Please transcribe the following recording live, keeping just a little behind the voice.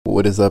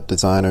What is up,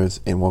 designers,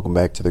 and welcome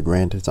back to the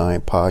Grand Design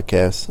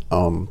Podcast.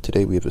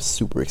 Today we have a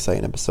super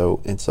exciting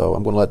episode, and so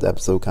I'm going to let the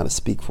episode kind of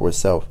speak for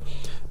itself.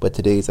 But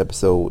today's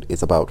episode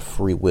is about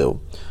free will.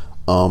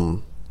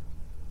 A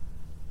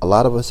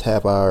lot of us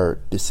have our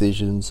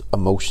decisions,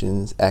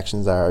 emotions,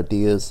 actions, our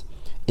ideas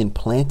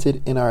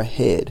implanted in our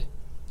head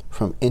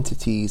from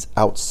entities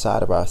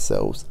outside of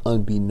ourselves,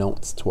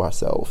 unbeknownst to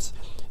ourselves,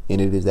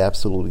 and it is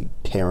absolutely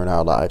tearing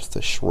our lives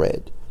to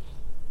shreds.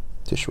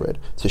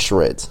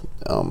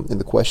 And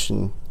the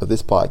question of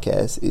this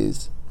podcast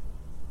is,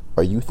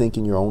 are you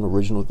thinking your own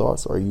original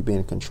thoughts, or are you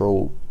being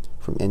controlled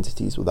from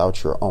entities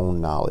without your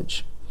own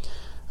knowledge?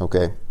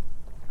 Okay.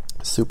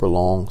 Super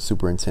long,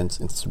 super intense,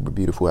 and super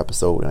beautiful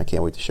episode, and I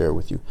can't wait to share it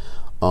with you.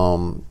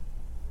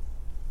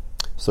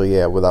 So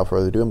yeah, without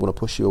further ado, I'm going to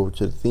push you over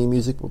to the theme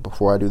music. But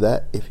before I do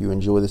that, if you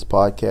enjoy this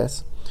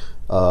podcast,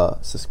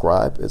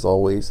 subscribe as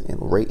always,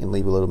 and rate and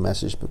leave a little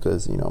message,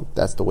 because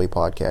that's the way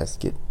podcasts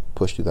get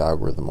pushed through the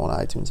algorithm on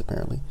iTunes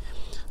apparently.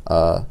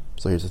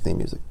 So here's the theme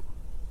music.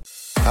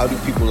 How do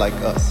people like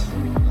us,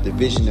 the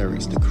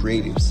visionaries, the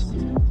creatives,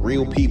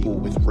 real people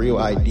with real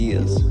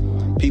ideas,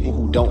 people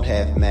who don't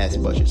have mass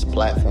budgets,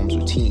 platforms,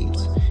 or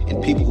teams,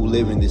 and people who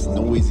live in this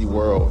noisy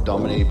world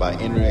dominated by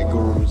internet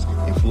gurus,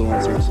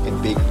 influencers,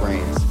 and big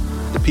brands,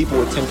 the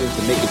people attempting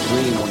to make a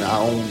dream on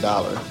our own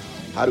dollar,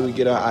 how do we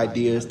get our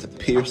ideas to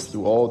pierce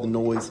through all the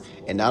noise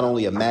in not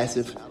only a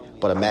massive,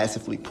 but a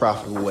massively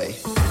profitable way?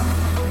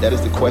 That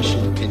is the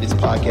question, and this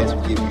podcast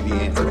will give you the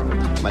answer.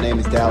 My name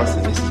is Dallas,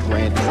 and this is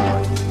Grand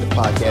Design, the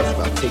podcast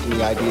about taking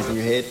the ideas in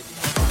your head,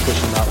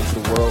 pushing them out into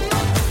the world in the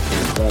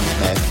form of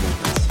mass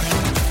movements.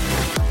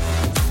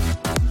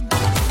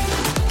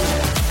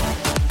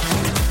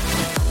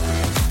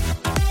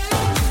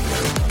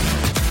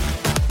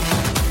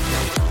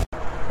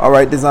 All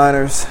right,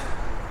 designers,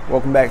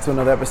 welcome back to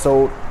another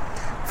episode.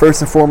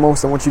 First and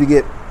foremost, I want you to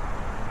get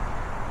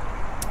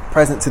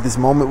present to this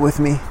moment with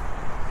me.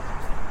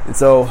 And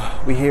so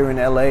we're here in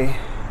LA.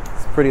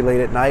 It's pretty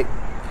late at night.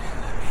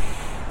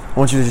 I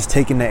want you to just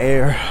take in the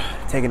air,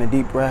 taking a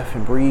deep breath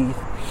and breathe.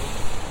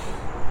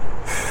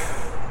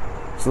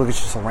 Just look at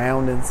your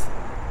surroundings.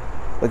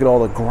 Look at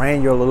all the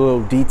granular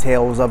little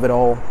details of it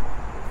all.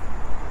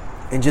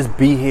 And just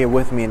be here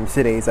with me in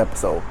today's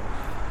episode.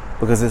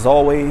 Because as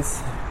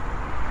always,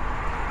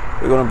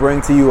 we're going to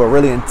bring to you a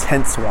really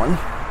intense one.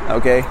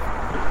 Okay?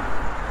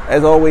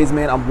 As always,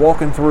 man, I'm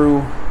walking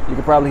through. You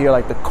can probably hear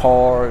like the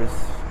cars,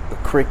 the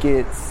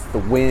crickets, the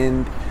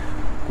wind,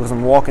 because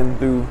I'm walking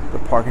through the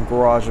parking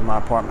garage of my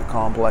apartment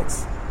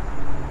complex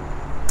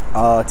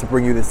to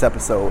bring you this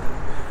episode.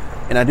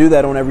 And I do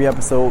that on every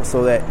episode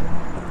so that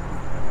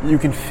you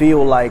can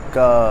feel like,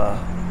 those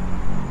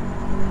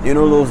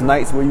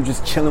nights where you're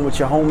just chilling with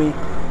your homie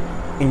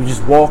and you're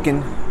just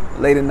walking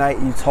late at night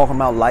and you're talking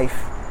about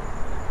life.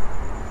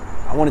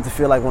 I wanted to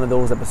feel like one of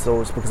those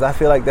episodes because I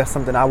feel like that's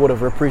something I would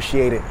have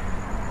appreciated,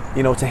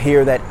 to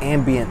hear that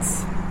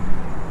ambience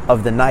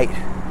of the night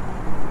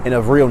and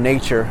of real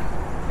nature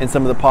in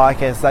some of the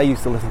podcasts I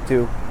used to listen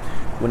to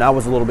when I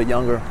was a little bit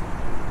younger.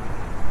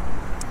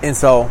 And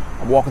so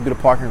I'm walking through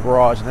the parking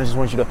garage, and I just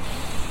want you to,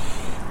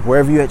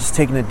 wherever you're at, just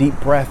taking a deep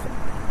breath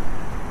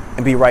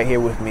and be right here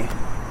with me.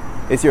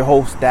 It's your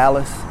host,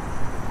 Dallas.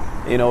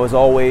 As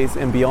always,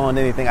 and beyond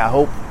anything, I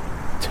hope,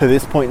 to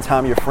this point in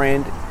time, your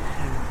friend.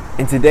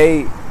 And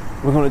today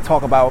we're going to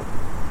talk about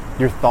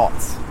your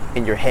thoughts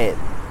in your head.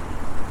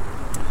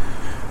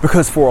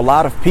 Because for a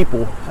lot of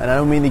people, and I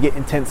don't mean to get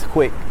intense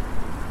quick,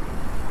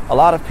 a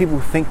lot of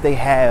people think they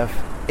have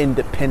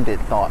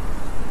independent thought.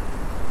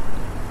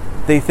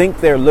 They think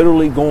they're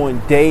literally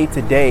going day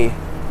to day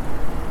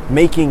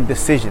making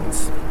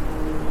decisions.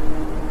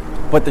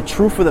 But the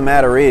truth of the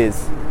matter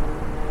is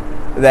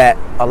that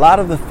a lot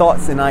of the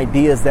thoughts and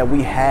ideas that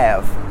we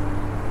have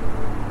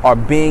are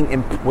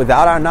being,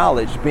 without our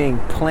knowledge, being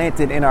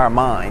planted in our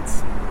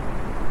minds.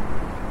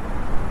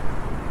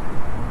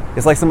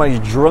 It's like somebody's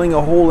drilling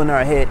a hole in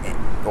our head,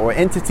 or an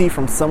entity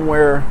from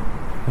somewhere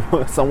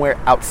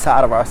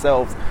outside of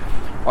ourselves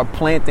are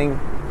planting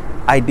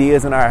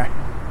ideas in our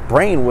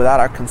brain without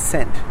our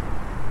consent.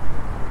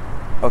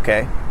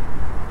 Okay?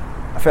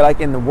 I feel like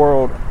in the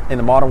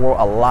modern world,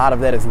 a lot of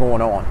that is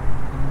going on.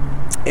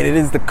 And it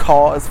is the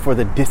cause for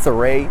the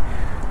disarray,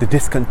 the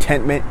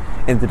discontentment,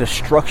 and the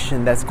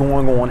destruction that's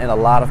going on in a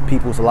lot of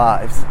people's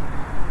lives.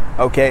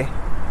 Okay?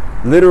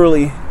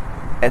 Literally,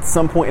 at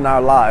some point in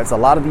our lives, a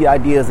lot of the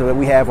ideas that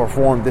we have are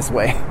formed this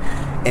way,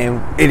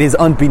 and it is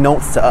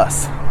unbeknownst to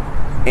us,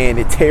 and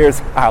it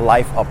tears our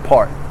life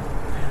apart.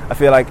 I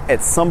feel like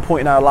at some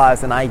point in our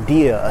lives, an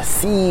idea, a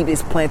seed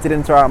is planted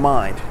into our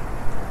mind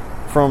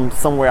from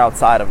somewhere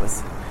outside of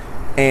us,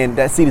 and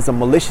that seed is a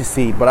malicious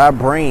seed, but our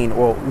brain,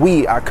 or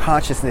our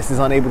consciousness is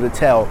unable to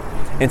tell,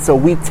 and so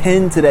we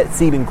tend to that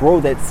seed and grow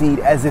that seed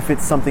as if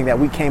it's something that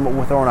we came up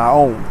with on our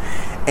own.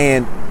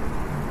 And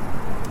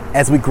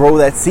as we grow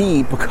that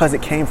seed, because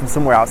it came from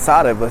somewhere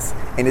outside of us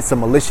and it's a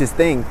malicious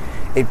thing,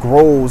 it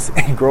grows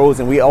and grows,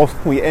 and we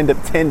end up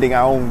tending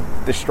our own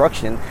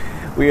destruction.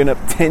 We end up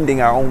tending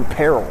our own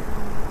peril,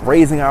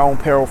 raising our own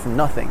peril from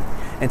nothing.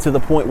 And to the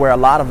point where a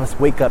lot of us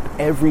wake up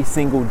every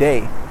single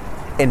day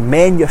and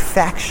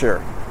manufacture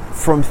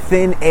from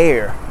thin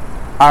air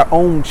our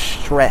own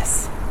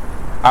stress,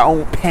 our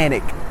own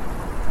panic,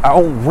 our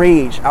own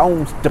rage, our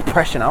own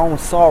depression, our own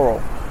sorrow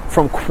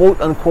from quote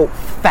unquote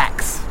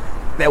facts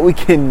that we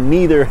can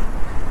neither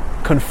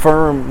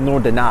confirm nor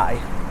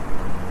deny.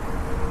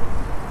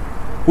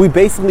 We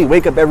basically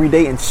wake up every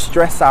day and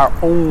stress our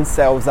own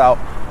selves out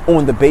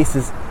on the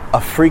basis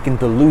of freaking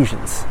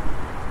delusions,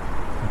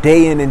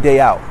 day in and day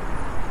out.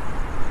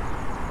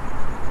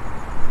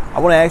 I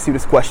want to ask you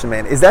this question,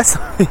 man. Is that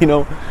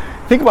something,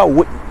 think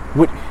about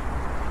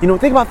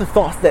think about the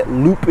thoughts that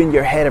loop in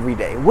your head every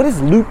day. What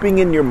is looping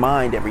in your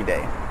mind every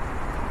day?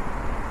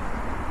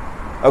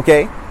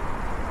 Okay?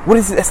 What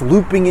is it that's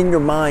looping in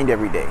your mind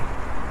every day?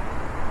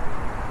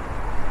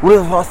 What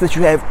are the thoughts that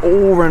you have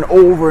over and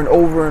over and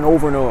over and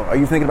over and over? Are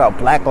you thinking about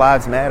Black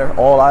Lives Matter,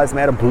 All Lives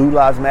Matter, Blue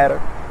Lives Matter?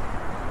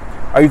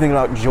 Are you thinking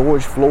about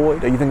George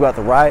Floyd? Are you thinking about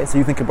the riots? Are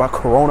you thinking about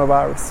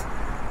coronavirus?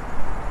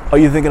 Are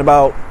you thinking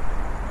about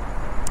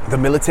the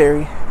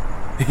military?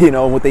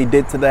 What they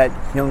did to that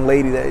young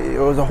lady. It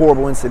was a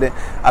horrible incident.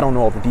 I don't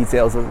know all the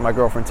details of it. My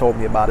girlfriend told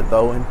me about it,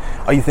 though. And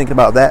are you thinking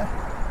about that?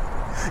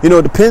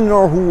 Depending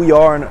on who we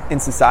are in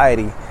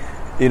society,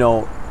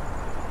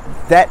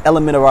 that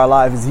element of our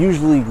life is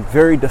usually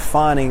very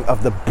defining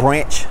of the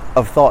branch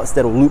of thoughts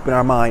that will loop in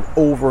our mind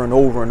over and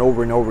over and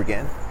over and over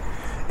again.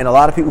 And a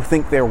lot of people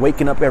think they're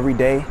waking up every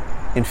day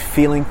and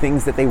feeling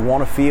things that they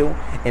want to feel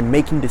and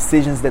making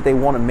decisions that they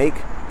want to make,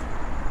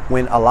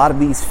 when a lot of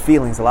these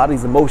feelings, a lot of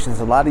these emotions,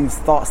 a lot of these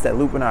thoughts that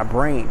loop in our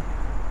brain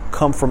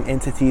come from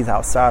entities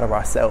outside of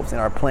ourselves and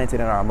are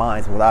planted in our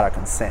minds without our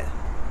consent,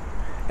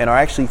 and are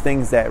actually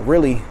things that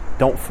really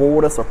don't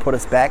forward us or put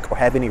us back or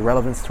have any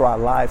relevance to our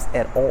lives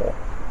at all.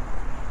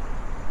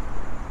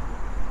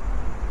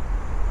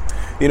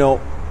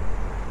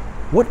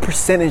 What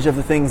percentage of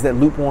the things that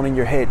loop on in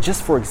your head,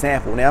 just for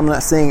example, now I'm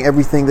not saying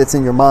everything that's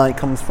in your mind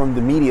comes from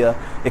the media.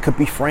 It could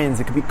be friends,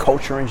 it could be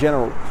culture in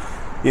general.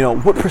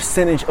 What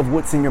percentage of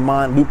what's in your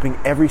mind looping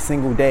every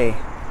single day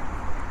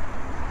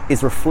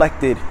is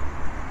reflected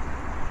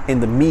in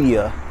the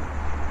media,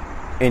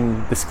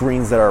 in the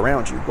screens that are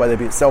around you, whether it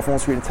be a cell phone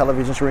screen, a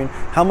television screen?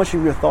 How much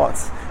of your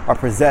thoughts are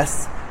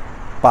possessed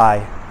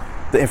by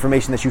the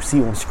information that you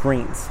see on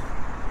screens,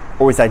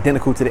 or is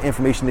identical to the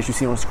information that you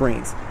see on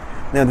screens?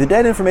 Now, did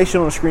that information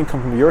on the screen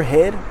come from your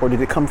head, or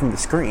did it come from the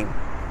screen?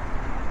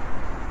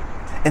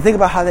 And think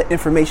about how that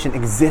information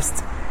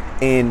exists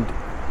and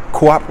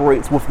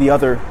cooperates with the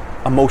other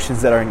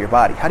emotions that are in your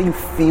body. How do you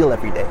feel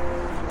every day?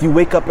 Do you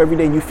wake up every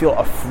day and you feel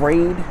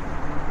afraid?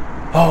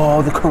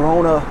 Oh, the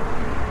corona.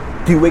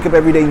 Do you wake up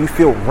every day and you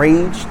feel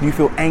rage? Do you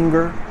feel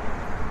anger?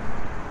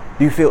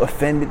 Do you feel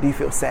offended? Do you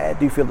feel sad?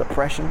 Do you feel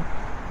depression?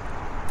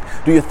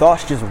 Do your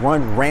thoughts just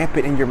run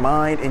rampant in your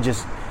mind and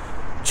just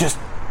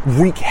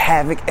wreak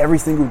havoc every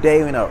single day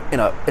in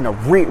a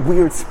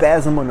weird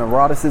spasm of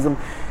neuroticism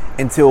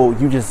until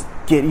you just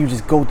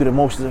go through the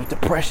emotions of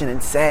depression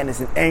and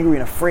sadness and angry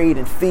and afraid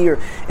and fear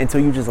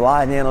until you just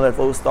lie down and let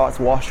those thoughts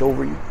wash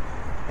over you,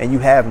 and you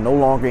have no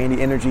longer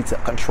any energy to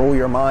control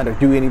your mind or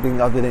do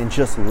anything other than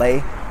just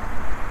lay?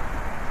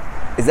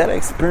 Is that an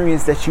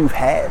experience that you've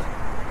had?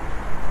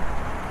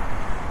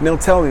 Now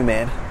tell me,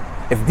 man,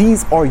 if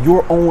these are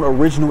your own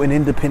original and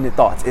independent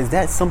thoughts, is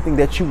that something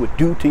that you would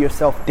do to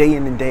yourself day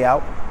in and day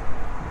out?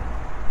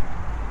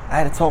 I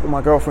had a talk with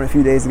my girlfriend a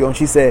few days ago, and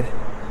she said,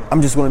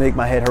 I'm just going to make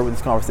my head hurt with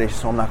this conversation,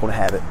 so I'm not going to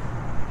have it.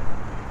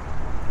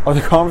 Are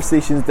the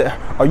conversations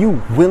are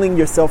you willing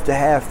yourself to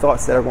have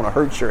thoughts that are going to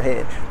hurt your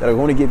head, that are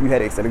going to give you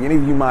headaches, that are going to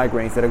give you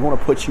migraines, that are going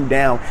to put you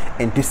down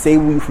and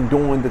disable you from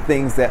doing the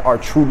things that are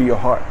true to your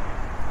heart?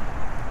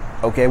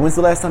 Okay, when's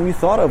the last time you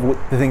thought of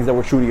the things that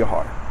were true to your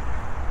heart?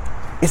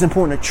 It's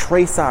important to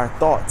trace our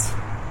thoughts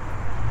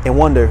and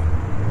wonder,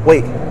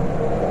 wait,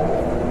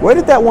 where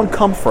did that one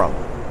come from?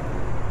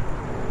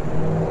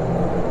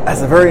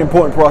 That's a very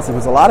important process,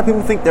 because a lot of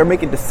people think they're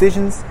making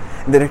decisions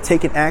and that they're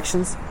taking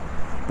actions,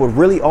 but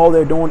really all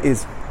they're doing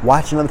is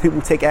watching other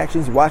people take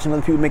actions, watching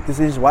other people make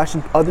decisions,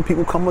 watching other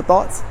people come with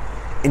thoughts,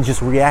 and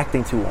just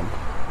reacting to them.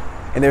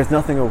 And there's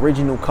nothing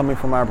original coming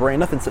from our brain,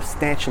 nothing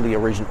substantially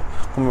original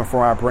coming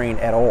from our brain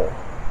at all.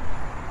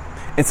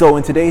 And so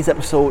in today's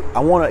episode, I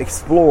want to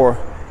explore,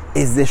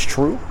 is this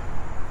true?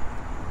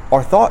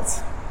 Are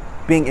thoughts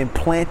being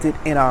implanted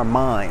in our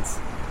minds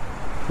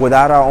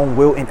without our own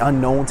will and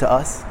unknown to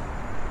us?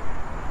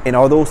 And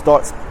are those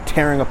thoughts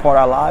tearing apart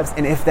our lives?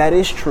 And if that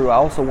is true, I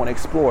also want to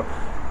explore,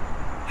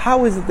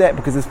 how is it that,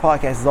 because this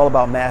podcast is all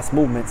about mass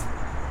movements,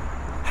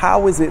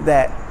 how is it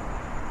that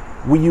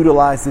we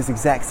utilize this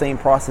exact same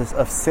process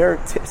of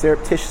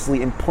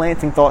surreptitiously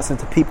implanting thoughts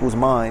into people's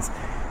minds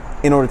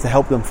in order to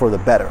help them for the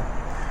better?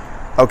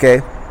 Okay?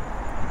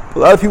 A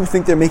lot of people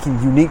think they're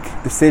making unique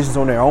decisions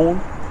on their own,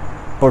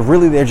 but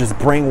really they're just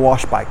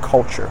brainwashed by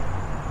culture.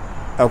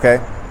 Okay?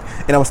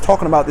 And I was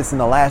talking about this in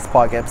the last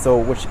podcast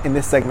episode, which in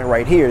this segment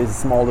right here is a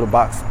small little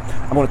box.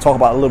 I'm going to talk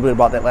about a little bit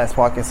about that last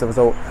podcast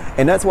episode.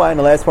 And that's why in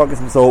the last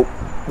podcast episode,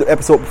 the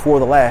episode before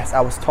the last,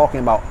 I was talking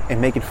about and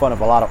making fun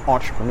of a lot of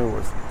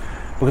entrepreneurs.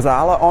 Because a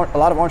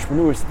lot of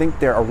entrepreneurs think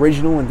they're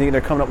original and think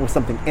they're coming up with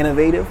something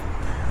innovative,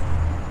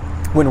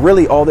 when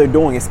really all they're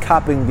doing is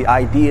copying the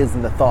ideas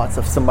and the thoughts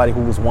of somebody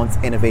who was once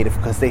innovative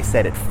because they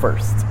said it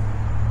first.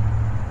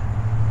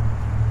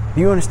 Do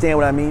you understand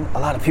what I mean? A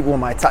lot of people in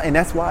my time, and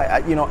that's why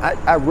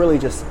I really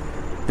just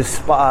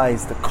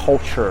despise the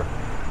culture.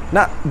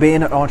 Not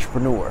being an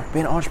entrepreneur.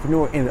 Being an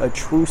entrepreneur in a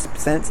true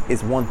sense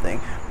is one thing,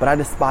 but I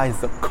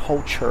despise the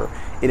culture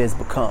it has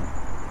become.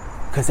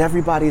 Because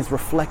everybody is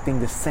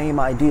reflecting the same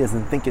ideas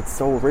and think it's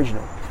so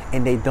original,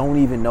 and they don't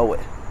even know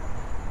it.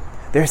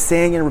 They're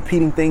saying and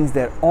repeating things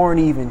that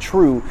aren't even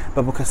true,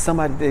 but because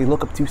somebody they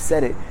look up to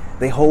said it,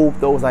 they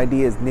hold those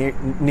ideas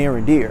near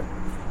and dear.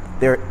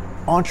 They're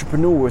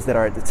entrepreneurs that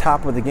are at the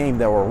top of the game,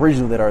 that are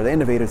original, that are the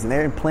innovators, and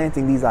they're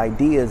implanting these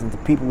ideas into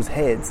people's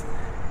heads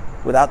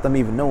without them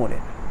even knowing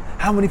it.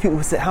 How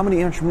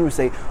many entrepreneurs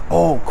say,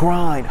 "Oh,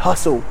 grind,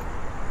 hustle,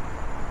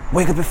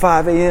 wake up at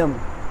 5 a.m.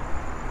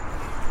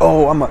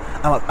 Oh, I'm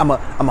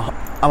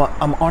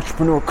an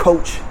entrepreneur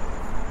coach,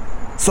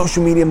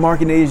 social media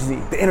marketing agency.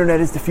 The internet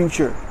is the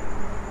future."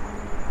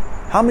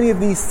 How many of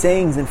these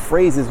sayings and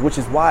phrases, which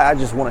is why I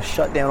just want to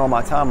shut down all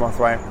my timelines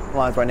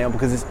right now,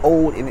 because it's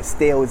old and it's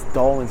stale, it's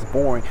dull, and it's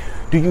boring,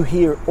 do you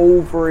hear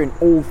over and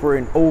over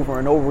and over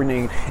and over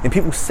again? And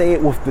people say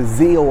it with the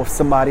zeal of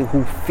somebody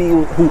who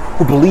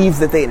believes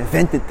that they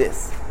invented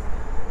this.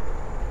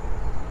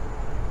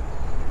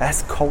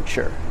 That's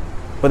culture.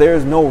 But there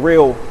is no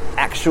real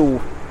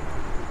actual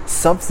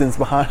substance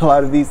behind a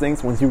lot of these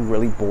things once you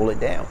really boil it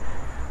down.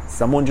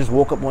 Someone just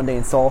woke up one day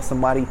and saw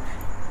somebody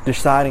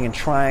deciding and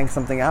trying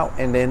something out,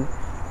 and then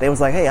they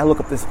was like, "Hey, I look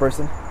up this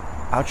person,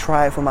 I'll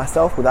try it for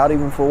myself," without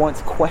even for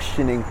once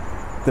questioning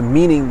the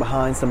meaning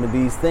behind some of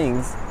these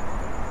things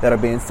that are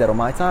being said on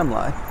my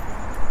timeline.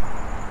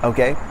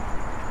 Okay?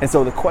 And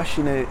so the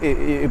question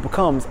it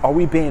becomes, are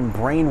we being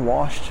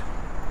brainwashed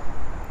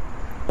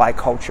by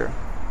culture?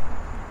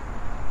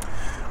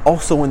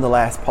 Also in the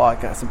last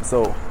podcast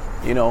episode,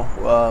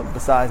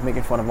 besides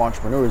making fun of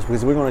entrepreneurs,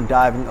 because we're going to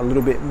dive in a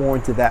little bit more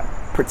into that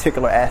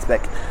particular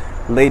aspect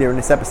later in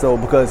this episode,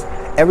 because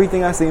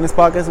everything I say in this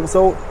podcast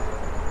episode,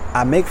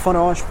 I make fun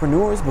of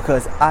entrepreneurs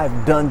because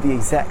I've done the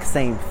exact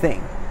same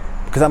thing,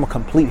 because I'm a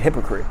complete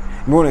hypocrite.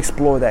 And we're going to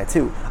explore that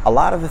too. A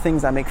lot of the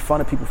things I make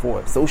fun of people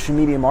for, social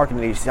media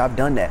marketing agencies, I've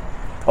done that.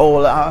 Oh,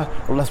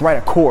 let's write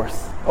a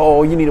course.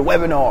 Oh, you need a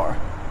webinar.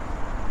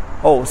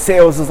 Oh,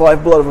 sales is the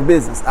lifeblood of a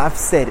business. I've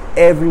said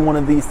every one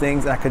of these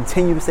things, and I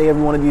continue to say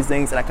every one of these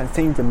things, and I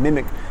continue to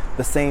mimic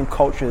the same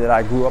culture that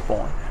I grew up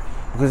on,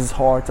 because it's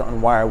hard to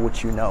unwire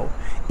what you know,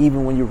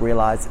 even when you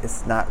realize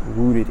it's not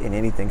rooted in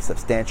anything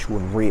substantial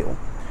and real.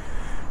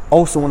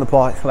 Also, in the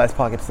last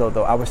podcast episode,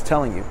 though, I was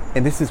telling you,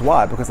 and this is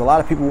why, because a lot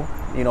of people,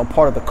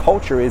 part of the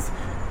culture is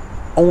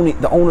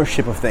the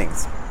ownership of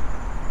things.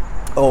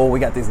 Oh, we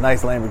got this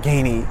nice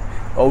Lamborghini.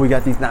 Oh, we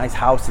got these nice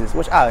houses,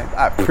 which I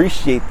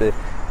appreciate.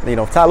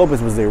 Tai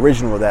Lopez was the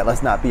original of that.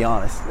 Let's not be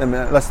honest. I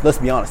mean, let's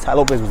be honest. Tai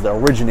Lopez was the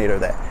originator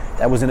of that.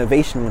 That was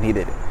innovation when he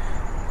did it.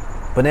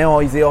 But now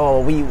you say, oh,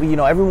 we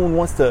everyone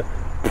wants to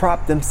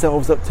prop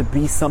themselves up to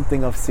be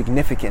something of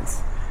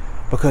significance,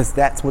 because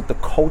that's what the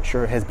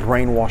culture has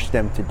brainwashed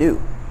them to do.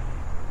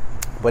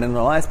 But in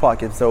the last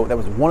podcast episode, that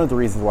was one of the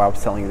reasons why I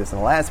was telling you this. In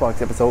the last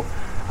podcast episode,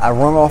 I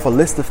run off a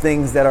list of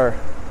things that are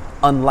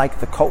unlike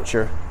the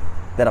culture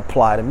that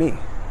apply to me.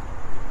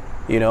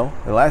 The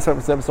last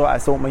episode, I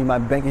told my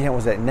bank account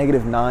was at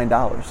negative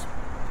 $9.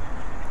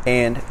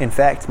 And in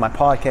fact, my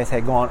podcast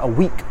had gone a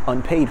week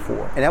unpaid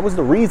for. And that was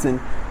the reason,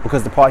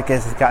 because the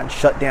podcast has gotten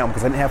shut down,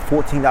 because I didn't have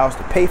 $14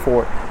 to pay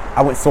for it.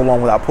 I went so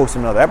long without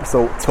posting another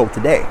episode till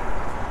today.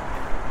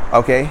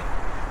 Okay?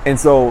 And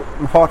so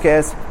my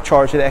podcast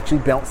charge had actually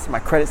bounced. My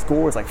credit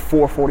score is like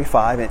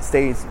 445, and it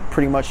stays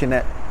pretty much in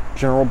that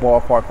general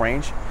ballpark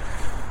range.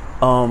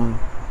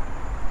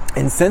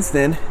 And since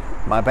then,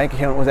 my bank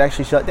account was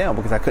actually shut down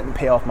because I couldn't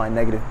pay off my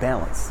negative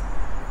balance.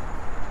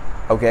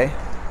 Okay?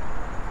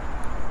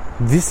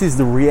 This is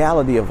the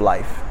reality of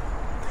life.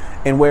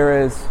 And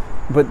whereas,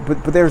 but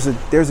there's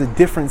a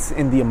difference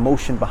in the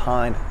emotion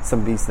behind some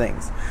of these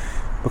things.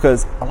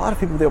 Because a lot of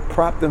people, they'll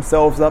prop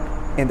themselves up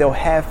and they'll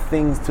have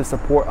things to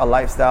support a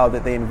lifestyle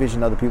that they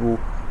envision other people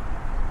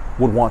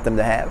would want them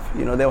to have.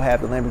 They'll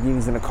have the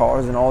Lamborghinis and the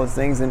cars and all these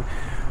things.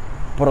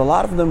 But a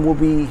lot of them will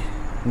be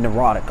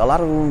neurotic. A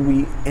lot of them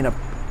will be in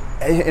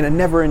a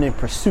never-ending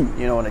pursuit,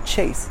 in a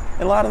chase.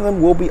 And a lot of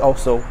them will be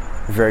also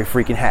very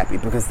freaking happy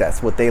because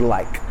that's what they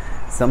like.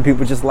 Some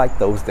people just like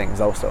those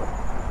things also.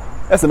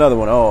 That's another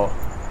one. Oh,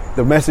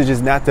 the message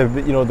is not to,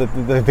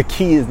 the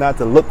key is not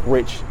to look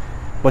rich,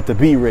 but to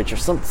be rich, or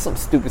some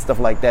stupid stuff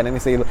like that. And they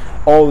say,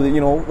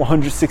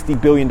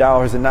 $160 billion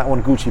and not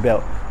one Gucci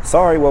belt.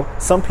 Sorry, well,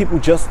 some people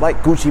just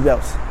like Gucci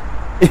belts.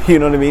 You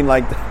know what I mean?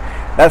 Like,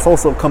 that's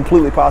also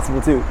completely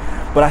possible too.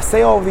 But I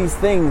say all of these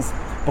things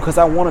because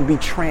I want to be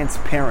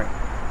transparent.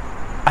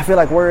 I feel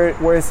like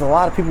whereas a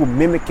lot of people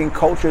mimicking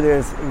culture,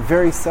 there's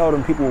very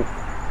seldom people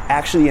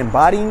actually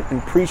embodying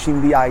and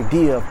preaching the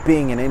idea of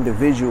being an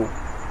individual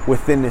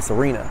within this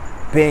arena,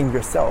 being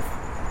yourself.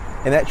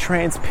 And that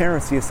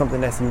transparency is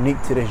something that's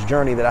unique to this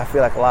journey that I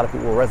feel like a lot of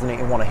people will resonate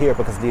and want to hear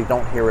because they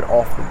don't hear it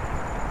often.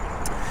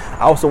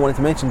 I also wanted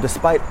to mention,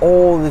 despite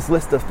all this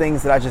list of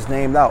things that I just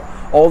named out,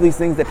 all these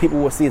things that people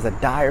will see as a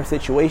dire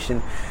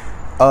situation,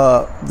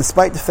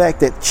 despite the fact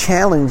that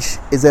challenge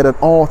is at an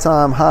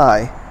all-time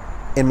high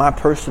in my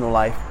personal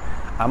life,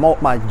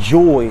 my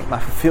joy, my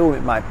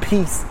fulfillment, my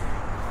peace,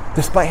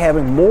 despite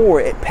having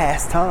more at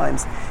past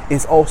times,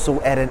 is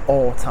also at an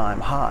all-time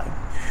high.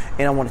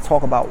 And I want to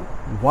talk about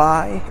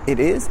why it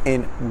is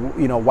and,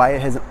 why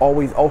it hasn't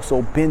always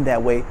also been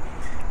that way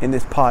in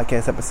this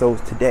podcast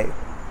episode today.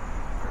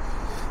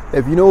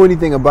 If you know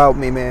anything about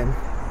me, man,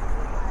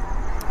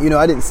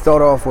 I didn't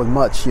start off with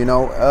much,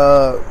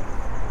 I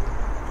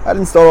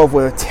didn't start off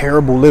with a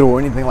terrible little or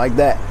anything like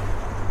that.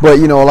 But,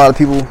 a lot of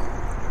people,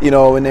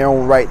 in their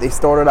own right, they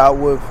started out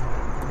with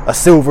a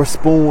silver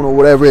spoon or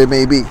whatever it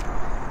may be.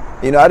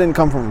 I didn't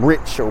come from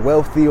rich or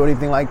wealthy or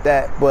anything like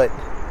that. But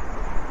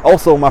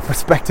also my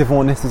perspective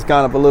on this is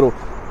kind of a little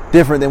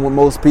different than what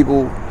most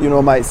people,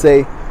 might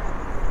say.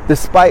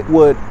 Despite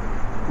what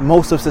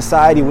most of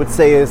society would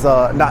say is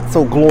not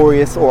so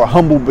glorious or a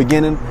humble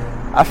beginning,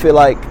 I feel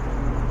like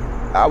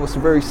I was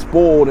very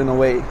spoiled in a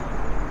way,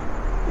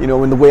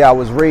 in the way I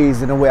was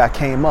raised and the way I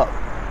came up,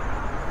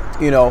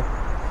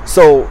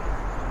 So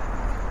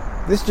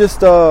this is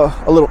just a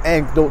little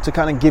anecdote to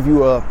kind of give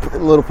you a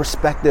little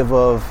perspective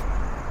of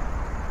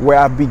where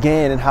I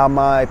began and how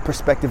my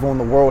perspective on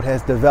the world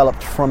has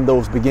developed from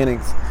those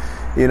beginnings.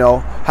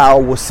 How I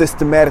was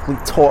systematically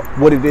taught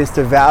what it is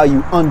to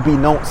value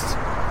unbeknownst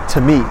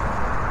to me.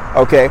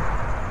 Okay.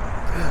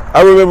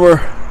 I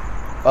remember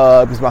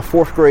it was my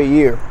fourth grade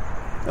year.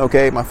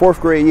 Okay. My fourth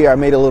grade year, I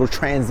made a little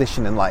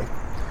transition in life.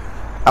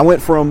 I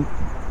went from,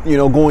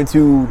 going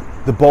to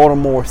the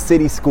Baltimore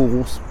city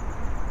schools.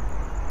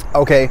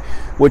 Okay.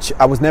 Which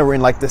I was never in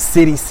like the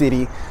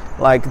city.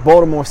 Like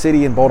Baltimore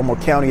City and Baltimore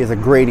County is a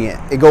gradient.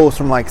 It goes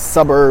from like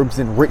suburbs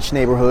and rich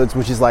neighborhoods,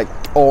 which is like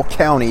all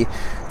county,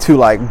 to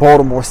like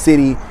Baltimore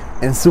City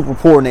and super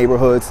poor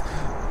neighborhoods,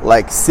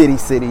 like city,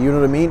 you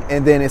know what I mean?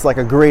 And then it's like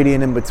a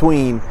gradient in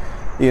between.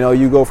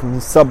 You go from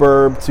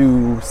suburb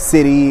to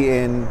city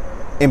and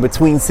in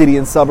between city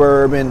and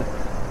suburb. And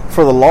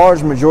for the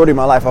large majority of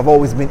my life, I've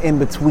always been in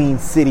between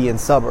city and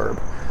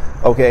suburb.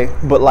 Okay.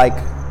 But like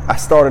I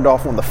started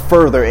off on the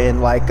further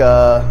end, like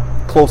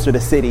closer to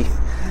city.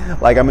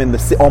 Like I'm in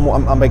the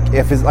I'm like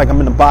if it's like I'm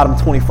in the bottom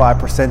 25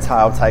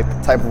 percentile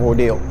type of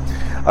ordeal.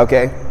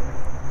 Okay.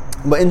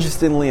 But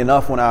interestingly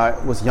enough, when I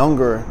was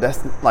younger, that's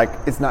like,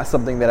 it's not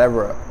something that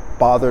ever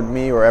bothered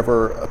me or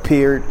ever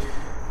appeared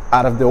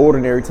out of the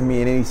ordinary to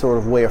me in any sort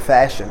of way or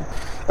fashion.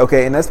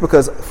 Okay. And that's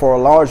because for a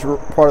large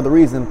part of the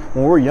reason,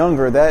 when we're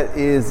younger, that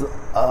is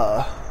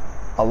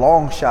a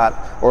long shot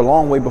or a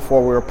long way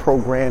before we were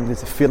programmed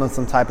into feeling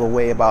some type of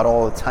way about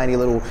all the tiny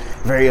little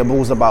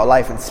variables about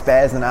life and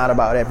spazzing out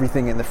about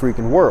everything in the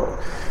freaking world.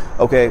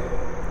 Okay.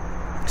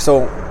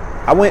 So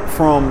I went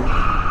from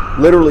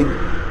literally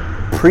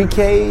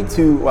pre-K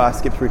to, I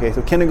skipped pre-K,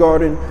 so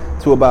kindergarten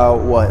to about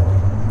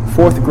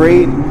fourth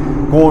grade,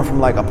 going from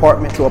like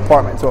apartment to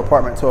apartment to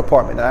apartment to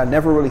apartment. And I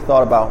never really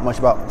thought about much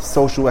about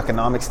social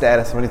economic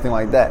status or anything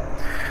like that.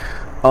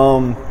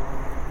 I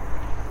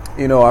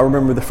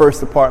remember the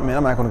first apartment,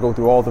 I'm not going to go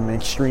through all of them in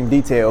extreme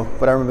detail,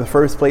 but I remember the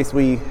first place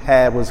we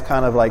had was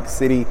kind of like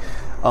city,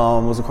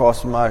 was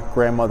across from my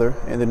grandmother.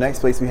 And the next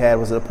place we had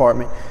was an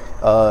apartment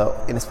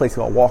in this place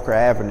called Walker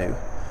Avenue.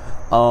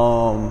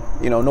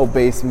 No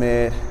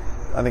basement,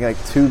 I think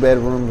like 2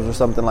 bedrooms or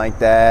something like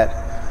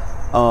that.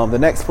 The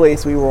next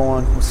place we were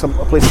on was a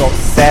place called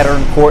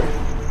Saturn Court.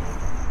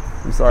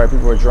 I'm sorry,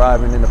 people were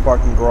driving in the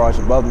parking garage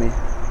above me.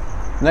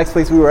 The next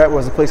place we were at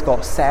was a place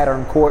called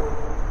Saturn Court.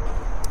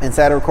 And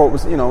Saturn Court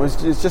was,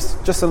 it's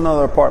just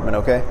another apartment,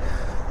 okay?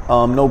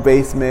 No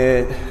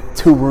basement,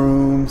 2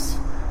 rooms.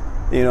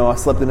 I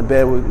slept in the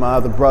bed with my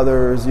other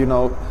brothers,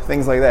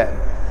 things like that.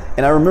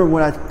 And I remember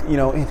when I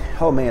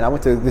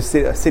went to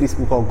a city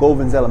school called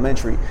Govans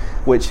Elementary,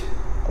 which,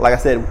 like I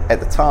said,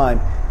 at the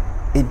time,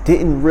 it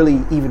didn't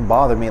really even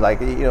bother me. Like,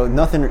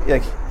 nothing,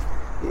 like,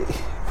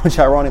 which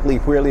ironically,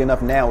 weirdly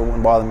enough, now it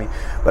wouldn't bother me.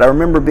 But I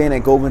remember being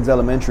at Govans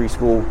Elementary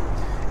School,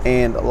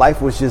 and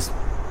life was just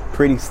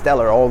pretty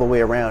stellar all the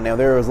way around. Now,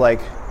 there was like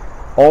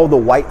all the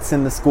whites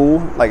in the school,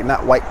 like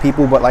not white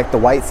people, but like the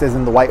whites as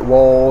in the white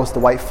walls, the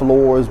white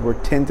floors were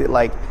tinted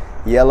like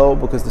yellow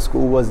because the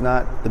school was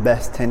not the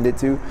best tended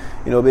to.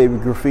 Baby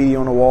graffiti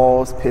on the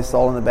walls, piss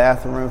all in the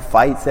bathroom,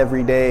 fights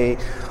every day.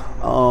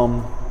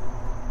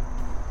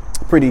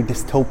 Pretty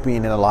dystopian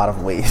in a lot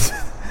of ways.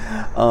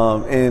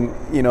 And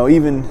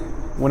even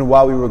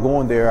while we were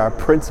going there, our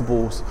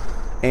principals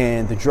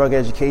and the drug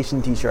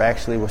education teacher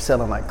actually were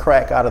selling like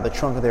crack out of the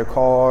trunk of their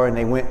car, and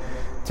they went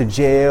to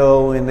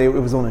jail, and it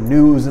was on the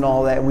news and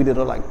all that. We did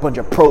a bunch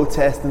of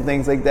protests and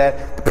things like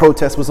that. The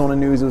protest was on the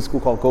news. It was a school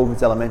called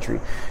Govans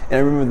Elementary. And I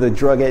remember the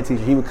drug ed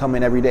teacher, he would come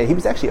in every day. He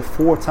was actually a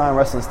 4-time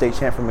wrestling state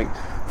champ from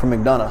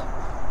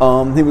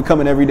McDonough. He would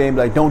come in every day and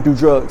be like, "Don't do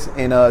drugs."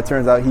 And it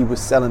turns out he was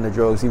selling the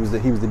drugs. He was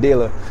the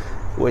dealer.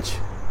 which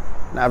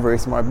not very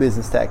smart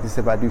business tactics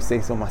if I do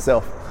say so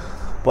myself.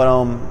 But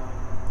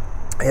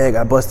I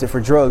got busted for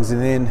drugs.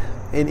 And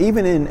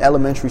even in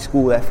elementary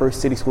school, that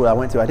first city school I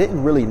went to, I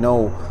didn't really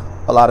know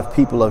a lot of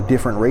people of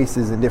different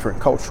races and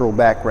different cultural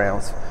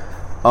backgrounds.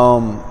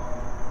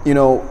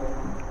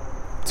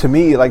 To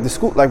me, like the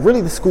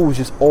school was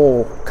just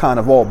all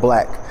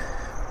black.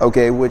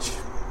 Okay, which,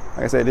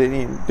 like I said,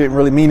 didn't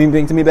really mean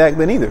anything to me back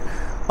then either.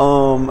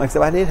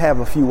 Except I did have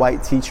a few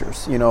white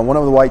teachers. One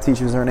of the white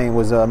teachers, her name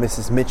was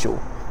Mrs. Mitchell.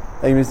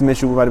 Mrs.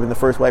 Mitchell might have been the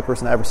first white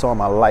person I ever saw in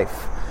my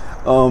life.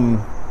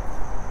 And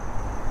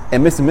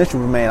Mrs. Mitchell,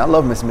 man, I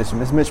love Mrs. Mitchell.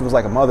 Mrs. Mitchell was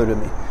like a mother to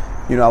me.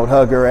 I would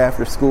hug her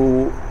after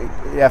school,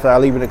 after I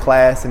leave in the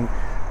class, and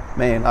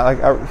man,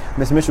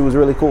 Mrs. Mitchell was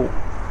really cool.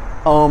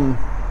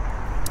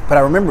 But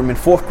I remember in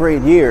fourth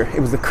grade year, it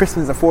was the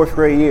Christmas of fourth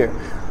grade year.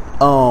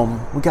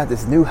 We got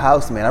this new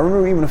house, man. I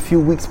remember even a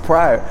few weeks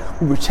prior,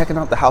 we were checking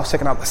out the house,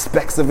 checking out the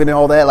specs of it and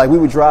all that. Like, we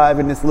would drive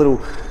in this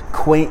little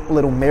quaint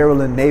little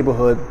Maryland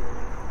neighborhood.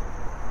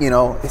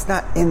 It's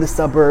not in the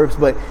suburbs,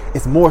 but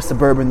it's more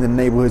suburban than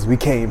the neighborhoods we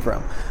came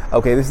from.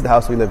 Okay, this is the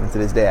house we live in to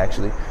this day,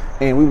 actually.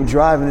 And we would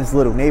drive in this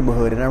little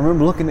neighborhood, and I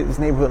remember looking at this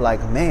neighborhood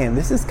like, man,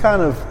 this is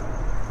kind of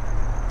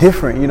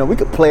different. We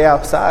could play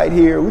outside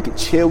here, we could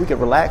chill, we could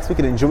relax, we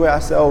could enjoy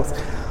ourselves.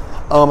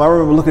 I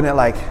remember looking at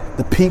like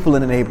the people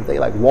in the neighborhood, they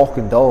like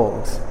walking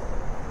dogs,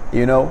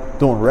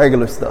 doing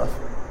regular stuff.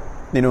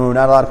 Not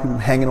a lot of people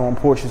hanging on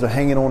porches or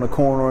hanging on the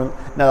corner,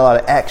 not a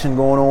lot of action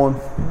going on,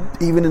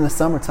 even in the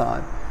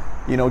summertime.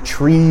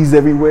 Trees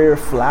everywhere,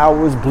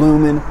 flowers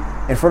blooming.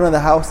 In front of the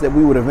house that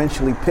we would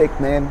eventually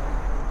pick, man,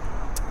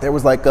 there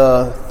was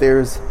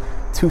there's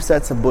two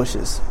sets of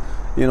bushes.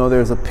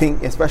 There's a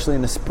pink, especially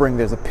in the spring,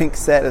 there's a pink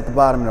set at the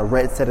bottom and a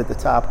red set at the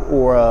top,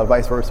 or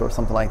vice versa, or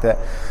something like that.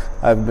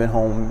 I've been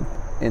home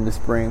in the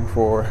spring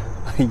for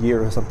a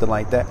year or something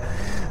like that.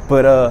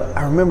 But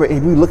I remember we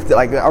looked at,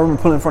 I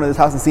remember pulling in front of this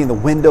house and seeing the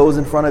windows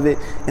in front of it,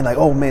 and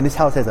oh man, this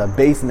house has a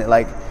basement,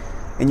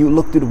 and you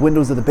look through the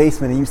windows of the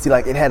basement and you see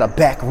it had a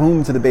back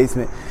room to the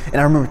basement. And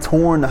I remember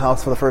touring the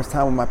house for the first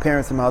time with my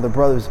parents and my other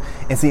brothers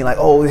and seeing it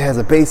has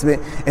a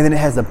basement, and then it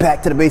has a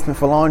back to the basement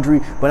for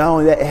laundry. But not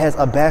only that, it has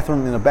a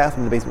bathroom, and the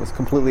bathroom in the basement was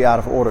completely out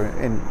of order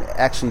and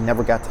actually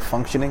never got to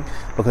functioning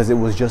because it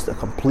was just a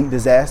complete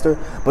disaster.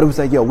 But it was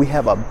we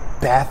have a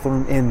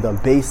bathroom in the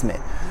basement.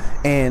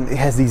 And it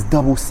has these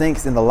double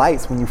sinks, and the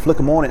lights, when you flick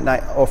them on at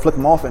night or flick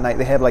them off at night,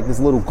 they have this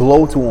little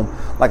glow to them,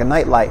 like a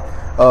night light.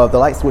 The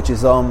light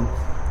switches,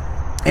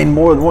 and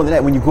more than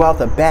that, when you go out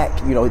the back,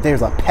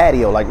 there's a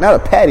patio, not a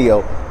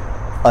patio,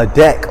 a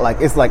deck,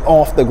 it's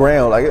off the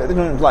ground,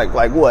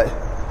 like what,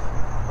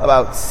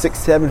 about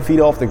 6-7 feet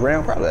off the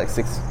ground, probably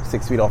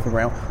six feet off the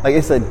ground.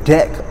 It's a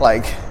deck, I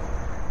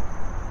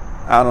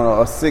don't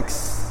know, a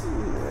 6,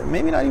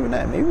 maybe not even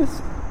that, maybe it's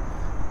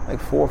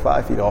 4 or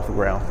 5 feet off the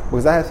ground,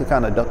 because I have to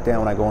kind of duck down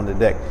when I go on the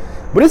deck.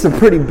 But it's a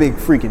pretty big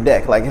freaking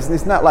deck. It's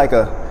not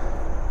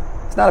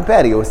it's not a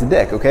patio, it's a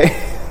deck,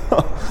 okay?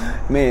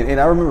 Man, and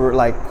I remember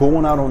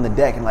going out on the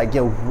deck and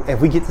if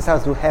we get this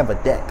house, we'll have a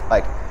deck.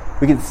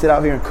 We can sit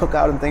out here and cook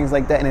out and things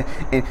like that,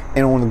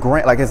 and on the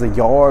ground, it's a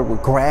yard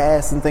with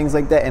grass and things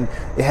like that, and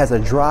it has a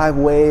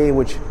driveway,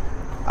 which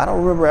I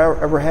don't remember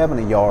ever having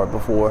a yard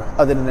before,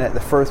 other than at the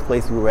first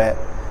place we were at,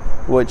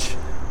 which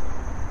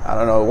I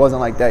don't know, it wasn't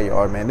like that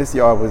yard, man. This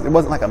yard it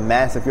wasn't like a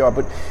massive yard,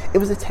 but it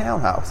was a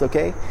townhouse,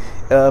 okay?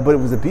 But it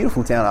was a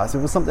beautiful townhouse. It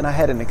was something I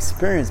hadn't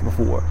experienced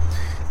before.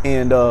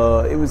 And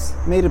it was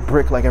made of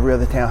brick like every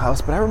other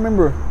townhouse. But I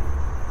remember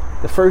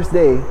the first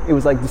day, it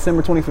was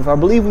December 25th. I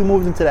believe we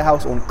moved into the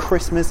house on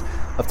Christmas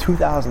of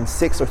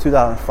 2006 or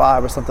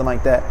 2005 or something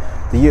like that.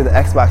 The year the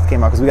Xbox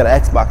came out, because we got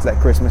an Xbox that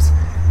Christmas.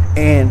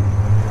 And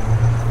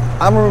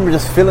I remember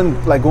just feeling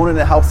going in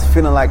the house,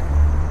 feeling like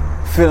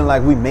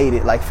we made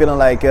it, feeling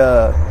like we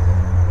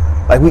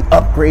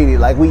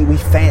upgraded, we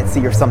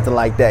fancy or something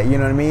like that. You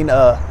know what I mean?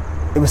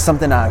 It was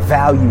something I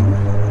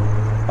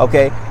valued.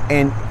 Okay,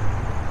 and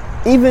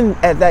even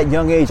at that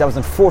young age, I was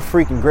in fourth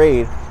freaking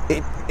grade.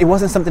 It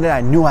wasn't something that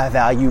I knew I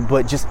valued,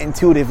 but just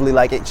intuitively,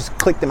 it just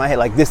clicked in my head,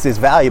 this is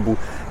valuable,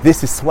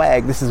 this is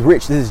swag, this is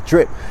rich, this is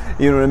drip.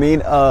 You know what I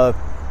mean?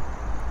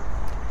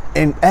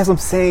 And as I'm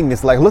saying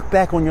this, look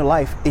back on your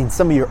life in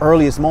some of your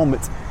earliest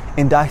moments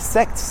and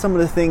dissect some of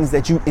the things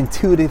that you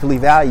intuitively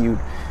valued,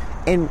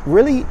 and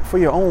really, for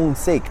your own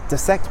sake,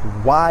 dissect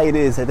why it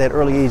is at that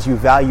early age you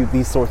valued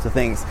these sorts of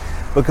things,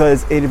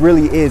 because it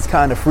really is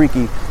kind of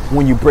freaky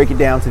when you break it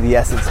down to the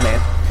essence,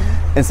 man.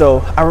 And so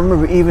I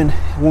remember even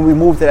when we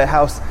moved to that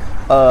house,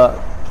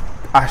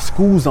 our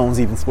school zones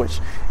even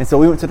switched. And so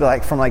we went to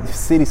from the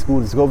city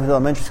school to Govins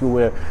Elementary School,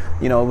 where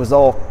it was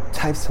all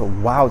types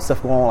of wild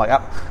stuff going on.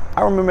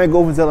 I remember at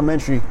Govins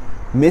Elementary,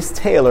 Miss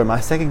Taylor, my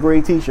second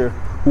grade teacher,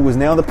 who was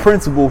now the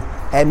principal,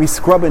 had me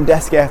scrubbing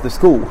desk after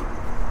school.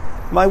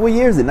 What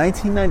year is it?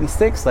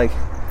 1996?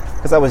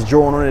 Because I was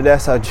drawing on the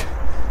desk,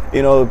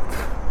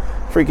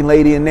 freaking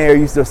lady in there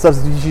used to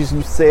substitute. Used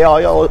to say, "Oh,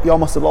 y'all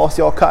must have lost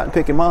y'all cotton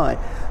picking mind."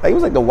 Like, it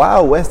was like the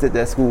Wild West at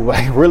that school.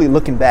 Like, really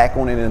looking back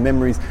on it and the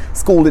memories.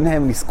 School didn't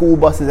have any school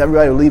buses.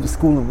 Everybody would leave the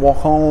school and walk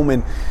home,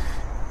 and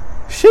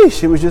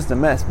sheesh, it was just a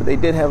mess. But they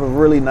did have a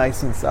really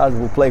nice and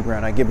sizable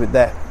playground. I give it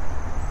that.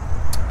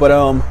 But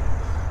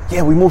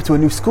yeah, we moved to a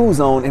new school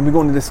zone, and we're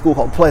going to this school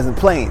called Pleasant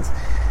Plains,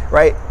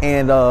 right?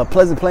 And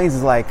Pleasant Plains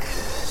is like,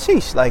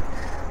 sheesh, like,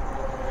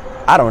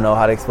 I don't know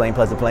how to explain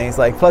Pleasant Plains.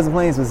 Like, Pleasant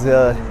Plains was,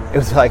 it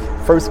was like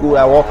first school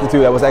I walked into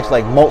that was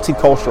actually like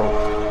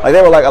multicultural. Like,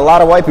 there were like a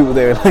lot of white people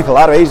there, like a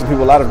lot of Asian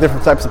people, a lot of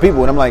different types of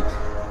people. And I'm like,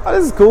 oh,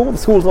 this is cool. The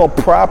school's all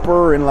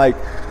proper and like,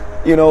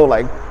 you know,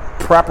 like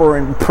proper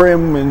and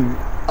prim and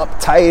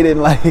uptight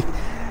and like,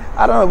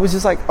 I don't know. It was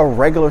just like a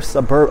regular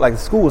suburb. Like, the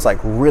school was like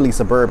really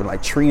suburban,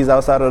 like trees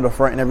outside of the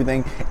front and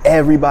everything.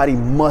 Everybody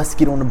must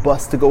get on the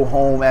bus to go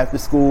home after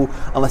school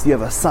unless you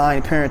have a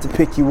assigned parent to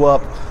pick you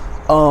up.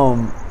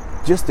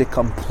 Just a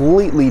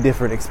completely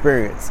different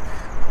experience.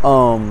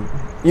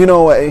 You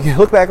know, you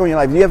look back on your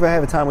life, do you ever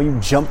have a time when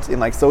you jumped in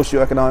like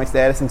socioeconomic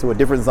status into a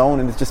different zone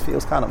and it just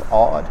feels kind of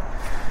odd?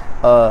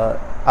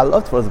 I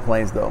loved Pleasant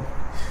Plains though.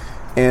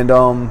 And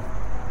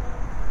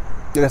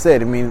like I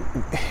said, I mean,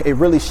 it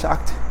really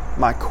shocked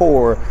my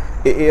core.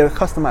 It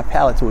accustomed my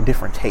palate to a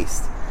different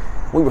taste.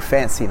 We were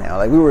fancy now.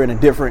 Like, we were in a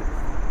different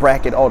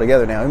bracket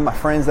altogether now. Even my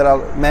friends that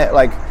I met,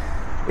 like,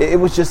 it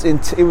was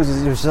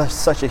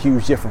just such a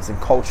huge difference in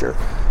culture.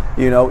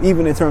 You know,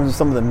 even in terms of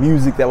some of the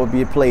music that would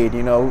be played,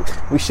 you know,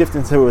 we shifted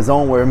into a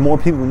zone where more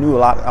people knew a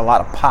lot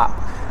of pop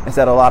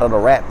instead of a lot of the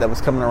rap that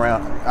was coming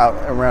around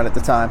at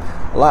the time.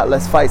 A lot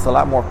less fights, a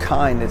lot more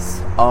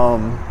kindness.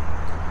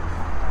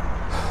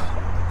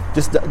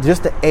 Just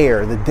the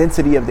air, the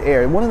density of the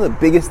air. One of the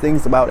biggest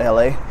things about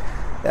LA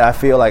that I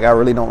feel like I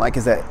really don't like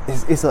is that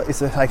it's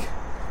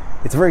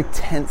a very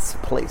tense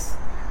place.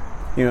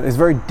 You know, there's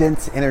very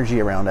dense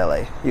energy around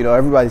LA. You know,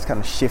 everybody's kind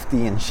of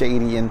shifty and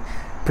shady, and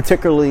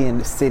particularly in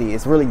the city,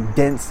 it's really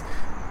dense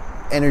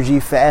energy,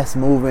 fast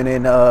moving,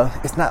 and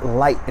it's not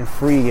light and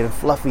free and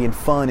fluffy and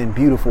fun and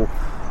beautiful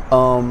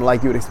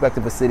like you would expect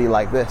of a city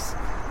like this.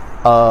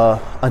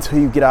 Until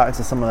you get out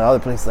into some of the other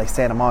places like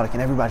Santa Monica,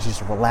 and everybody's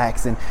just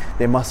relaxed and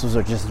their muscles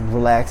are just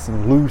relaxed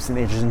and loose and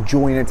they're just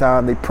enjoying their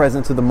time. They're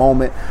present to the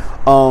moment.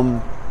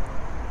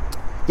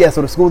 Yeah,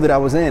 so the school that I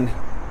was in,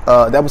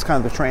 that was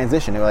kind of the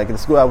transition. Like, the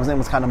school I was in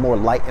was kind of more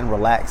light and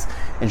relaxed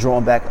and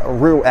drawing back a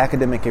real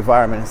academic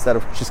environment instead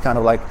of just kind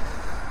of like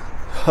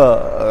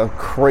a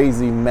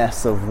crazy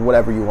mess of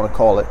whatever you want to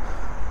call it.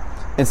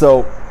 And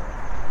so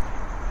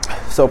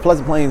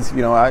Pleasant Plains,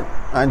 you know,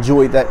 I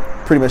enjoyed that,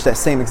 pretty much that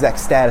same exact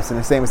status and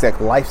the same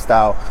exact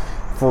lifestyle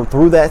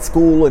through that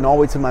school and all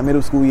the way to my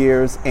middle school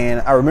years.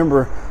 And I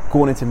remember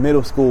going into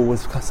middle school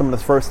was some of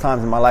the first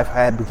times in my life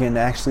I had begun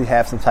to actually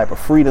have some type of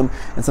freedom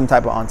and some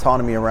type of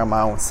autonomy around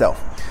my own self.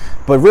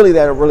 But really,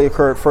 that really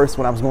occurred first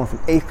when I was going from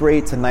 8th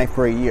grade to 9th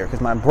grade year,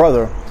 because my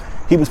brother,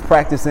 he was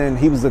practicing,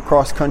 he was a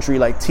cross country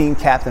like team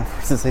captain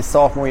since his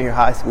sophomore year of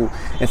high school.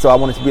 And so I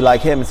wanted to be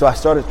like him. And so I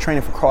started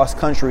training for cross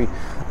country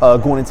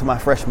going into my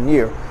freshman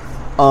year.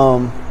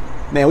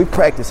 Man, we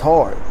practiced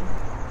hard,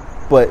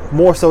 but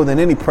more so than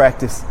any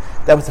practice,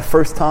 that was the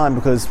first time,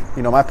 because,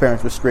 you know, my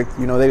parents were strict.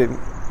 You know, they didn't,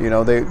 you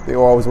know, they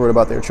were always worried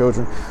about their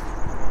children.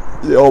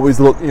 They always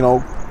looked, you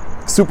know,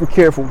 super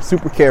careful.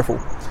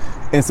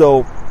 And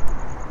so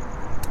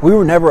we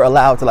were never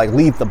allowed to like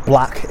leave the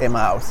block in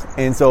my house.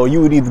 And so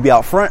you would either be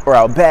out front or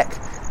out back,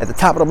 at the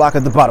top of the block,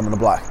 at the bottom of the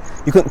block.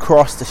 You couldn't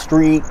cross the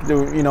street,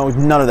 you know,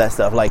 none of that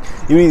stuff. Like,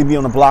 you would either be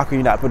on the block or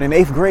you're not. But in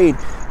 8th grade,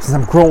 since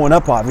I'm growing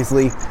up,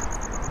 obviously,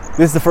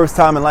 this is the first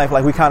time in life,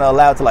 like, we kind of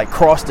allowed to like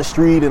cross the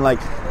street and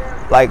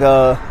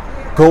go,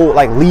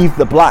 like, leave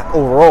the block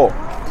overall.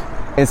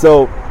 And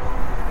so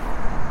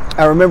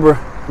I remember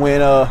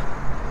when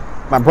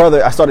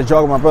I started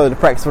jogging with my brother to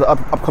practice for the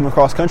upcoming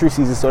cross country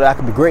season so that I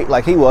could be great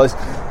like he was.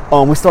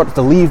 We started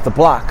to leave the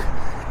block,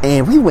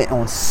 and we went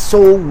on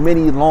so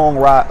many long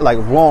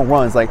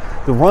runs. Like,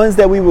 the runs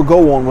that we would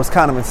go on was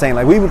kind of insane.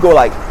 Like, we would go,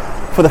 like,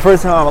 for the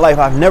first time in my life,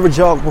 I've never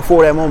jogged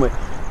before that moment.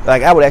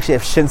 Like, I would actually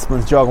have shin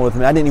splints jogging with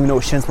me. I didn't even know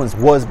what shin splints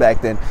was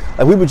back then.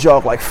 Like, we would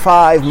jog like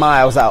 5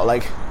 miles out,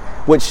 like,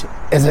 which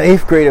as an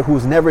 8th grader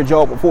who's never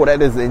jogged before,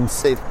 that is an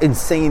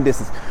insane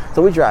distance.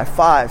 So we drive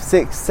 5,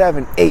 6,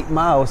 7, 8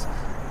 miles,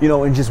 you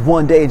know, in just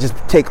one day, and just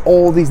take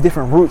all these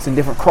different routes and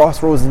different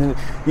crossroads and,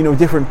 you know,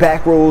 different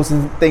back roads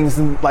and things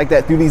and like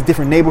that through these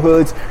different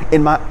neighborhoods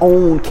in my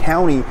own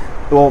county.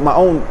 Well, my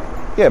own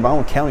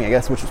county, I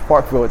guess, which was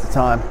Parkville at the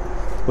time,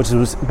 which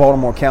was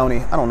Baltimore County.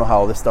 I don't know how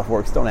all this stuff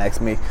works. Don't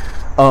ask me.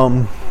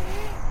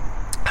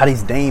 How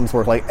these names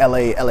work, like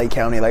LA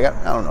County, like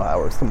I don't know how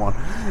it works. Come on.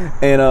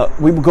 And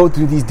we would go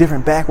through these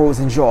different back roads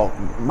and jog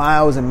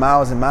miles and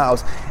miles and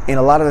miles. And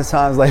a lot of the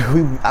times, like,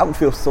 I would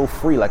feel so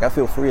free. Like, I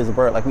feel free as a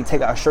bird. Like, we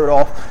take our shirt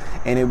off,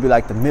 and it would be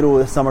like the middle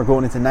of the summer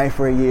going into 9th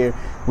grade year.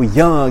 We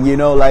young, you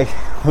know, like,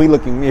 we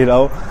looking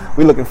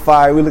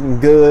fire, we looking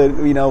good,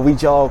 you know. We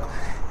jog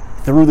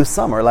through the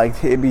summer.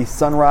 Like, it'd be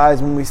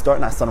sunrise when we start,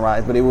 not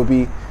sunrise, but it would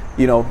be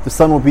The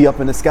sun would be up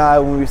in the sky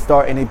when we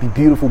start, and it'd be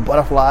beautiful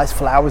butterflies,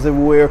 flowers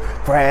everywhere,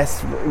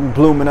 grass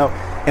blooming up,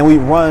 and we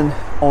run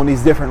on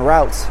these different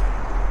routes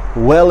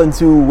well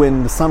into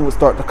when the sun would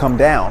start to come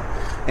down,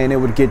 and it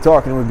would get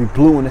dark, and it would be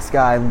blue in the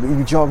sky, and we'd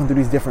be jogging through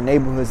these different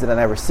neighborhoods that I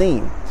never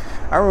seen.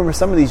 I remember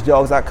some of these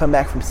jogs, I'd come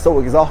back from so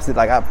exhausted,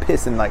 like I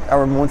piss, and like I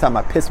remember one time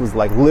my piss was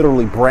like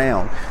literally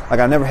brown.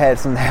 Like I never had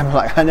something happen.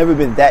 Like I never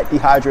been that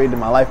dehydrated in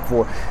my life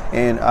before,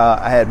 and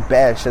I had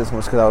bad shed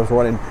because I was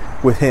running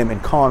with him in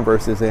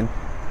Converses, and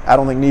I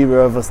don't think neither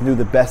of us knew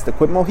the best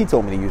equipment. Well, he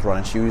told me to use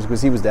running shoes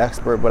because he was the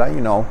expert, but I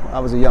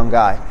was a young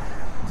guy.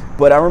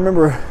 But I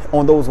remember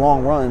on those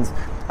long runs,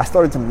 I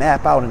started to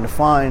map out and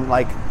define,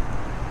 like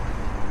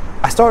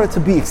I started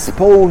to be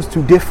exposed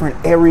to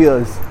different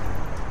areas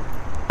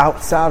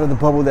outside of the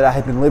bubble that I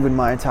had been living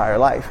my entire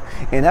life.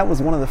 And that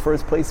was one of the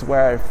first places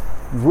where I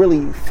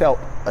really felt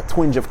a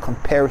twinge of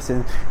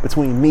comparison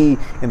between me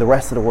and the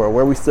rest of the world,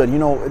 where we stood,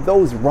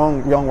 those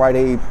young right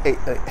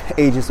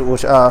ages,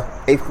 which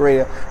 8th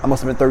grade, I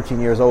must have been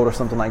 13 years old or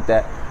something like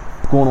that,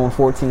 going on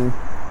 14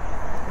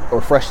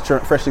 or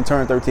freshly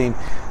turned 13.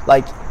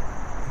 Like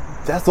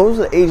those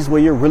are the ages where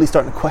you're really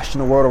starting to question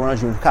the world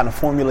around you and kind of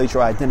formulate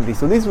your identity.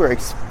 So these were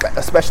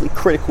especially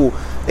critical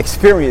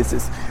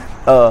experiences.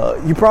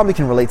 You probably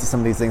can relate to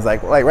some of these things,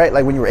 like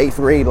when you were 8th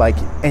grade,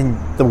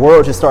 and the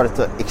world just started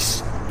to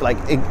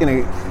in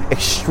an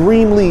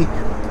extremely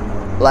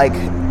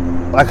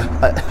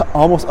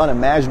almost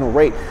unimaginable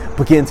rate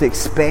begin to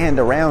expand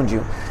around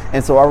you.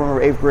 And so I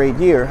remember 8th grade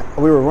year,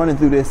 we were running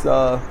through this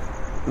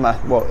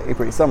 8th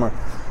grade summer.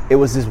 It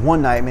was this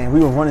one night, man,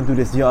 we were running through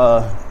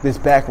this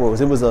back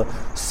roads. It was a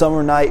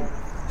summer night,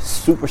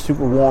 super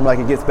warm, like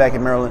it gets back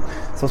in Maryland.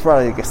 So it's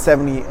probably like a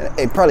 70,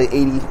 probably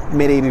 80,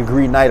 mid 80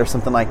 degree night or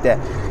something like that.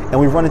 And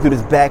we're running through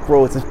this back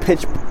road. It's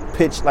pitch,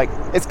 like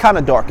it's kind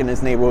of dark in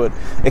this neighborhood,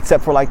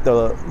 except for like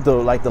the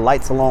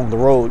lights along the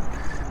road.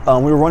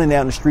 We were running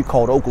down the street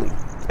called Oakley.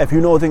 If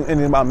you know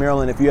anything about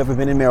Maryland, if you ever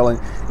been in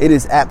Maryland,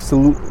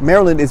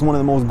 Maryland is one of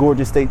the most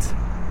gorgeous states,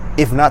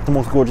 if not the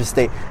most gorgeous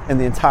state in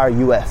the entire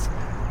U.S.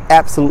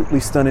 Absolutely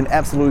stunning,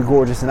 absolutely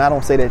gorgeous. And I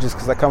don't say that just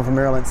because I come from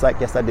Maryland. It's like,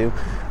 yes, I do.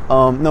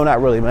 No,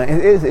 not really, man.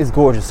 It's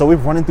gorgeous. So we're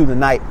running through the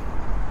night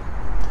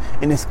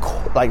in this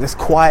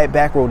quiet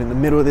back road in the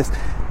middle of this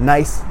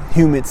nice,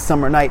 humid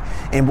summer night,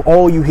 and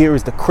all you hear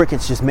is the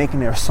crickets just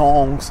making their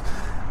songs.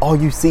 All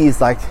you see is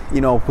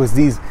because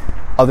these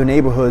other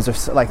neighborhoods,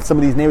 or like some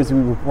of these neighborhoods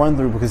we would run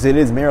through, because it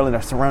is Maryland,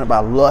 are surrounded by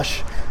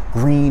lush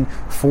green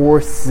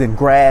forests and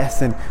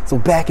grass. And so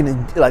back in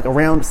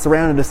the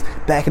surrounding us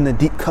back in the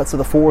deep cuts of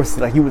the forest,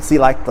 like you would see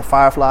like the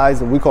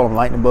fireflies, and we call them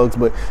lightning bugs,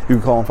 but you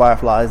would call them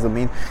fireflies. I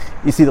mean,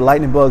 you see the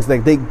lightning bugs,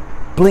 like they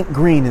blink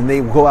green and they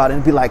go out, and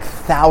it'd be like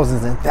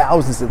thousands and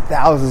thousands and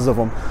thousands of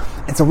them.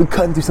 And so we're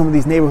cutting through some of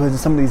these neighborhoods and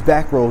some of these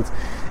back roads.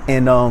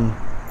 And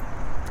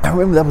I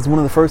remember that was one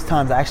of the first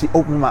times I actually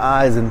opened my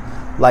eyes and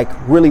like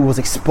really was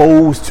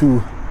exposed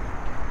to,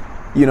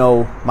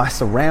 my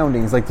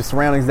surroundings, like the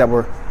surroundings that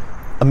were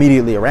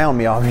immediately around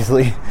me,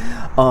 obviously.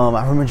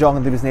 I remember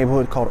jogging through this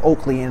neighborhood called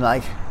Oakley and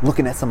like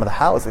looking at some of the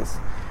houses.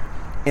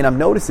 And I'm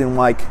noticing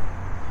like,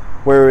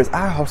 whereas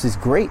our house is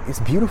great, it's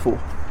beautiful,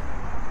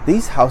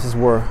 these houses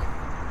were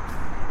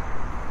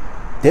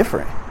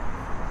different.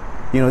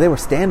 They were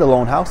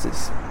standalone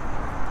houses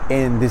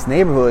in this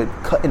neighborhood,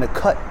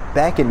 cut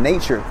back in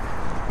nature,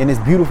 in this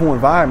beautiful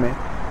environment.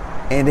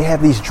 And they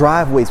have these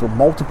driveways with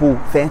multiple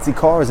fancy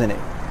cars in it.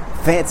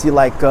 Fancy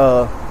like,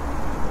 I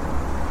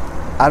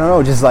don't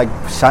know, just like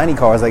shiny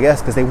cars, I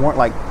guess, because they weren't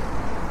like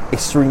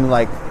extreme,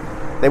 like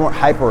they weren't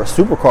hyper or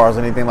supercars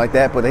or anything like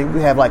that. But they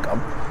would have like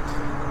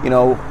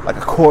like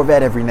a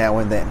Corvette every now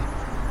and then,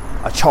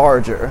 a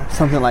Charger,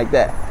 something like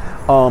that.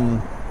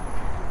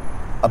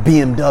 A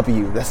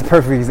BMW, that's a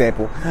perfect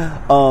example.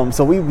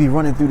 So we'd be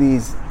running through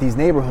these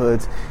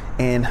neighborhoods,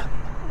 and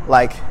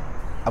like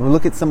I would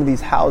look at some of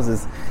these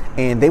houses,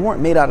 and they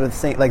weren't made out of the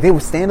same, like they were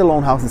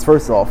standalone houses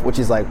first off, which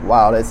is like,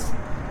 wow,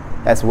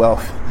 that's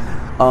wealth.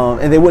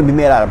 And they wouldn't be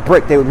made out of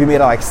brick, they would be made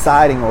out of like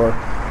siding or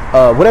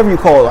whatever you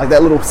call it, like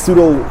that little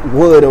pseudo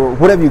wood or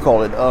whatever you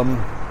call it.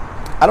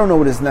 I don't know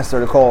what it's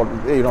necessarily called.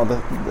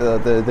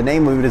 The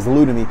name of it is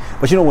eluding me.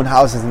 But when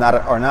houses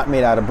are not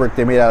made out of brick,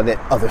 they're made out of that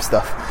other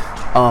stuff.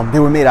 They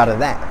were made out of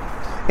that.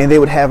 And they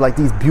would have like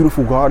these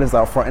beautiful gardens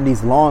out front and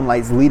these lawn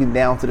lights leading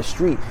down to the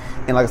street.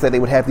 And like I said, they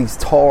would have these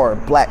tar,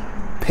 black,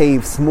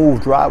 paved,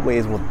 smooth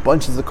driveways with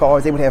bunches of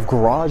cars. They would have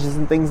garages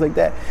and things like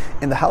that.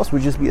 And the house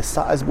would just be a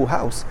sizable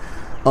house.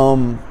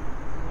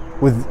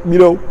 With,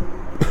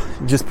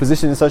 just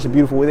positioned in such a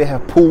beautiful way. They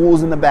have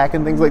pools in the back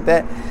and things like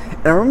that.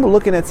 And I remember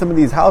looking at some of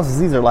these houses.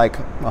 These are like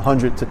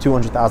 $100,000 to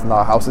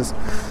 $200,000 houses.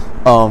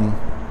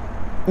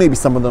 Maybe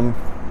some of them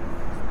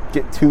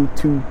get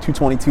 $220,000,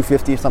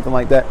 $250,000 or something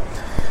like that.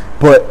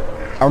 But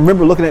I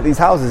remember looking at these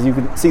houses. You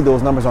can see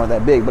those numbers aren't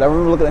that big. But I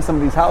remember looking at some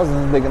of these houses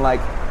and thinking like,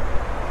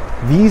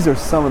 these are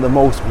some of the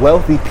most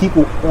wealthy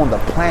people on the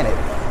planet.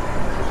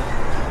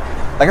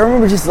 Like I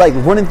remember just like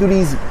running through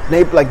these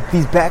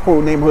back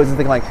road neighborhoods and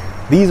thinking like,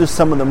 these are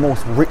some of the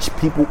most rich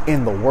people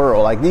in the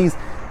world. Like these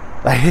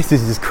Like, this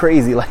is just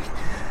crazy. Like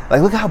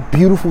look how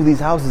beautiful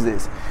these houses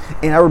is.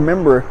 And I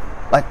remember,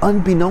 like,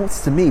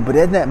 unbeknownst to me, but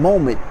in that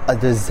moment, a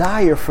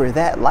desire for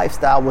that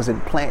lifestyle was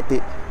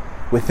implanted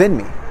within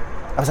me.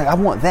 I was like, I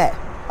want that.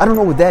 I don't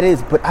know what that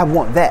is, but I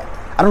want that.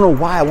 I don't know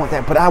why I want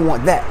that, but I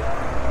want that.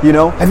 You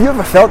know, have you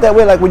ever felt that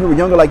way? Like when you were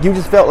younger, like you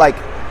just felt like,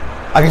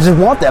 I just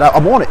want that. I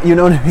want it. You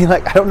know what I mean?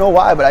 Like, I don't know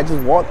why, but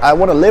I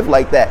want to live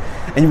like that.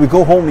 And you would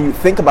go home and you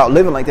think about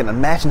living like that and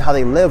imagine how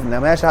they live and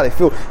imagine how they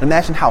feel.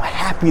 Imagine how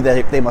happy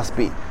that they must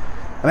be.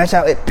 Imagine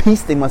how at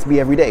peace they must be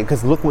every day,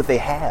 because look what they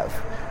have,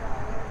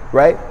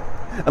 right?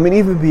 I mean,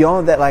 even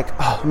beyond that, like,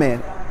 oh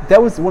man,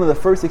 that was one of the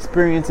first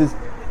experiences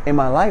in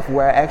my life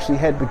where I actually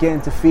had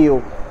began to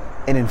feel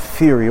an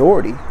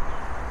inferiority.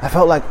 I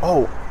felt like,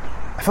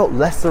 I felt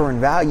lesser in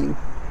value.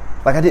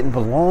 Like I didn't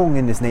belong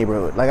in this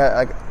neighborhood. Like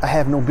I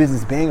have no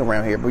business being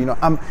around here. But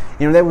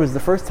that was the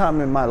first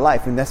time in my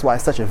life, and that's why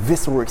it's such a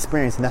visceral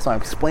experience, and that's why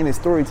I'm explaining this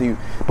story to you,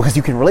 because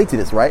you can relate to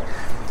this, right?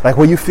 Like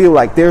where you feel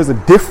like there's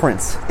a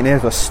difference, and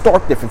there's a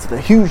stark difference,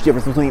 a huge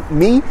difference between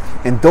me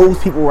and those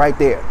people right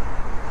there.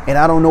 And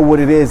I don't know what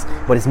it is,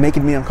 but it's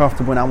making me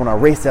uncomfortable, and I want to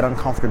erase that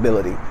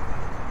uncomfortability.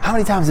 How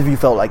many times have you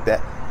felt like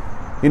that?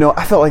 You know,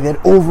 I felt like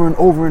that over and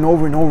over and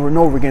over and over and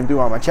over again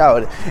throughout my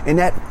childhood. And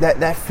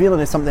that feeling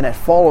is something that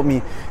followed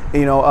me.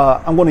 You know,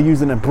 I'm going to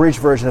use an abridged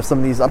version of some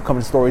of these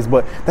upcoming stories,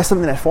 but that's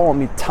something that followed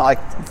me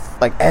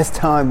like as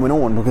time went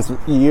on, because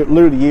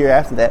literally a year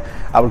after that,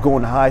 I would go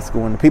into high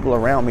school, and the people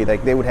around me,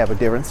 like, they would have a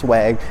different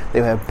swag.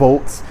 They would have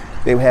boats.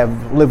 They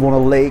would live on a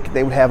lake.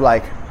 They would have,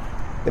 like,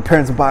 their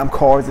parents would buy them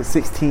cars at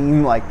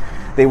 16. Like,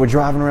 they were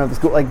driving around the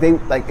school. Like,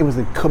 it was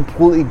a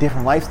completely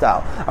different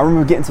lifestyle. I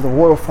remember getting to the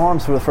Royal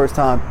Farms for the first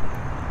time.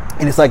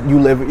 And it's like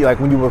like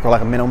when you work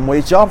like a minimum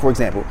wage job, for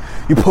example,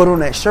 you put on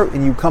that shirt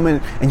and you come in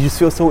and you just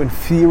feel so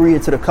inferior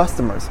to the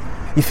customers.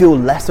 You feel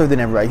lesser than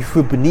everybody. You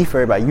feel beneath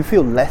everybody. You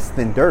feel less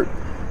than dirt,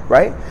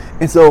 right?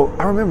 And so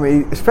I remember,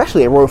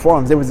 especially at Royal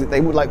Farms, they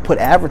would like put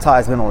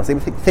advertisement on us. They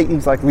would take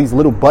these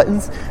little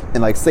buttons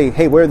and like say,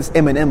 hey, wear this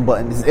M&M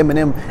button, this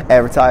M&M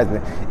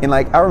advertisement. And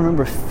like I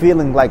remember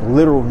feeling like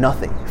literal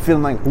nothing,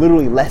 feeling like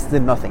literally less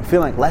than nothing,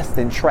 feeling like less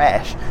than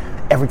trash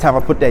every time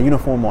I put that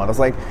uniform on. I was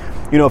like,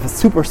 you know, if a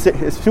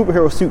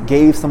superhero suit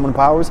gave someone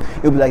powers,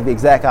 it would be like the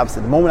exact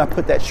opposite. The moment I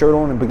put that shirt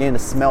on and began to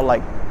smell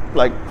like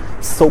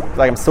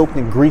I'm soaked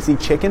in greasy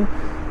chicken,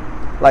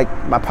 like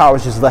my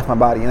powers just left my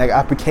body, and like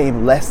I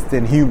became less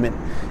than human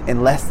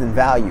and less than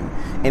value.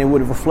 And it would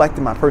have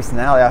reflected my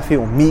personality. I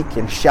feel meek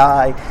and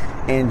shy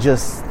and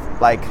just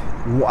like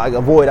I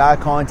avoid eye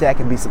contact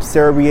and be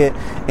subservient,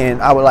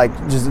 and I would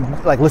just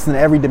listen to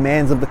every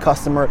demands of the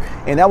customer.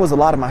 And that was a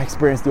lot of my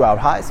experience throughout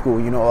high school.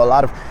 You know, a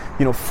lot of,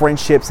 you know,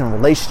 friendships and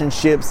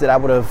relationships that I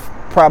would have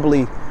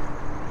probably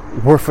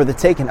were for the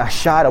taking, I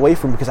shied away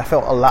from, because I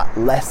felt a lot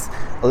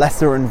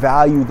lesser in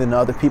value than the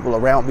other people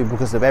around me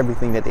because of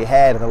everything that they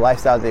had and the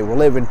lifestyle that they were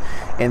living.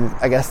 And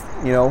I guess,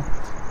 you know,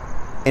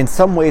 in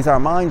some ways our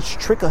minds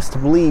trick us to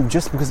believe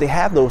just because they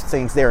have those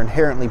things, they're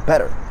inherently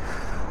better.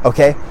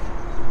 Okay?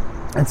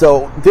 And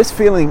so this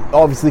feeling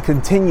obviously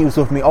continues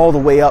with me all the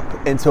way up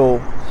until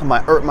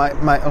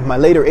my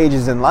later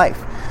ages in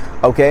life.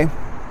 Okay?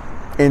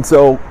 And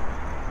so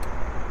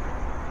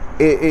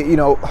it you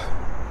know,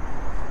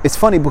 it's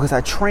funny because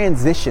I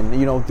transitioned,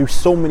 you know, through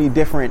so many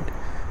different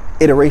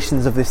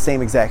iterations of this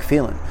same exact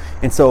feeling.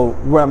 And so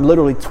where I'm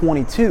literally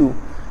 22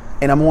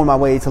 and I'm on my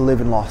way to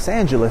live in Los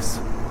Angeles,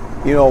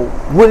 you know,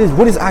 what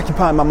is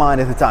occupying my mind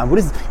at the time? What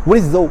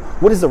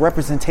is the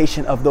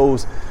representation of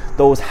those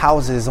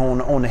houses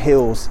on the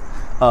hills?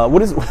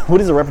 What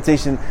is the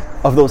reputation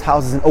of those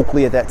houses in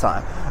Oakley at that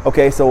time?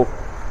 Okay, so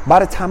by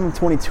the time I'm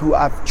 22,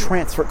 I've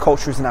transferred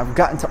cultures and I've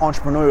gotten to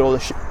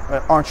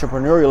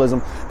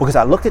entrepreneurialism because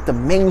I looked at the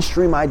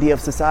mainstream idea of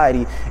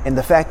society and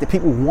the fact that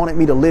people wanted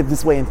me to live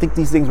this way and think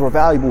these things were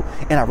valuable,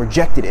 and I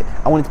rejected it.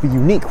 I wanted to be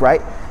unique,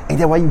 right? And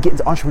then when you get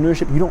into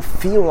entrepreneurship, you don't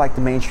feel like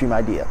the mainstream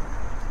idea.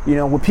 You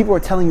know, when people are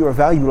telling you a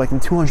value like in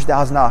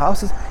 $200,000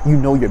 houses, you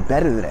know you're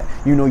better than that.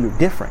 You know you're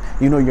different.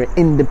 You know you're an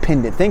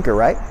independent thinker,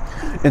 right?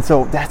 And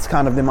so that's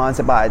kind of the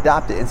mindset I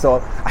adopted. And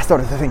so I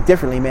started to think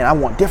differently, man. I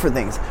want different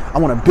things. I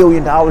want $1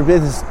 billion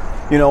business.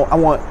 You know, I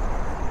want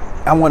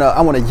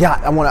a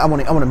yacht. I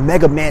want a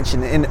mega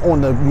mansion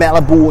on the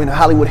Malibu and the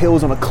Hollywood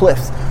Hills on the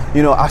cliffs.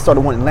 You know, I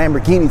started wanting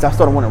Lamborghinis. I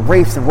started wanting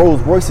Wraiths and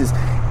Rolls Royces,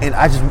 and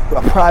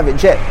a private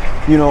jet.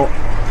 You know,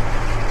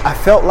 I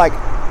felt like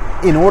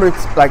in order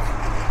to, like,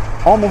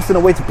 almost in a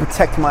way to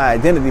protect my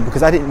identity,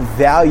 because I didn't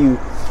value,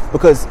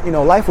 because, you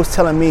know, life was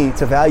telling me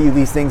to value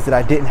these things that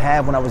I didn't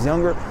have when I was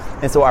younger.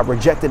 And so I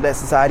rejected that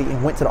society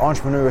and went to the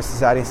entrepreneurial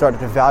society and started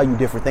to value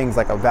different things,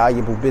 like a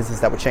valuable business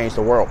that would change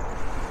the world.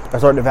 I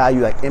started to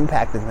value like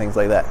impact and things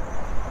like that.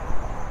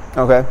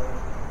 Okay.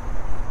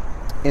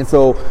 And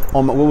so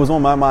what was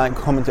on my mind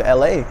coming to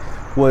LA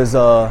was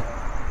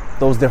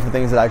those different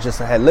things that I just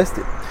had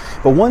listed.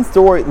 But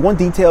one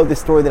detail of this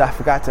story that I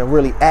forgot to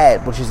really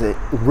add, which is a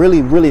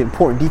really, really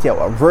important detail,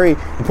 a very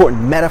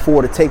important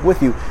metaphor to take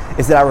with you,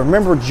 is that I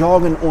remember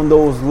jogging on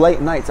those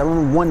late nights. I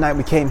remember one night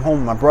we came home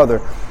with my brother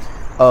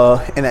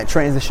in that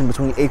transition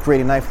between 8th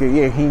grade and 9th grade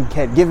year, he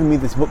had given me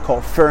this book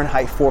called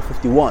Fahrenheit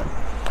 451.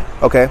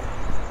 Okay.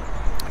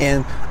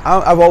 And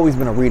I've always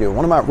been a reader.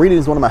 Reading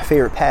is one of my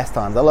favorite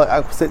pastimes.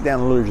 I sit down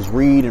and literally just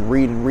read and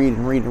read and read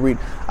and read and read.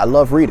 I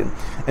love reading.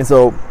 And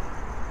so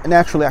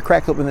naturally I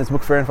cracked open this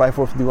book, Fahrenheit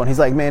 451. He's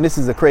like, man, this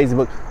is a crazy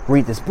book.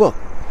 Read this book.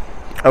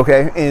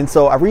 Okay. And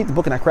so I read the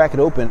book and I crack it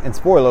open, and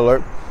spoiler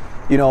alert,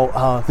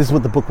 this is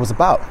what the book was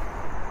about.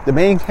 The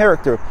main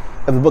character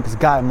of the book is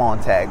Guy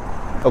Montag.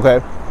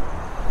 Okay.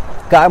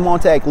 Guy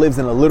Montag lives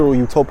in a literal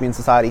utopian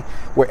society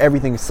where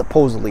everything is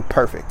supposedly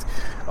perfect.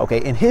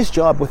 Okay, and his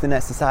job within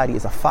that society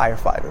is a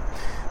firefighter.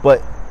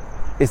 But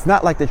it's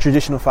not like the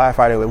traditional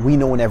firefighter that we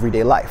know in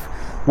everyday life.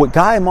 What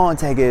Guy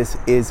Montag is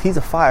he's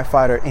a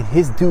firefighter, and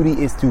his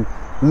duty is to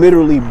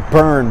literally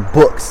burn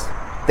books.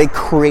 They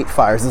create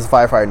fires. This is a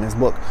firefighter in this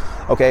book.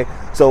 Okay,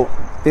 so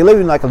they live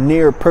in like a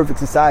near perfect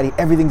society.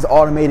 Everything's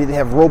automated. They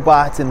have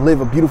robots and live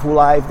a beautiful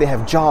life. They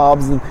have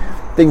jobs and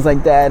things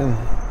like that. And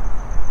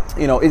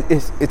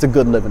it's a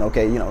good living,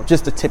 okay?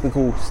 Just a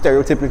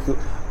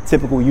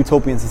stereotypical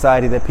utopian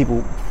society that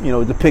people,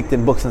 depict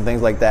in books and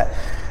things like that.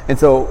 And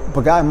so,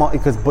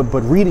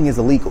 but reading is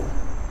illegal.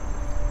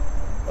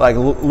 Like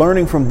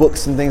learning from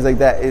books and things like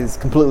that is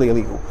completely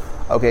illegal.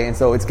 Okay, and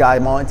so it's Guy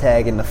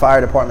Montag and the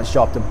fire department's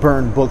job to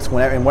burn books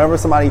whenever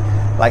somebody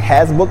like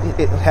has a book,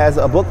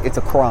 it's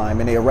a crime,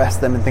 and they arrest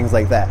them and things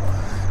like that.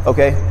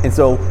 Okay, and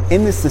so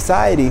in this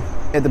society,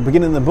 at the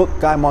beginning of the book,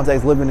 Guy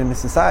Montag's living in this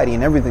society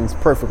and everything's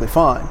perfectly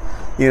fine.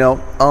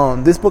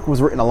 This book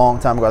was written a long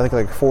time ago, I think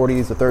like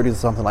 40s or 30s or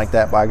something like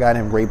that, by a guy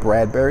named Ray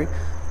Bradbury.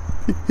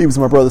 He was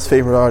my brother's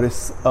favorite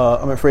artist,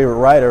 favorite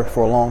writer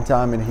for a long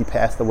time, and he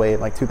passed away in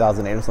like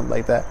 2008 or something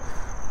like that,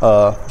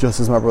 just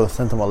as my brother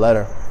sent him a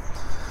letter.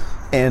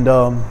 And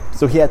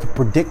so he had to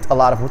predict a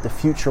lot of what the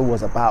future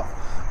was about.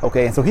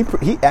 Okay, and so he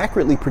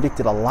accurately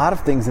predicted a lot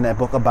of things in that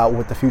book about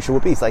what the future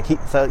would be. So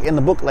in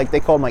the book, like they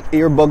call them like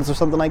earbuds or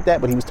something like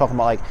that, but he was talking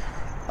about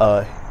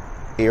like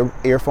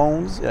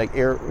earphones, like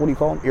what do you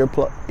call them?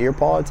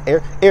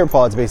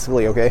 AirPods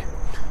basically. Okay,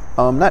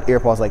 not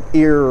AirPods, like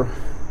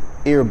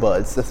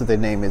earbuds. That's what their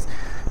name is.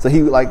 So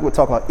he would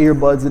talk about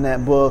earbuds in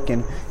that book,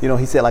 and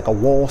he said like a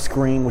wall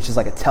screen, which is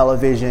like a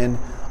television.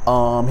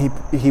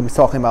 He was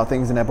talking about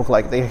things in that book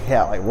like they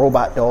had like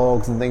robot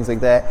dogs and things like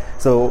that.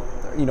 So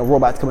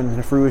robots coming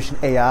into fruition,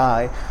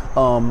 AI. A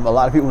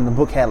lot of people in the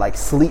book had like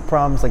sleep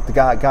problems. Like the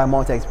Guy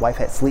Montag's wife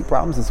had sleep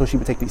problems, and so she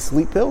would take these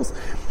sleep pills,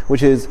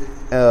 which is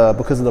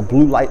because of the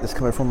blue light that's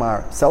coming from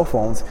our cell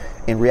phones.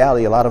 In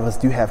reality, a lot of us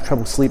do have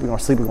trouble sleeping, or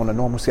sleeping on a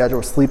normal schedule,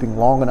 or sleeping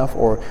long enough,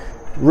 or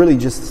really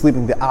just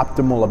sleeping the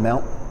optimal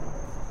amount.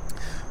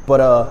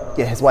 But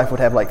his wife would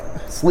have like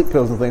sleep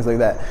pills and things like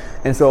that.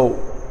 And so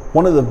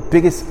one of the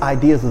biggest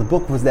ideas of the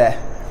book was that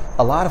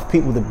a lot of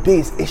people, the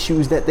biggest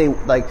issues that they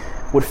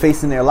would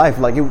face in their life,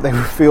 they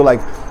would feel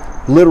like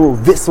literal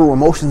visceral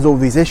emotions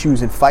over these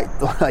issues and fight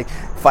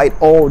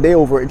all day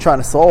over it and trying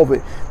to solve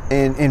it,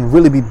 and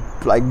really be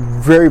like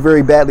very,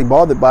 very badly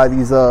bothered by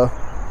these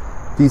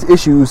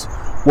issues,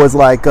 was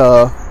like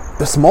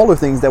the smaller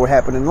things that would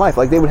happen in life.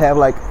 Like they would have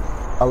like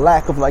a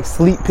lack of like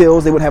sleep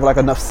pills. They wouldn't have like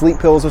enough sleep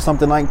pills or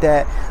something like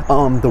that.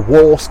 The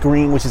wall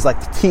screen, which is like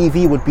the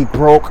TV, would be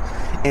broke,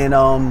 and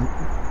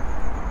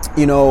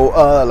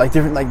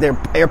different, like their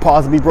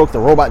AirPods would be broke, the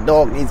robot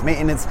dog needs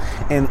maintenance,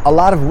 and a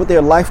lot of what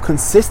their life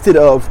consisted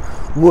of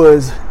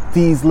was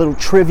these little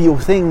trivial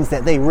things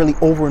that they really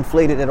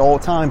overinflated at all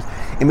times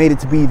and made it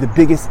to be the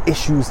biggest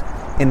issues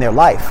in their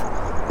life.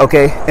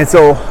 Okay, and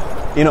so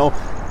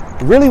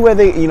really where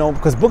they,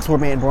 because books were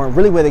man born,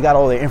 really where they got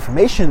all their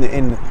information,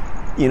 and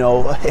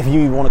if you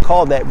even want to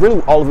call it that,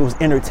 really all of it was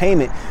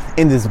entertainment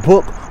in this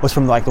book was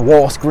from like the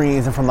wall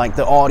screens and from like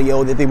the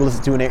audio that they would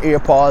listen to in their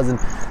AirPods, and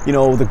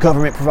the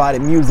government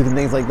provided music and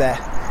things like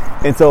that.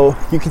 And so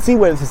you can see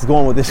where this is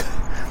going with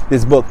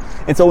this book.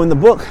 And so in the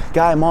book,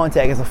 Guy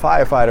Montag is a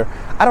firefighter.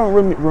 I don't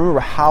really remember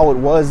how it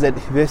was that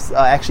this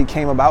actually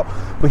came about,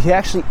 but he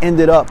actually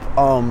ended up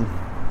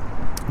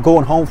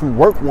going home from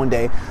work one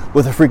day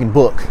with a freaking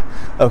book.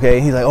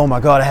 Okay, he's like, oh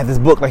my God, I have this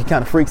book. Like he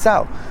kind of freaks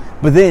out.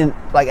 But then,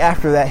 like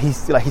after that, he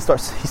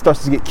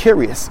starts to get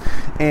curious,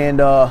 and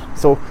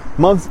so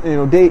months,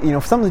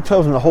 days, something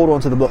tells him to hold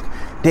on to the book.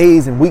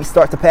 Days and weeks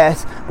start to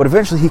pass, but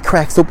eventually he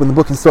cracks open the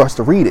book and starts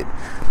to read it,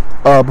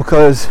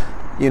 because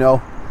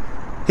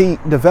he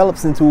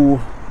develops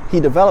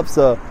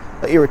a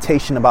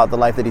irritation about the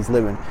life that he's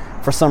living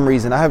for some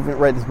reason. I haven't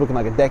read this book in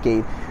like a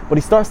decade, but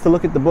he starts to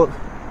look at the book,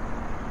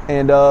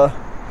 and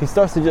he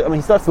starts to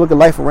look at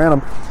life around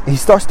him, and he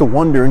starts to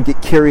wonder and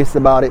get curious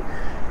about it,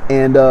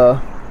 and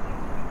a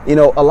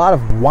lot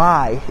of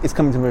why is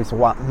coming to his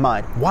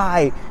mind.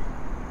 Why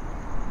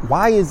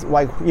is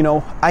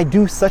I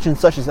do such and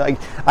such, like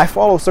I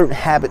follow certain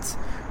habits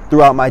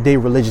throughout my day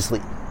religiously,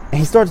 and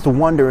he starts to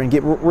wonder and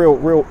get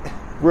real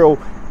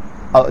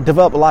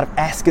develop a lot of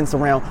askance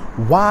around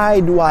why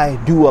do I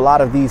do a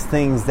lot of these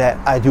things that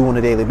I do on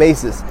a daily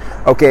basis.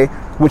 Okay,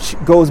 which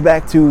goes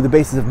back to the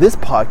basis of this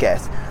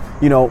podcast.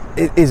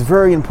 it is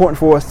very important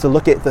for us to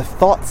look at the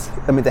thoughts,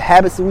 the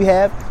habits that we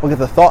have, look at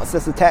the thoughts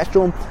that's attached to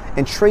them,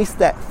 and trace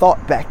that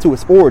thought back to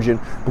its origin,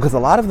 because a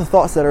lot of the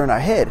thoughts that are in our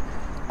head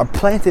are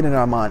planted in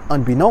our mind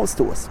unbeknownst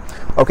to us.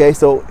 Okay,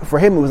 so for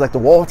him, it was like the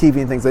wall TV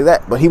and things like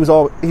that, but he was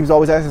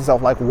always asking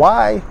himself,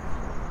 why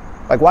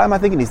am I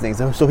thinking these things?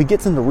 So he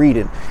gets into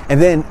reading, and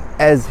then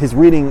as his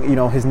reading,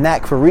 his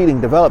knack for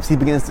reading develops, he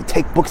begins to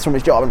take books from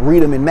his job and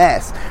read them in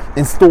mass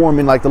and store them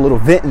in like the little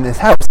vent in his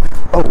house.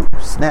 Oh,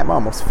 snap, I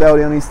almost fell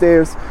down these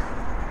stairs.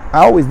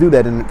 I always do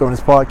that during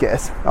this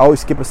podcast. I always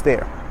skip a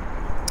stair.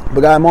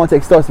 But Guy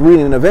Montag starts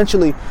reading, and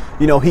eventually,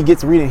 he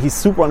gets reading. He's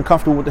super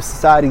uncomfortable with the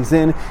society he's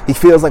in. He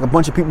feels like a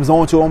bunch of people's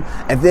on to him,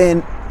 and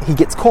then he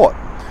gets caught.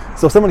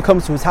 So someone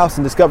comes to his house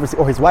and discovers,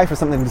 or his wife or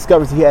something,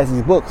 discovers he has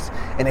these books,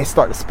 and they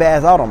start to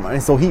spaz out on him.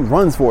 And so he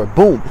runs for it.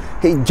 Boom.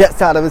 He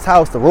jets out of his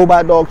house, the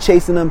robot dog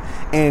chasing him,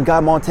 and Guy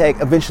Montag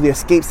eventually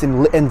escapes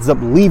and ends up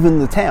leaving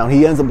the town.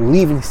 He ends up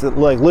leaving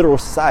like literal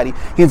society.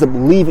 He ends up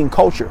leaving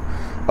culture.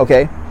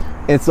 Okay?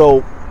 And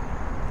so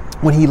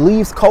when he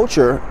leaves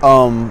culture,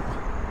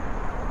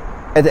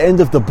 at the end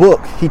of the book,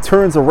 he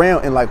turns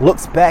around and like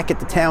looks back at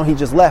the town he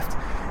just left,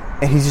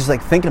 and he's just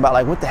like thinking about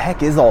like, what the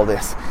heck is all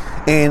this?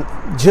 And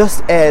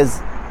just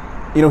as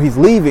he's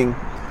leaving,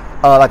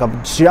 like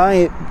a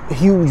giant,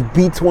 huge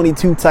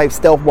B-22 type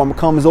stealth bomber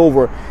comes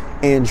over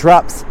and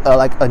drops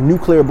like a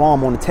nuclear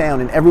bomb on the town,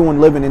 and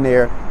everyone living in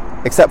there,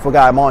 except for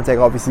Guy Montag,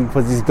 obviously,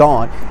 because he's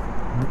gone,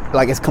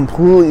 like it's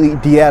completely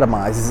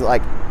deatomized. It's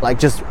like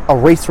just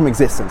erased from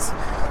existence.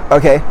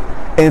 Okay.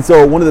 And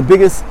so one of the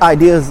biggest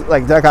ideas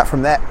like that I got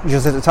from that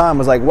just at the time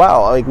was like,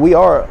 wow, like we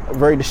are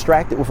very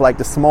distracted with like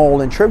the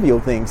small and trivial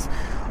things.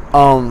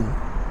 And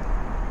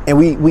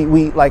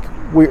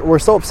we're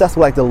so obsessed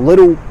with like the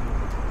little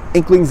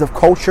inklings of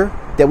culture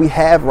that we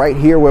have right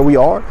here where we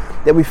are,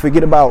 that we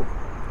forget about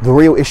the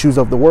real issues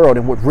of the world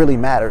and what really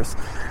matters.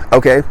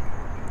 Okay.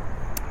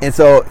 And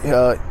so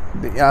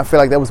I feel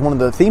like that was one of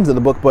the themes of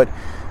the book, but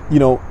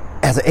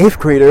as an 8th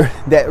grader,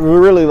 that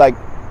really like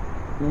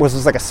was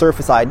just like a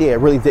surface idea. It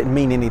really didn't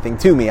mean anything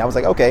to me. I was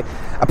like, okay,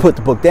 I put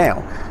the book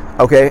down.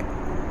 Okay.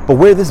 But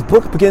where this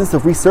book begins to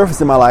resurface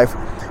in my life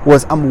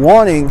was I'm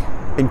wanting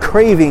and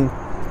craving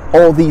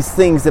all these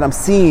things that I'm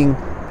seeing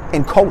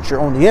in culture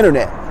on the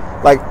internet.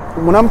 Like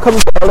when I'm coming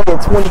to LA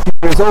at 22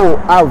 years old,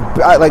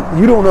 I like,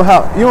 you don't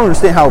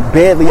understand how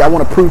badly I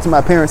want to prove to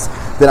my parents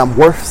that I'm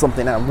worth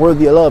something, that I'm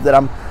worthy of love, that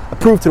I'm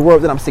prove to the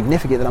world that I'm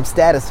significant, that I'm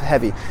status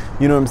heavy.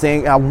 You know what I'm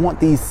saying? I want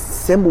these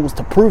symbols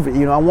to prove it.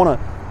 I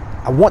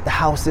want the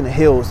house in the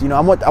hills.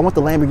 I want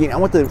the Lamborghini. I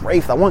want the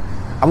Wraith. I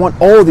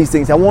want all these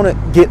things. I want to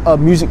get a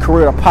music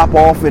career to pop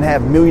off and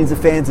have millions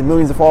of fans and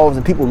millions of followers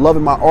and people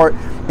loving my art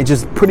and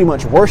just pretty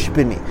much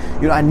worshiping me.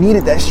 I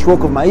needed that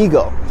stroke of my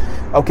ego.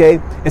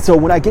 Okay? And so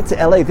when I get to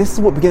LA, this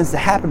is what begins to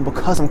happen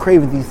because I'm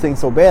craving these things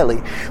so badly.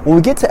 When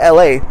we get to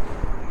LA,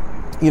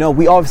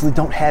 we obviously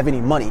don't have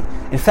any money.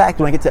 In fact,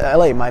 when I get to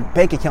LA, my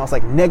bank account is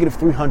like negative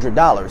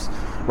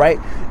 $300, right?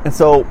 And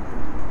so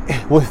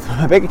with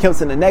my bank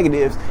accounts in the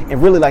negatives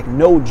and really like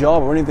no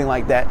job or anything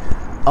like that,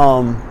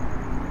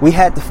 we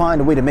had to find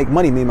a way to make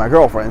money, me and my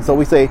girlfriend. So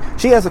we say,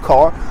 she has a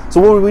car,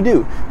 so what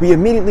do? We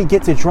immediately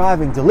get to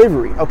driving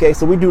delivery. Okay,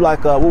 so we do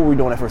like, what were we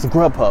doing at first?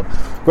 Grubhub.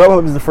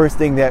 Grubhub is the first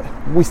thing that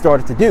we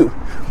started to do.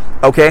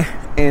 Okay,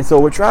 and so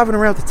we're driving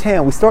around the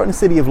town. We start in the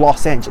city of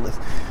Los Angeles.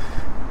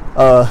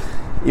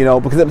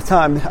 Because at the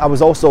time I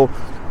was also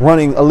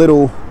running a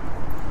little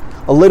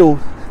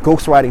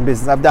ghostwriting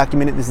business. I've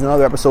documented this in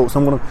another episode, so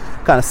I'm going to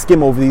kind of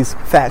skim over these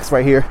facts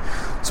right here.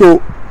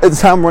 So at the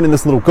time I'm running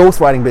this little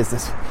ghostwriting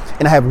business,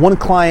 and I have one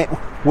client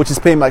which is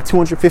paying like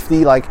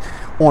 $250 like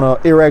on an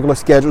irregular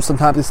schedule.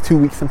 Sometimes it's 2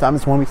 weeks,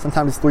 sometimes it's 1 week,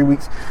 sometimes it's 3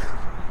 weeks.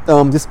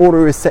 This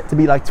order is set to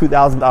be like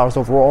 $2,000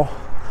 overall,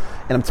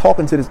 and I'm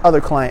talking to this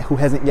other client who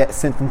hasn't yet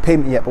sent them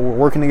payment yet, but we're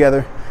working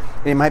together,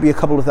 and it might be a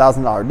couple of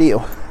 $1,000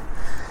 deal.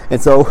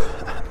 And so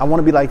I want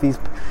to be like these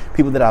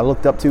people that I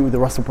looked up to, the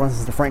Russell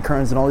Brunsons, the Frank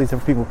Kerns, and all these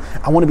different people.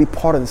 I want to be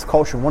part of this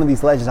culture, one of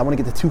these legends. I want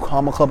to get the 2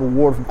 Comma Club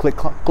award from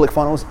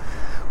ClickFunnels.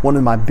 One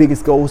of my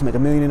biggest goals, make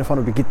 $1 million in the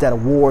funnel, to get that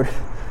award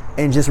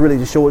and just really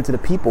just show it to the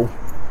people.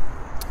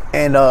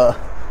 And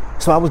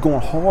so I was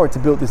going hard to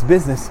build this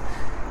business,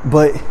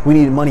 but we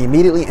needed money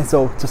immediately. And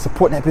so to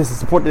support that business,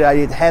 support the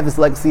idea, to have this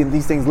legacy and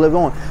these things live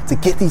on, to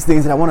get these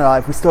things that I wanted in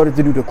life, we started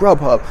to do the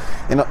Grubhub,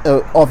 and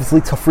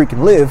obviously to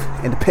freaking live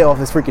and to pay off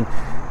this freaking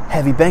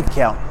heavy bank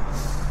account.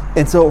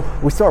 And so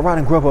we start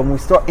riding Grubhub, and we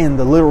start in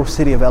the literal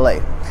city of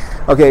LA.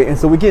 Okay, and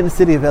so we get in the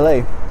city of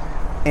LA,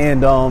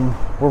 and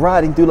we're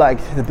riding through like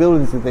the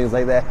buildings and things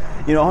like that.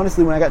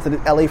 Honestly, when I got to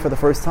LA for the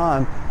first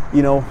time,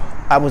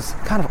 I was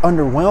kind of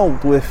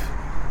underwhelmed with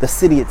the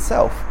city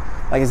itself.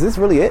 Like, is this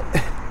really it?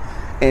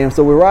 And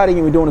so we're riding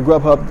and we're doing a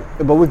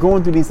Grubhub, but we're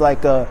going through these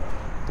like the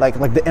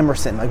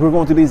Emerson. Like, we're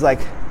going through these like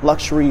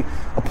luxury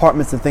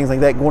apartments and things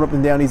like that, going up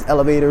and down these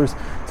elevators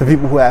to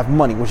people who have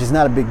money, which is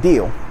not a big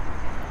deal.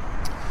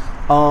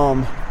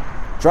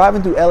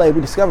 Driving through LA,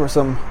 we discover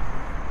some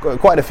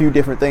quite a few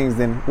different things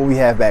than what we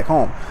have back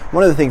home.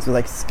 One of the things was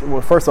like,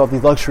 well, first off,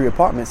 these luxury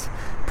apartments,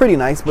 pretty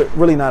nice, but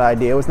really not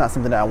ideal. It's not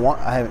something that I want.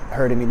 I haven't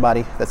heard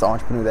anybody that's an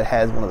entrepreneur that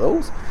has one of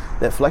those,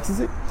 that flexes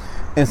it.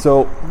 And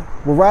so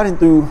we're riding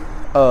through,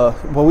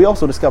 well, we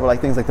also discovered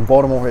like things like the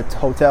Baltimore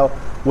Hotel,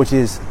 which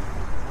is,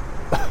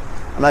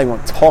 I'm not even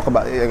going to talk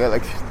about it.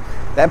 Like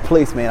that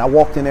place, man, I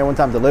walked in there one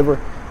time to deliver.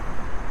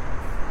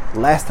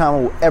 Last time I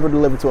will ever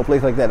deliver to a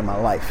place like that in my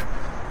life.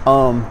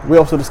 We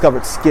also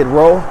discovered Skid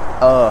Row.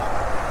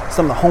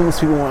 Some of the homeless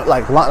people want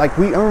I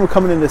remember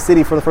coming into the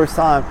city for the first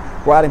time,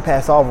 riding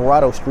past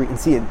Alvarado Street and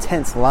seeing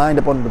tents lined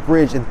up under the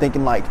bridge and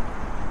thinking like,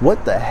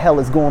 what the hell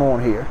is going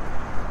on here?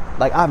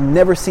 Like, I've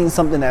never seen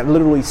something that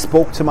literally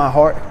spoke to my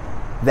heart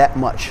that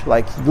much.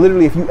 Like,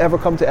 literally, if you ever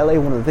come to LA,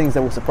 one of the things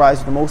that will surprise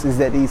you the most is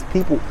that these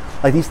people,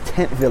 like these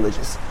tent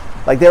villages,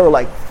 like there were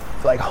like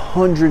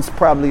hundreds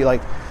probably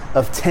like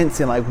of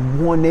tents in like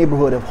one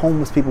neighborhood of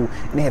homeless people,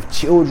 and they have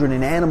children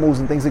and animals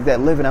and things like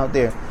that living out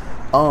there.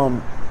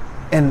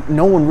 And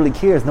no one really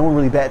cares. No one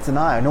really bats an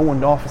eye. No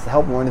one offers to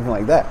help them or anything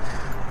like that.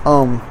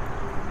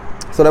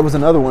 So that was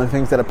another one of the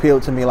things that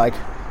appealed to me. Like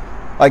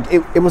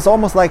it was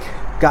almost like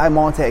Guy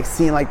Montag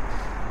seeing like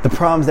the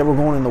problems that were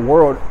going on in the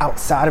world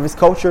outside of his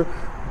culture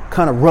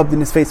kind of rubbed in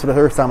his face for the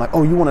first time. Like,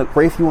 oh, you want a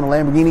Wraith? You want a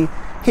Lamborghini?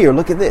 Here,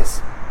 look at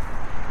this.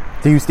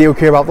 Do you still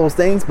care about those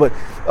things? But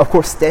of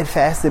course,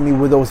 steadfast in me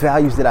with those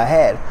values that I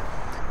had.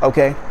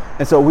 Okay.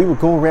 And so we would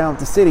go around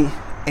the city,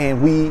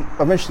 and we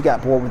eventually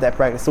got bored with that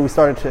practice. So we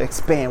started to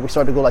expand. We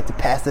started to go like to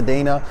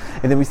Pasadena,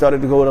 and then we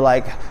started to go to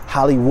like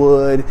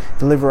Hollywood,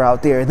 deliver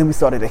out there. And then we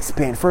started to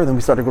expand further, and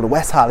we started to go to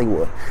West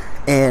Hollywood.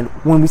 And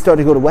when we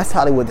started to go to West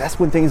Hollywood, that's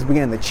when things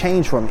began to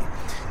change for me.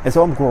 And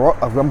so I'm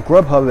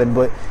Grubhubbing,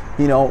 but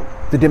you know,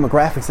 the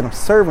demographics that I'm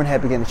serving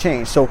had begun to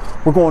change. So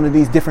we're going to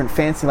these different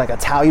fancy like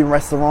Italian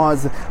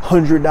restaurants,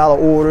 $100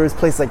 orders,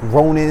 places like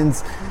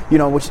Ronan's, you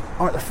know, which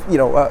aren't, you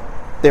know,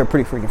 they're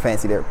pretty freaking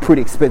fancy. They're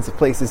pretty expensive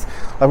places.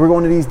 Like, we're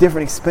going to these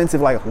different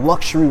expensive like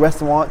luxury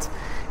restaurants,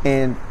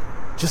 and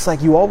just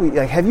like you always,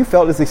 like, have you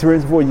felt this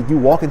experience before? You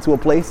walk into a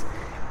place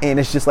and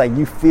it's just like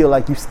you feel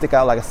like you stick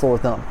out like a sore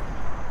thumb.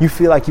 You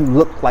feel like you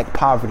look like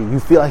poverty. You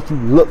feel like you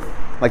look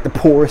like the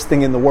poorest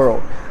thing in the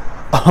world.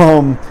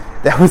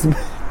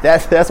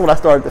 That's what I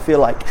started to feel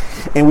like.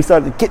 And we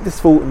started to get this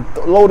food and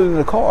load it in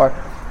the car,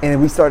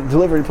 and we started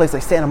delivering to places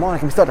like Santa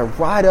Monica. We started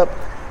to ride up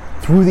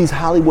through these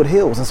Hollywood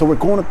hills. And so we're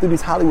going up through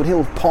these Hollywood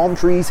hills, palm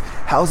trees,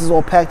 houses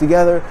all packed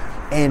together.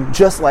 And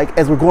just like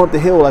as we're going up the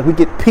hill, like we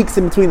get peaks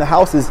in between the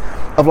houses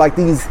of like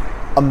these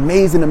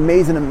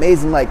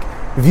amazing like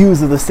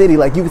views of the city.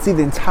 Like you can see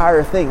the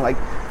entire thing. Like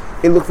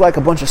it looks like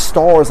a bunch of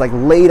stars like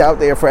laid out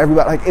there for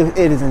everybody. Like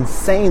it is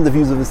insane, the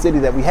views of the city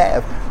that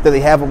they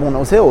have up on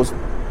those hills.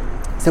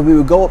 So we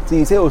would go up to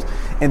these hills,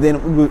 and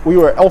then we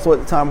were also at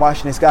the time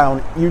watching this guy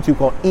on YouTube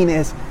called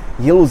Enes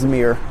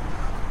Yilzmir.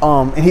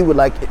 And he would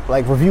like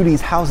review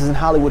these houses in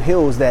Hollywood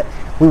Hills that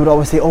we would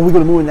always say, oh, we're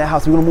going to move in that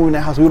house, we're going to move in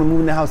that house, we're going to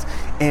move in that house.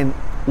 And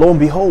lo and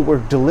behold, we're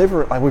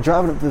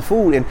driving up to the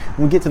food, and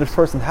when we get to this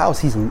person's house,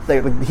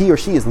 he or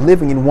she is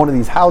living in one of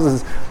these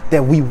houses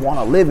that we want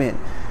to live in.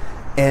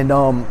 And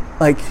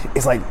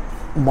it's like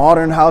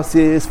modern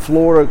houses,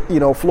 floor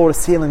to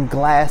ceiling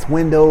glass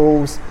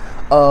windows,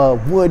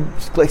 wood,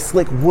 like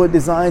slick wood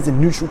designs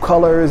and neutral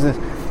colors, and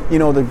you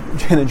know,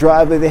 in the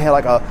driveway they had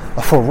like a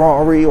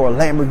Ferrari or a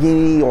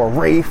Lamborghini or a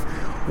Wraith,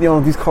 you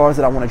know, these cars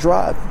that I want to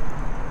drive.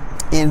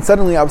 And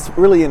suddenly I was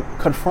really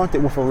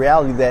confronted with a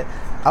reality that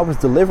I was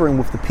delivering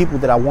with the people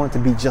that I wanted to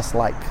be just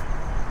like.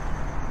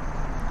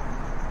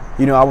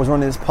 You know, I was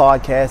running this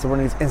podcast,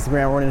 running this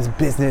Instagram, running this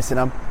business, and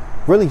I'm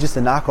really just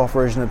a knockoff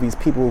version of these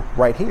people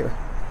right here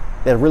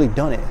that have really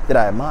done it, that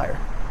I admire.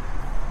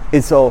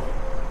 And so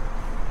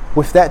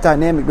with that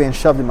dynamic being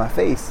shoved in my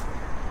face,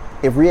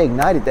 it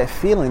reignited that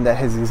feeling that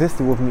has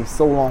existed with me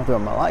so long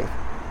throughout my life.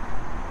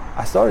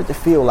 I started to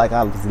feel like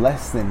I was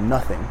less than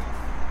nothing.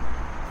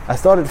 I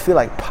started to feel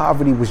like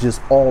poverty was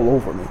just all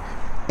over me,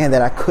 and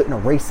that I couldn't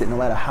erase it no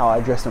matter how I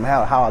dressed, no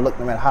matter how I looked,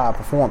 no matter how I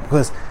performed,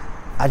 because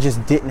I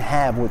just didn't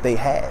have what they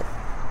had.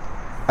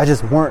 I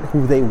just weren't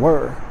who they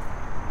were.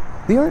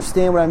 Do you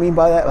understand what I mean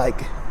by that? Like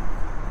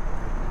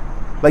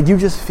you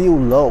just feel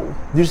low.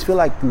 You just feel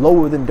like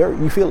lower than dirt.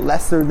 You feel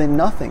lesser than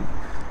nothing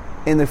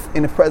in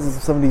the presence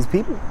of some of these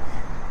people.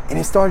 And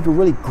it started to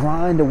really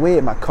grind away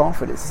at my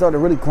confidence. It started to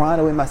really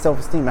grind away at my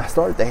self-esteem. I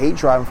started to hate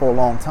driving for a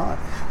long time.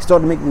 It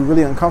started to make me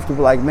really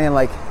uncomfortable. Like, man,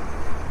 like,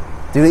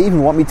 do they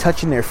even want me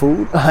touching their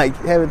food? Like,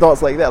 having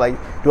thoughts like that. Like,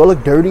 do I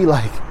look dirty?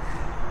 Like,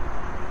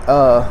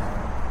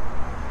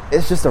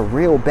 it's just a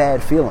real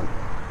bad feeling,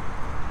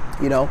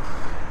 you know?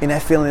 And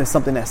that feeling is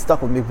something that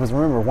stuck with me, because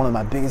remember, one of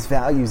my biggest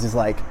values is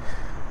like,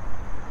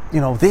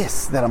 you know,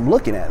 this that I'm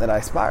looking at, that I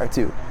aspire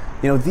to. You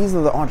know, these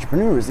are the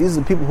entrepreneurs. These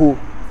are the people who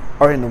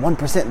are in the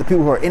 1%, the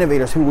people who are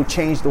innovators, who will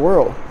change the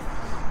world,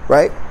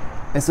 right?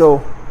 And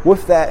so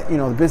with that, you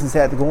know, the business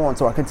had to go on.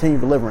 So I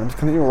continued delivering. I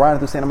continued riding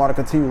through Santa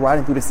Monica, continued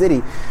riding through the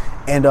city.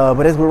 And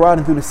but as we're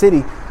riding through the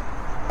city,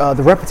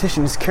 the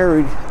repetition is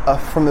carried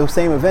from those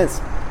same events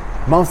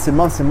months and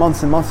months and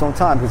months and months on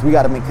time because we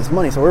got to make this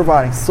money. So we're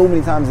riding so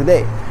many times a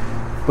day.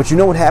 But you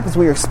know what happens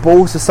when you're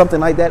exposed to something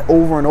like that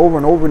over and over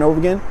and over and over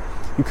again?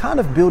 You kind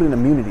of build an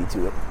immunity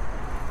to it.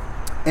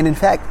 And in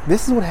fact,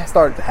 this is what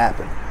started to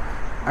happen.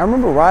 I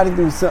remember riding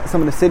through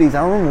some of the cities.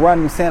 I remember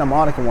riding through Santa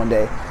Monica one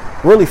day,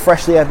 really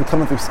freshly after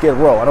coming through Skid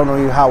Row. I don't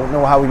know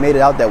how we made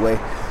it out that way.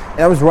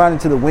 And I was riding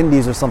to the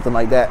Wendy's or something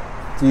like that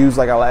to use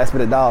like our last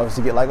minute dollars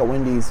to get like a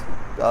Wendy's.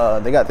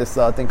 They got this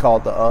thing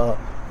called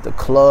the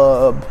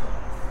Club.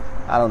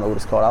 I don't know what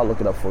it's called. I'll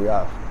look it up for you.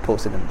 I'll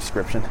post it in the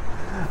description.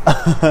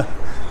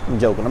 I'm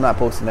joking. I'm not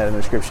posting that in the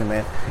description,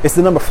 man. It's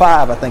the number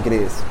 5, I think it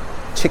is.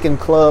 Chicken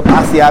Club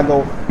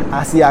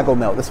Asiago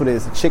melt. That's what it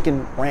is.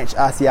 Chicken Ranch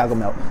Asiago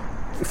melt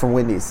from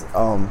Wendy's.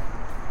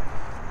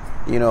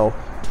 You know,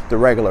 the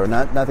regular,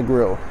 not the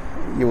grill.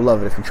 You'll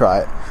love it if you try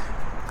it.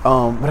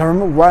 But I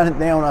remember riding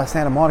down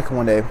Santa Monica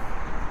one day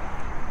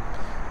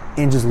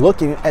and just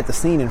looking at the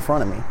scene in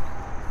front of me.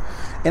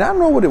 And I don't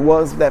know what it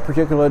was that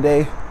particular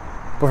day,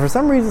 but for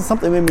some reason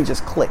something in me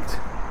just clicked.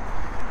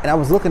 And I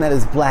was looking at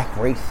this black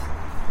Wraith.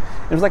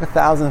 It was like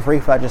 1,000th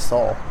Wraith I just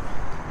saw.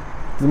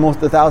 The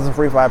 1,000th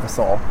Wraith I ever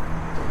saw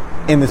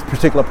in this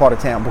particular part of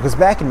town. Because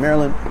back in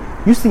Maryland,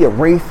 you see a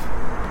Wraith.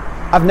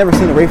 I've never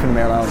seen a Wraith in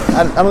Maryland.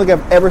 I don't think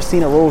I've ever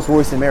seen a Rolls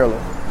Royce in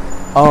Maryland.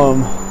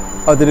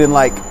 Other than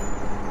like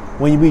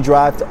when we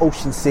drive to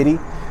Ocean City,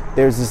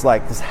 there's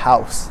this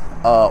house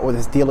or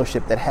this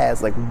dealership that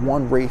has like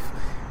one Wraith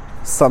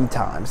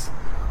sometimes.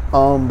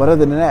 But other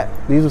than that,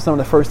 these were some of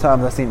the first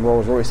times I've seen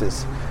Rolls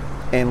Royces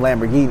and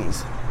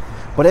Lamborghinis.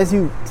 But as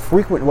you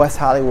frequent West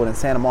Hollywood and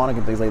Santa Monica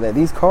and things like that,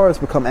 these cars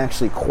become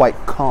actually quite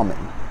common.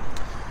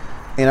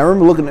 And I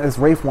remember looking at this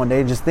Wraith one day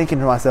and just thinking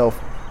to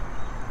myself,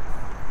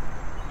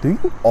 do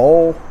you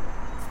all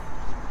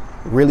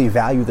really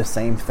value the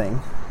same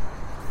thing?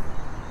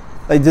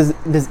 Like, does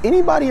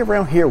anybody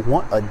around here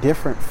want a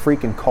different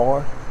freaking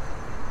car?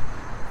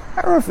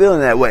 I remember feeling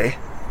that way.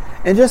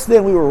 And just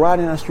then we were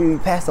riding down the street, we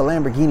passed a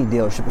Lamborghini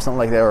dealership or something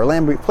like that, or a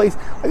Lamborghini place.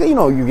 Like, you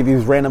know, you get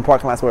these random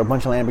parking lots where a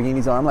bunch of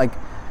Lamborghinis are.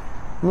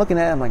 I'm looking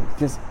at it, I'm like,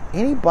 does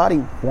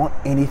anybody want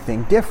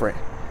anything different?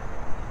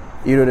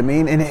 You know what I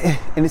mean? And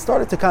it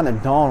started to kind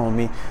of dawn on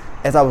me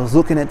as I was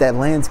looking at that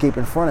landscape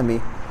in front of me.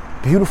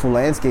 Beautiful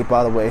landscape,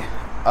 by the way.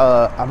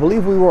 I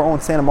believe we were on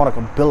Santa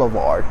Monica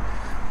Boulevard.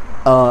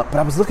 But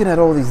I was looking at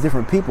all these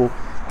different people,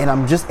 and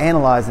I'm just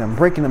analyzing them,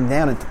 breaking them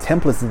down into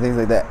templates and things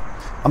like that.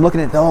 I'm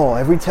looking at,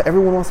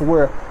 everyone wants to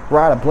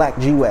ride a black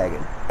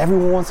G-Wagon.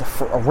 Everyone wants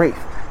a Wraith.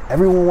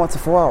 Everyone wants a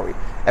Ferrari.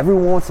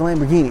 Everyone wants a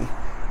Lamborghini.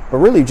 But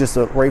really just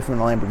a Wraith and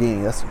a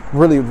Lamborghini. That's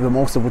really the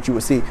most of what you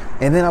would see.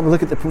 And then I would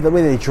look at the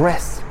way they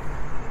dressed.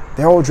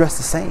 They're all dressed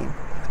the same.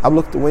 I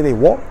looked at the way they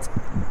walked,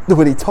 the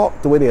way they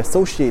talked, the way they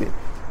associated.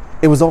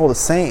 It was all the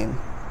same.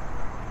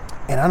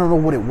 And I don't know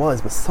what it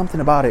was, but something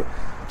about it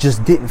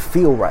just didn't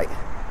feel right.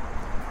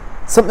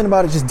 Something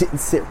about it just didn't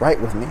sit right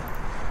with me.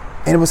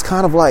 And it was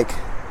kind of like,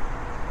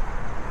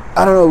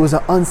 I don't know, it was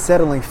an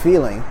unsettling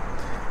feeling.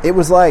 It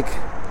was like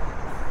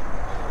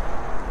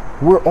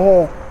we're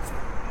all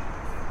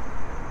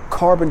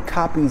carbon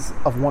copies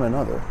of one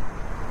another.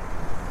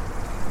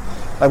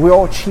 Like, we're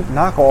all cheap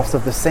knockoffs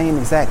of the same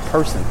exact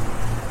person.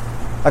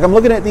 Like, I'm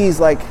looking at these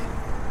like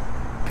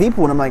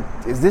people and I'm like,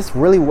 is this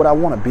really what I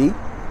want to be?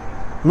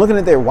 I'm looking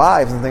at their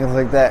wives and things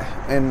like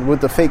that, and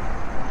with the fake,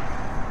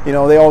 you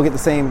know, they all get the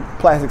same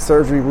plastic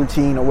surgery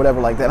routine or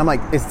whatever like that. I'm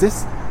like, is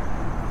this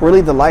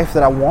really the life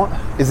that I want?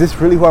 Is this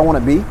really who I want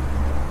to be?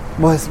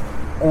 But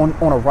on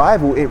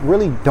arrival, it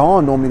really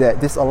dawned on me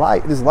that this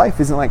life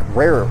isn't like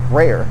rare.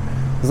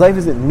 This life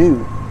isn't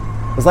new.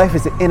 This life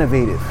isn't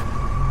innovative.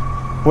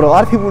 What a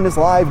lot of people in this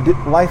life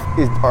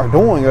are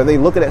doing, or they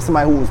looking at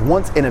somebody who was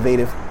once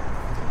innovative,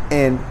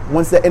 and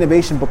once that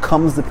innovation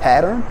becomes the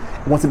pattern,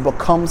 once it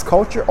becomes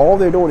culture, all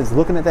they're doing is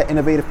looking at that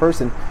innovative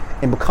person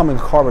and becoming a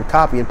carbon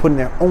copy and putting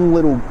their own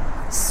little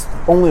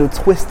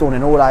twist on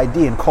an old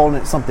idea and calling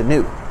it something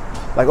new.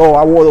 Like, oh,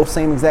 I wore those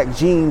same exact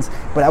jeans,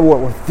 but I wore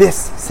it with this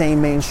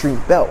same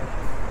mainstream belt.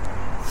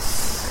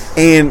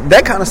 And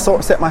that kind of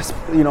set my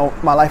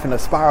life in a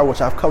spiral,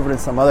 which I've covered in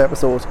some other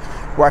episodes,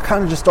 where I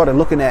kind of just started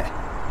looking at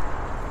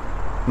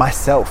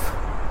myself.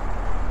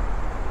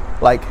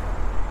 Like,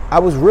 I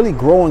was really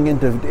growing and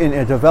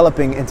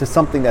developing into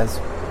something that's,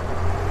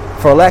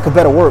 for lack of a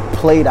better word,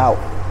 played out.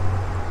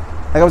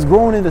 Like, I was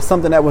growing into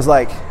something that was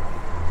like,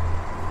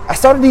 I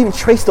started to even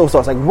trace those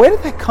thoughts. Like, where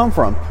did that come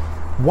from?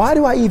 Why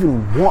do I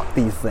even want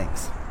these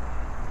things?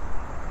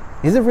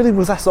 Is it really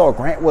because I saw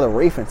Grant with a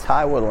Wraith and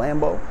Ty with a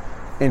Lambo?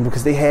 And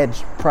because they had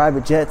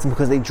private jets, and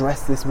because they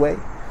dressed this way,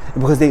 and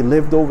because they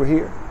lived over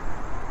here?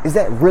 Is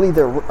that really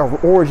the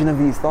origin of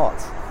these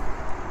thoughts?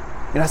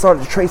 And I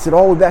started to trace it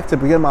all the way back to the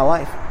beginning of my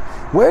life.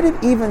 Where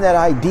did even that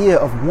idea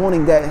of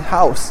wanting that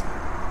house,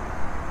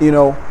 you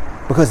know,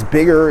 because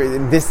bigger,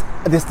 and this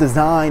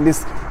design,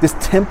 this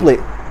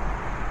template,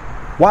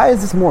 why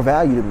is this more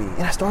value to me?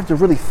 And I started to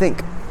really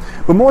think.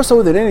 But more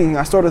so than anything,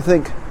 I started to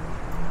think,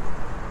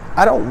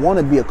 I don't want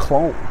to be a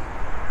clone.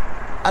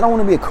 I don't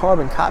want to be a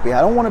carbon copy. I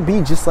don't want to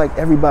be just like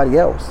everybody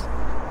else.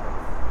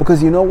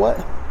 Because you know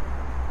what?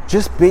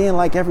 just being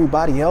like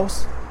everybody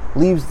else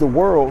leaves the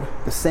world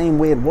the same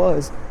way it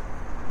was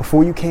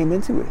before you came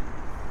into it.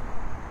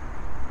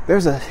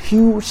 There's a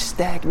huge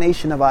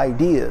stagnation of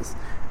ideas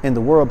in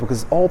the world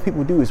because all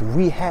people do is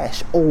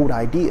rehash old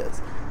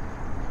ideas.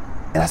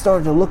 And I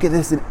started to look at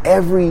this in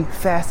every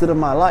facet of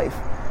my life.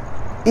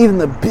 Even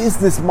the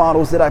business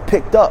models that I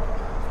picked up,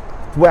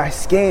 where I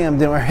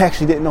scammed and I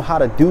actually didn't know how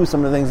to do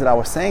some of the things that I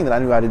was saying that I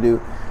knew how to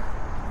do,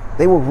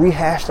 they were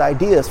rehashed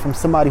ideas from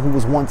somebody who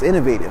was once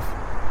innovative.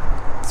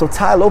 So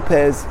Tai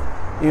Lopez,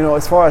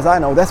 as far as I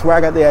know, that's where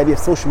I got the idea of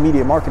social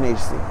media marketing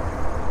agency.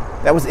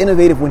 That was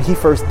innovative when he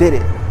first did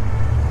it.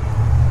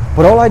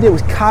 But all I did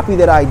was copy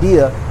that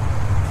idea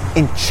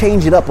and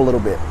change it up a little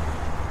bit.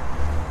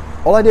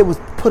 All I did was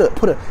put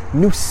a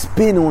new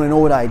spin on an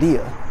old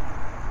idea.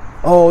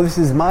 Oh, this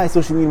is my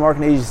social media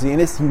marketing agency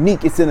and it's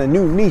unique. It's in a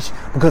new niche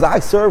because I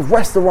serve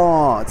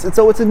restaurants. And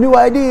so it's a new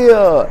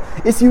idea.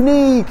 It's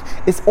unique.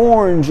 It's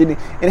orange and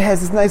it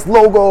has this nice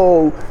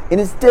logo and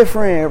it's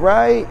different,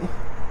 right?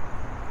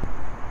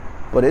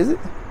 But is it?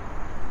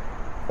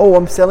 Oh,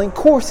 I'm selling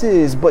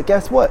courses. But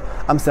guess what?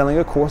 I'm selling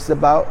a course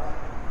about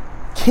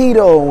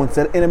keto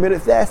instead of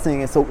intermittent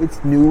fasting. And so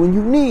it's new and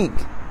unique,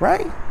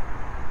 right?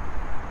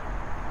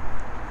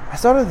 I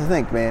started to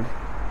think, man,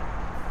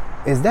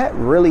 is that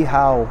really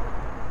how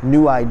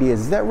new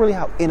ideas, is that really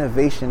how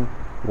innovation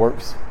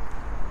works?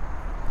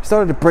 I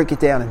started to break it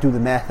down and do the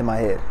math in my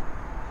head.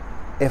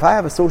 If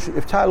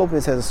Tai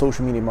Lopez has a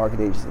social media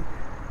marketing agency,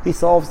 he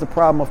solves the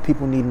problem of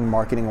people needing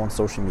marketing on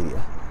social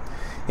media.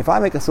 If I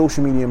make a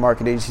social media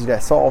marketing agency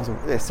that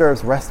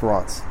serves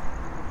restaurants,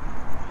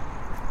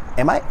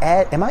 am I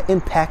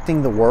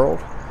impacting the world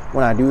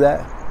when I do that?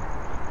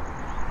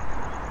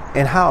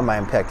 And how am I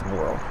impacting the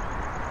world?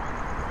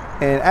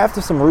 And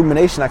after some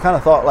rumination, I kind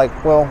of thought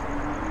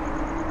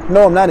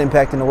no, I'm not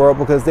impacting the world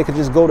because they could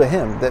just go to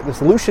him. That the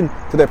solution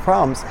to their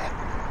problems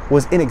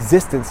was in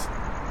existence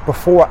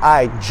before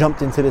I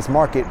jumped into this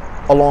market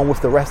along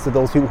with the rest of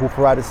those people who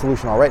provided the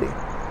solution already.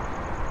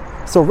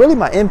 So really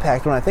my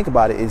impact when I think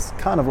about it is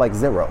kind of like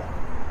zero.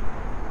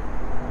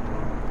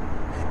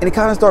 And it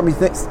kind of started me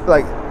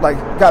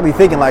got me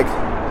thinking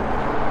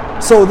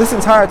so this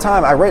entire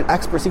time I read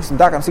Expert Secrets and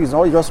Dot-Com Secrets and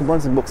all these Russell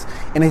Brunson books,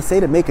 and they say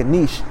to make a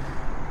niche.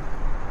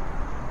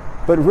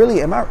 But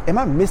really, am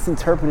I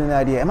misinterpreting the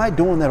idea? Am I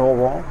doing that all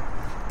wrong?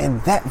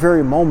 And that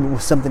very moment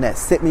was something that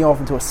set me off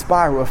into a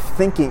spiral of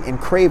thinking and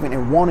craving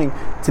and wanting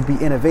to be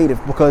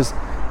innovative, because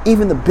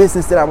even the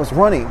business that I was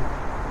running,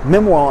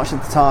 Memoir Launch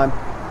at the time,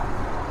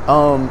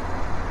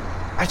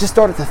 I just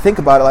started to think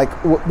about it,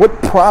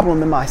 what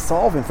problem am I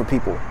solving for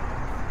people?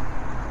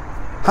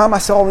 How am I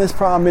solving this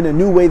problem in a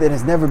new way that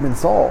has never been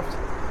solved?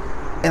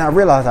 And I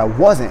realized I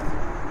wasn't.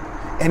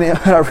 And then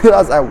I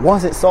realized I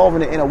wasn't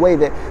solving it in a way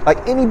that,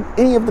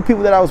 any of the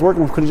people that I was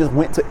working with could have just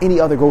went to any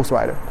other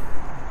ghostwriter.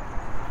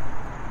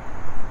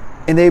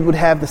 And they would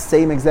have the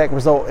same exact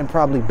result and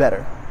probably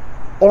better.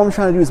 All I'm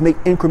trying to do is make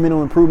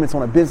incremental improvements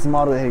on a business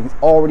model that has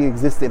already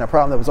existed and a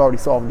problem that was already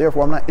solved.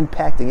 Therefore, I'm not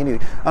impacting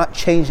anything. I'm not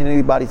changing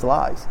anybody's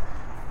lives.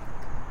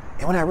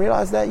 And when I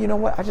realized that,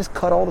 I just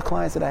cut all the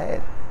clients that I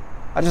had.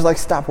 I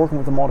just stopped working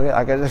with them altogether.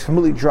 I just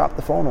completely dropped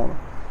the phone on them.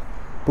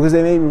 Because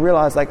they made me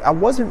realize I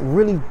wasn't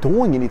really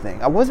doing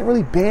anything. I wasn't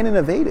really being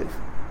innovative.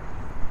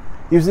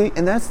 You see,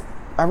 and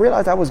I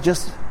realized I was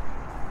just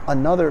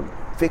another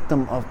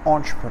victim of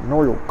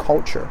entrepreneurial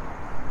culture.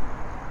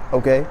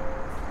 Okay?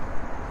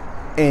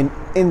 And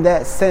in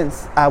that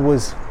sense, I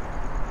was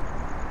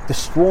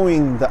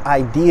destroying the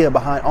idea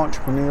behind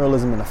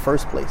entrepreneurialism in the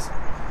first place.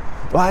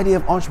 The idea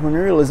of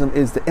entrepreneurialism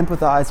is to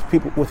empathize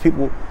with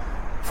people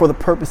for the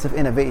purpose of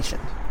innovation.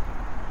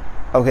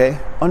 Okay?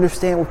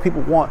 Understand what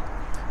people want,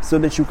 so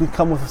that you can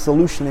come with a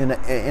solution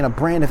in a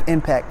brand of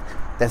impact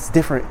that's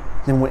different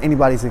than what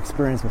anybody's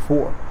experienced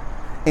before.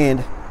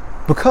 And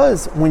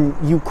because when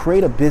you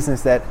create a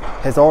business that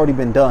has already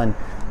been done,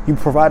 you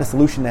provide a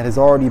solution that has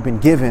already been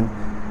given,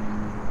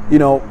 you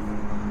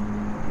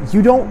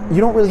don't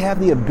really have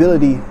the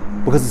ability,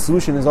 because the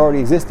solution has already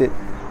existed,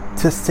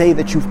 to say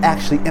that you've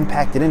actually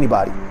impacted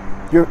anybody.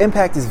 Your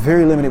impact is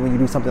very limited when you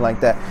do something like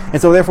that.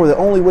 And so therefore the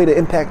only way to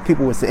impact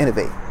people is to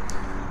innovate.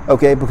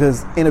 Okay,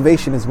 because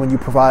innovation is when you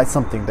provide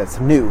something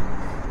that's new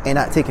and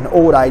not take an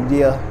old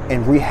idea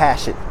and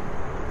rehash it.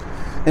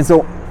 And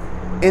so,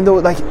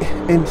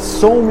 and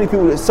so many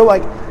people, it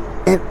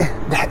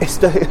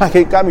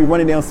got me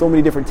running down so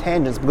many different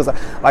tangents, because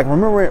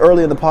remember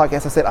earlier in the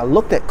podcast, I said I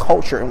looked at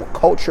culture and what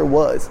culture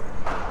was,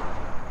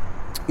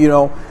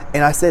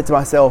 and I said to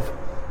myself,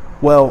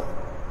 well,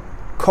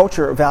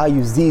 culture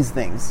values these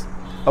things,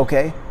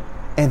 okay?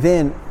 And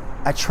then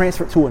I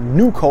transferred to a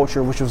new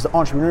culture, which was the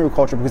entrepreneurial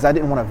culture, because I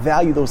didn't want to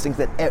value those things.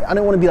 I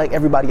didn't want to be like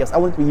everybody else. I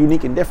wanted to be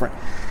unique and different.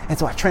 And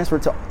so I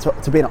transferred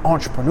to being an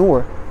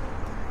entrepreneur,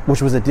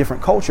 which was a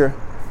different culture,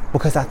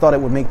 because I thought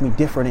it would make me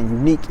different and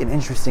unique and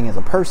interesting as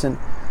a person.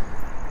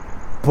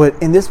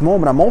 But in this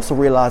moment, I'm also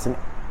realizing,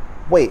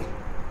 wait,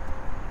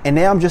 and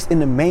now I'm just in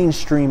the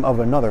mainstream of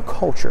another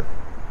culture.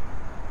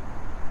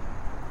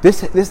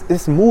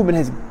 This movement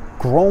has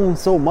grown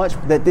so much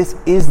that this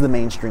is the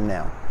mainstream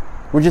now.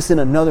 We're just in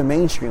another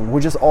mainstream.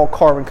 We're just all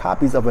carbon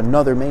copies of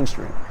another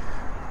mainstream.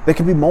 There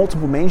can be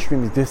multiple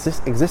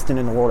mainstreams existing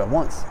in the world at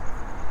once.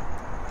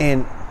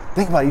 And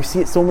think about it. You see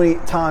it so many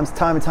times,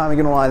 time and time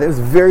again online. There's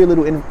very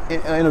little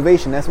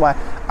innovation. That's why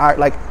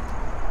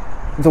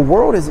the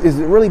world is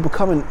really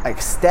becoming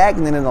like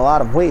stagnant in a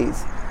lot of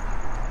ways.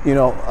 You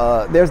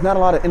know, there's not a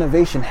lot of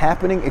innovation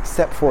happening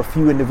except for a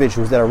few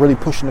individuals that are really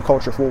pushing the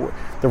culture forward.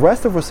 The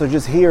rest of us are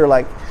just here,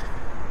 like,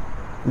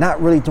 not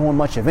really doing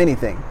much of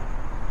anything.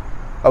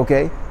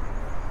 Okay?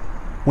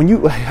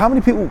 How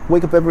many people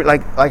wake up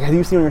like have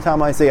you seen on your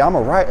timeline and say, I'm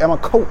a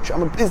coach,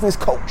 I'm a business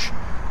coach,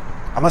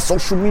 I'm a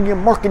social media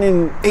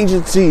marketing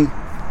agency.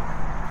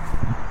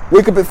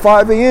 Wake up at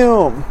 5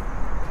 a.m.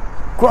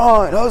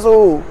 Grind,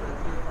 hustle.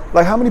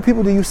 Like, how many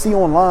people do you see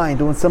online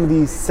doing some of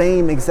these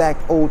same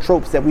exact old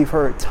tropes that we've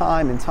heard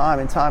time and time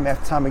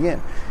after time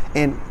again?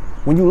 And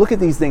when you look at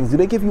these things, do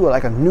they give you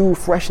like a new,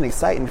 fresh and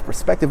exciting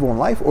perspective on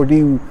life, or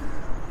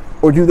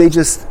are they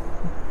just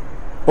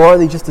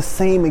the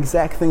same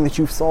exact thing that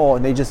you saw,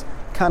 and they just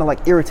kind of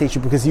like irritate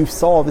you because you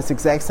saw this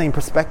exact same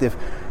perspective,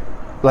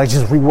 like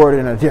just reworded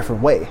in a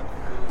different way?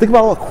 Think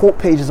about all the quote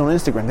pages on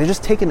Instagram. They're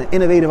just taking an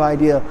innovative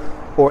idea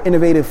or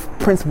innovative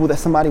principle that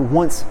somebody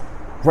once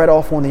read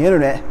off on the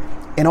internet,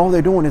 and all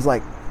they're doing is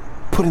like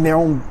putting their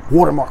own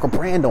watermark or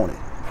brand on it.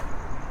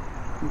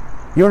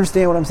 You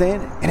understand what I'm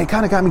saying? And it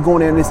kind of got me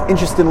going in this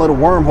interesting little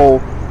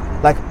wormhole.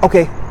 Like,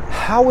 okay,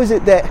 how is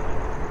it that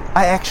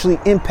I actually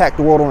impact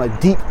the world on a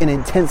deep and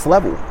intense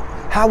level?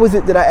 How is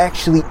it that I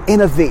actually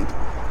innovate?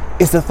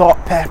 It's the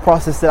thought path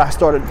process that I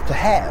started to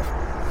have.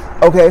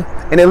 Okay,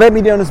 and it led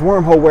me down this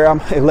wormhole How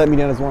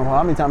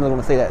many times am I going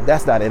to say that?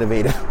 That's not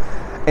innovative.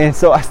 And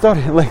so I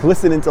started like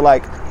listening to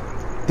like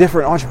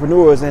different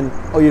entrepreneurs and,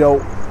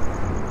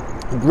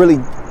 really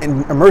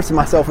immersing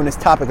myself in this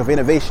topic of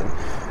innovation.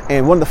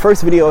 And one of the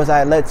first videos I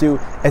had led to,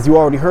 as you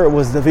already heard,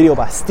 was the video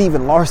by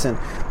Stephen Larsen,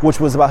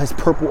 which was about his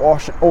purple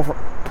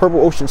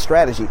ocean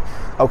strategy.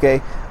 Okay,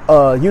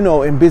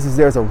 in business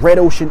there's a red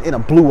ocean and a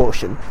blue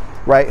ocean,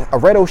 right? A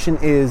red ocean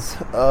is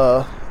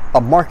a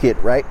market,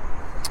 right,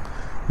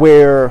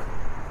 where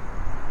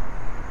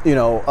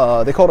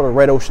they call it a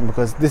red ocean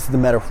because this is the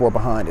metaphor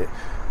behind it.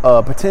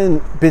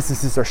 Pretend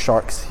businesses are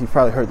sharks. You've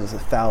probably heard this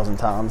 1,000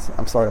 times.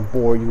 I'm sorry to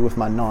bore you with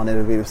my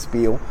non-innovative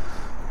spiel.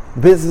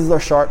 Businesses are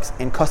sharks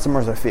and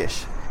customers are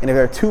fish. And if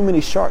there are too many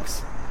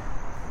sharks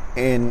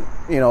and,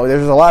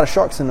 there's a lot of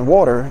sharks in the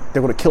water,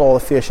 they're going to kill all the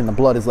fish, and the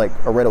blood is like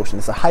a red ocean.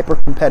 It's a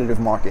hyper-competitive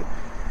market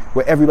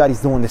where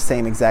everybody's doing the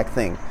same exact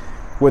thing.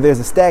 Where there's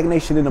a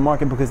stagnation in the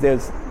market because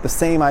there's the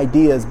same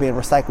ideas being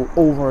recycled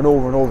over and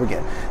over and over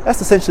again.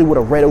 That's essentially what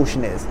a red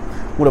ocean is.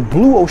 What a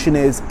blue ocean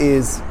is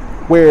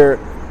where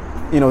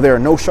there are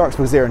no sharks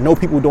because there are no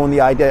people doing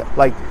the idea,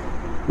 like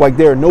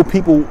there are no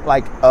people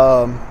like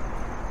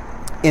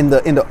in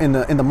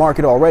the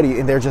market already,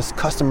 and they're just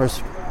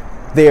customers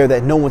there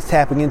that no one's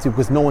tapping into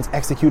because no one's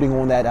executing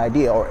on that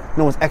idea or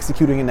no one's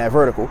executing in that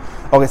vertical.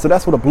 Okay, so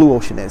that's what a blue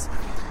ocean is.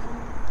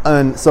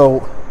 And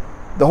so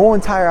the whole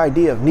entire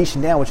idea of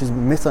niching down, which has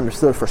been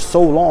misunderstood for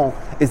so long,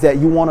 is that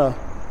you want to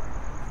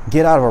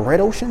get out of a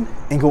red ocean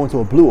and go into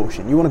a blue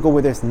ocean. You want to go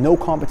where there's no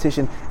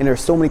competition and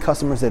there's so many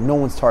customers that no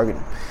one's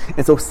targeting.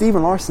 And so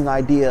Stephen Larsen's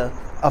idea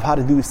of how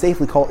to do it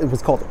safely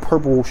was called the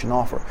purple ocean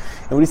offer.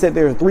 And what he said,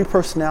 there are three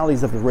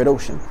personalities of the red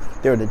ocean.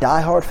 There are the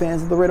diehard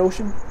fans of the red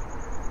ocean.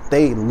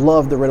 They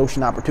love the red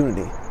ocean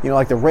opportunity.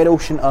 Like the red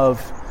ocean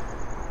of,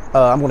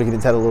 I'm going to get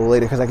into that a little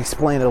later because I can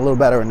explain it a little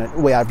better in the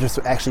way I've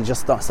just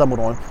stumbled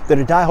on. They're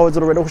the diehards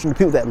of the red ocean, the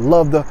people that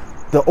love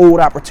the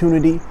old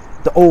opportunity,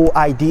 the old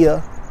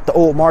idea, the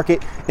old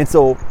market. And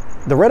so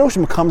the red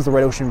ocean becomes the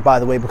red ocean, by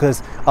the way,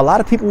 because a lot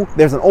of people,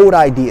 there's an old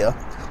idea,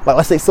 like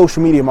let's say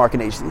social media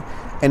marketing agency,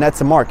 and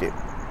that's a market.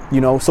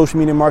 Social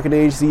media marketing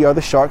agency are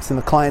the sharks, and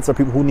the clients are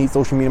people who need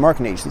social media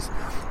marketing agencies.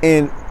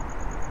 And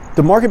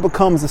the market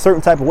becomes a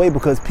certain type of way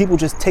because people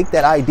just take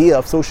that idea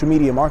of social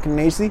media marketing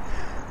agency,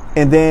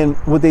 and then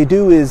what they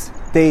do is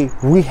they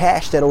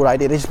rehash that old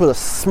idea. They just put a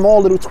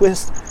small little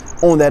twist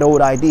on that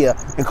old idea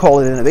and call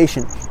it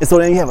innovation. And so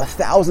then you have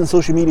 1,000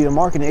 social media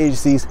marketing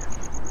agencies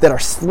that are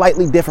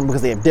slightly different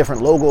because they have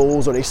different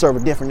logos or they serve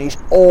a different niche,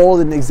 all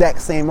in the exact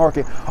same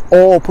market,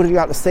 all putting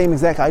out the same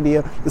exact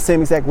idea, the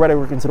same exact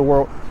rhetoric into the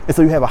world. And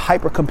so you have a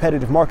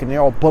hyper-competitive market, and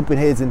they're all bumping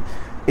heads, and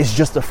it's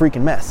just a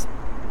freaking mess.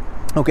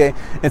 Okay,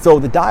 and so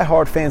the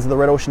diehard fans of the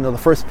red ocean are the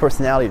first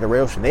personality of the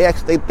red ocean.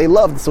 They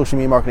love the social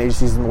media marketing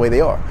agencies in the way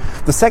they are.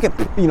 The second,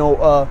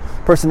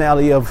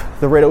 personality of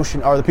the red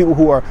ocean are the people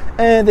who are,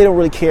 they don't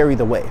really care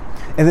either way.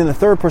 And then the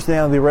third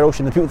personality of the red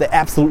ocean, the people that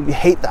absolutely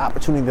hate the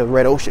opportunity of the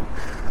red ocean.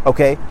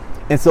 Okay,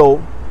 and so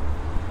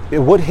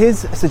what his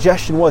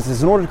suggestion was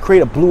is, in order to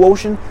create a blue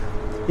ocean,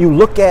 you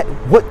look at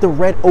what the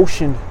red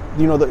ocean,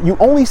 you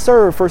only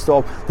serve, first of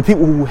all, the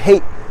people who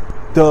hate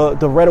the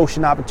red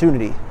ocean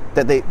opportunity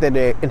that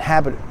they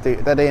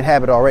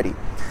inhabit already,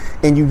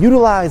 and you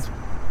utilize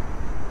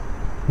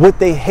what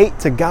they hate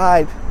to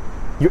guide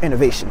your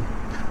innovation.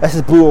 That's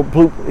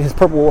his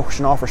purple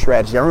ocean offer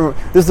strategy. I remember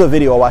this is a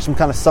video I watched. I'm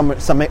kind of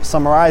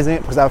summarizing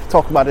it because I've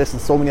talked about this in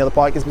so many other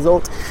podcast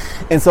episodes.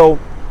 And so,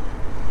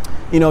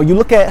 you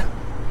look at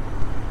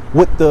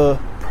what the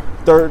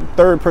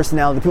third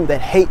personality, the people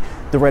that hate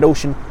the red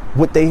ocean,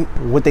 what they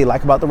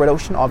like about the red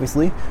ocean,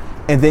 obviously,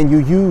 and then you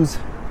use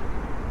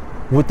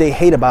what they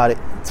hate about it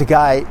to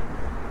guide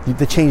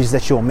the changes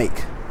that you'll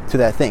make to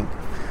that thing.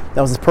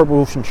 That was his purple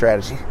ocean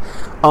strategy.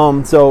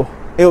 So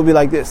it would be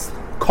like this.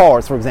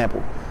 Cars, for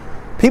example.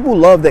 People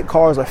love that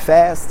cars are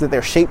fast, that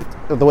they're shaped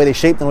the way they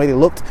shaped, the way they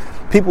looked.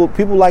 People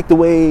like the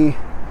way,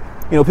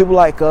 people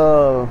like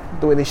the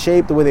way they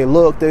shape, the way they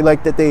look. They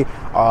like that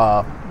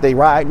they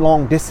ride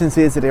long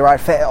distances, that they ride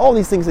fast. All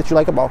these things that you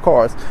like about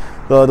cars.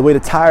 The way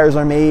the tires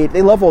are made.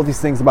 They love all these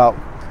things about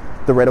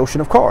the red ocean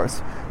of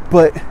cars.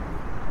 But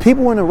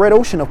people in the red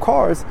ocean of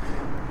cars,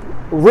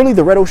 really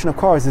the red ocean of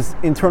cars is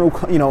internal,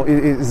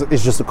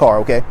 is just a car,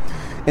 okay?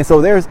 And so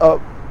there's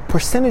a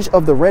percentage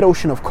of the red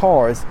ocean of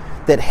cars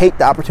that hate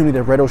the opportunity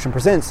that red ocean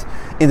presents.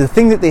 And the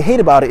thing that they hate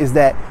about it is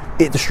that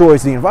it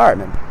destroys the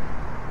environment.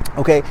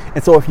 Okay,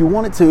 and so if you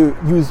wanted to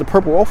use the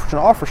purple ocean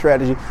offer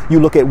strategy, you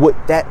look at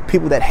what that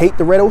people that hate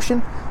the red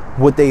ocean,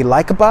 what they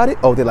like about it.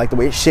 Oh, they like the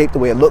way it's shaped, the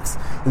way it looks.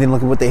 And then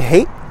look at what they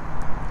hate.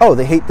 Oh,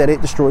 they hate that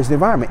it destroys the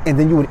environment. And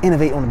then you would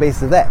innovate on the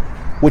basis of that,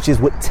 which is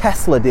what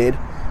Tesla did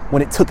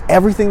when it took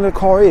everything that a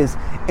car is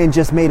and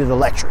just made it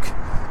electric.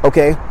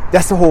 Okay,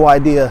 that's the whole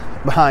idea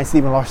behind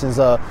Stephen Larson's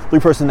 3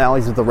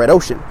 personalities of the red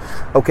ocean.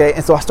 Okay,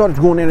 and so I started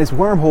going in this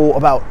wormhole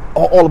about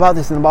all about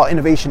this and about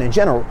innovation in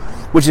general,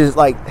 which is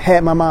like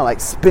had my mind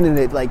like spinning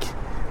it, like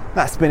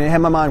not spinning, had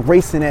my mind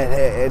racing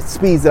at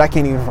speeds that I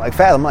can't even like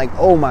fathom. I'm like,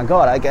 oh my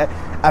God,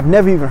 I've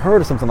never even heard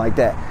of something like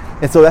that.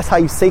 And so that's how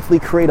you safely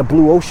create a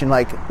blue ocean,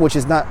 like, which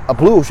is not a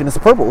blue ocean, it's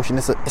a purple ocean.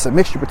 It's a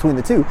mixture between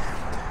the two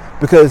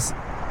because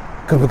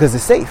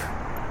it's safe.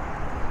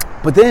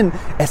 But then,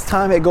 as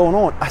time had gone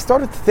on, I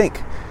started to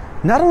think,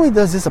 not only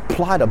does this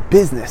apply to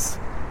business,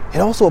 it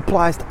also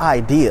applies to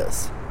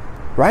ideas,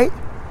 right?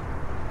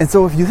 And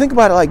so if you think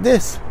about it like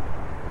this,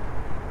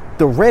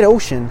 the red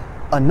ocean,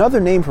 another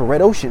name for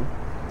red ocean,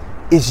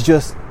 is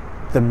just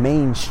the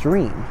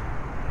mainstream,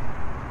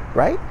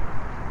 right?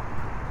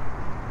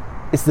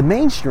 It's the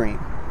mainstream.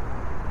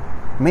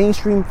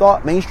 Mainstream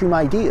thought, mainstream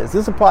ideas.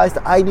 This applies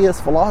to ideas,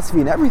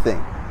 philosophy, and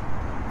everything.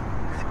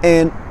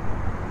 And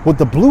what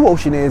the blue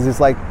ocean is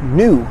like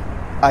new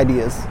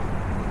ideas,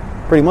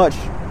 pretty much.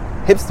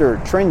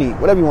 Hipster, trendy,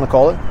 whatever you want to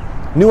call it.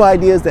 New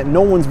ideas that no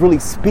one's really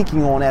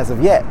speaking on as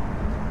of yet.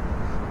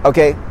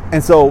 Okay,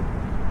 and so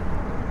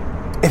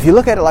if you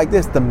look at it like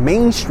this, the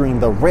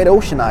mainstream, the red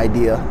ocean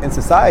idea in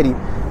society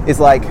is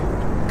like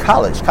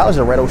college. College is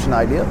a red ocean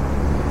idea.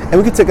 And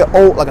we could take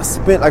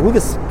we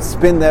could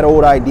spin that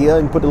old idea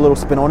and put a little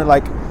spin on it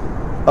like,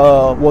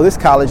 well, this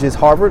college is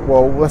Harvard.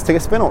 Well, let's put a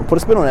spin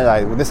on that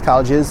idea. Well, this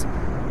college is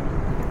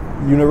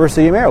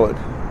University of Maryland.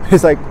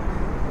 It's like,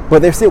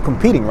 but they're still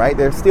competing, right?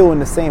 They're still in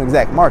the same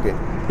exact market.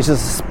 It's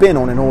just a spin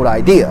on an old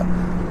idea.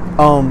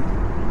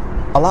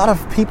 A lot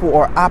of people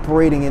are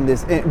operating in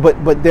this,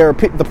 but they're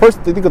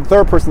the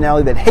third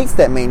personality that hates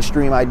that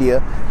mainstream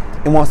idea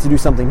and wants to do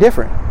something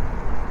different.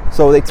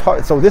 So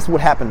this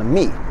would happen to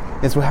me.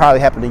 This would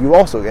probably happen to you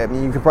also. I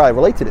mean, you could probably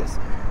relate to this.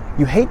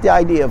 You hate the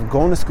idea of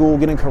going to school,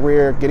 getting a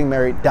career, getting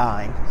married,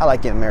 dying. I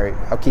like getting married.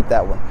 I'll keep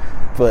that one.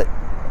 But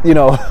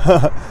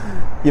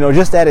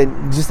just that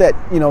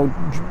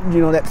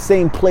that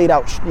same played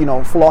out,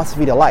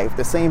 philosophy to life,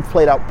 the same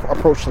played out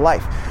approach to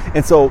life.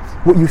 And so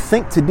what you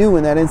think to do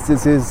in that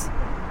instance is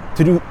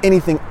to do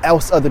anything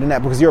else other than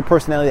that, because you're a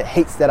personality that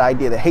hates that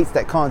idea, that hates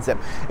that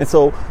concept. And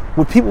so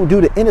what people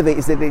do to innovate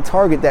is that they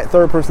target that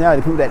third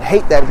personality, people that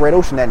hate that red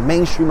ocean, that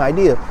mainstream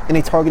idea, and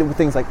they target it with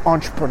things like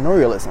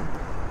entrepreneurialism.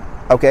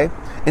 Okay?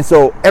 And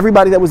so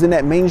everybody that was in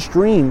that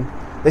mainstream,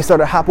 they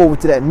started to hop over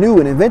to that new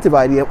and inventive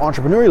idea of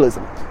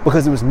entrepreneurialism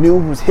because it was new,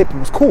 it was hip, it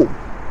was cool.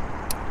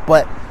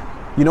 But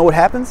you know what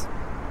happens?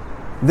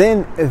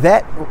 Then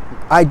that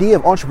idea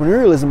of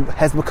entrepreneurialism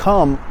has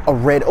become a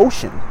red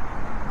ocean.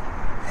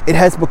 It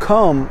has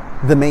become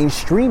the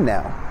mainstream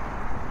now.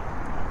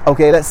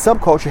 Okay, that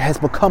subculture has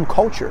become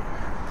culture.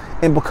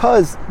 And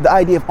because the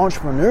idea of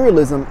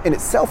entrepreneurialism in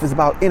itself is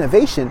about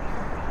innovation,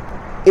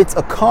 it's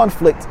a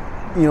conflict,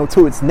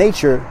 to its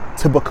nature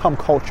to become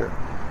culture.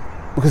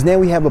 Because now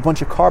we have a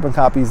bunch of carbon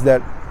copies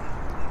that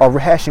are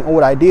rehashing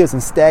old ideas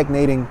and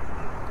stagnating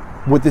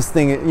with this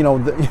thing,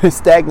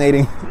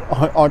 stagnating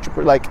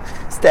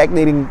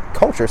stagnating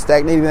culture,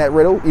 stagnating that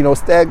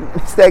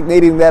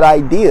stagnating that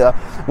idea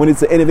when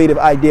it's an innovative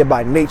idea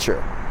by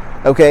nature.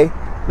 Okay?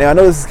 Now I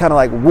know this is kind of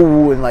like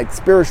woo and like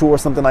spiritual or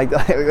something like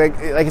that,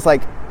 like it's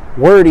like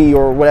wordy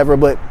or whatever,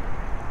 but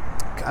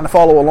kind of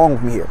follow along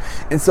with me here.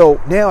 And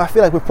so now I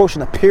feel like we're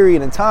approaching a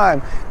period in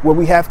time where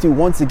we have to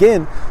once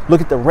again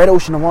look at the red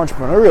ocean of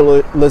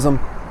entrepreneurialism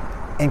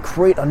and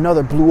create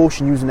another blue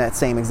ocean using that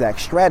same exact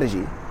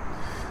strategy.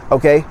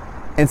 Okay?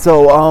 And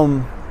so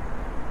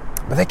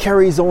but that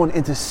carries on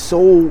into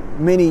so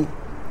many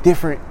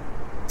different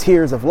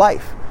tiers of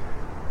life.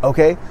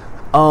 Okay?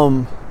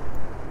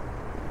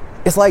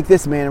 It's like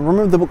this, man.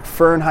 Remember the book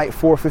Fahrenheit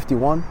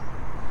 451?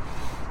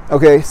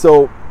 Okay,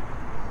 so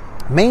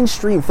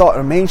mainstream thought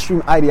or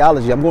mainstream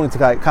ideology, I'm going into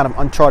kind of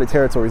uncharted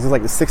territories. This is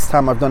like the 6th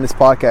time I've done this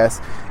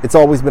podcast. It's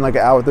always been like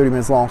an hour, 30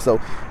 minutes long. So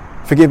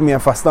forgive me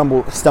if I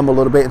stumble a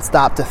little bit and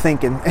stop to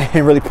think and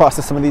really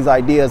process some of these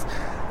ideas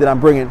that I'm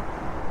bringing.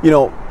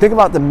 Think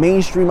about the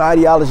mainstream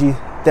ideology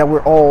that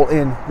we're all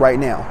in right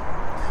now.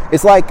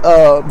 It's like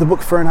the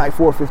book Fahrenheit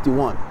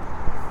 451.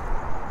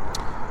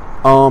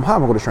 How am I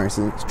going to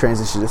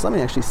transition this? Let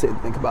me actually sit and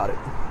think about it.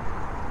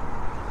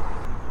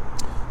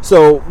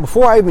 So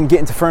before I even get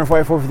into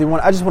Fahrenheit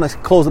 451, I just want to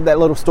close up that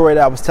little story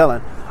that I was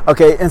telling.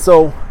 Okay, and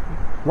so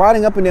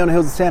riding up and down the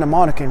hills of Santa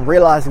Monica and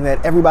realizing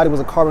that everybody was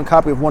a carbon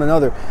copy of one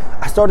another,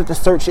 I started to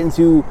search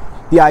into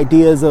the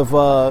ideas of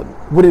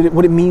what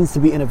it means to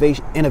be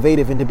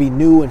innovative and to be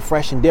new and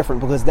fresh and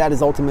different, because that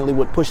is ultimately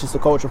what pushes the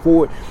culture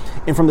forward.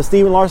 And from the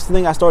Stephen Larson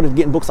thing, I started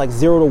getting books like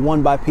 0 to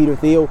 1 by Peter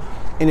Thiel,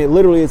 and it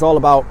literally is all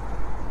about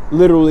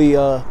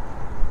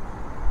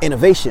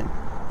innovation,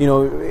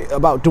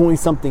 about doing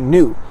something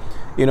new,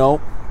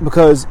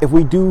 because if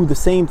we do the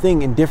same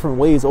thing in different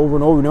ways over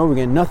and over and over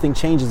again, nothing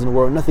changes in the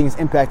world, nothing is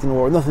impacting the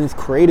world, nothing is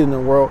created in the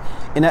world,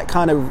 and that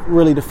kind of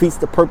really defeats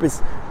the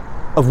purpose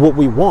of what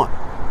we want.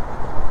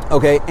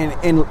 Okay,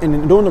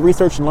 and doing the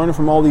research and learning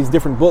from all these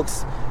different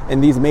books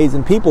and these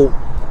amazing people,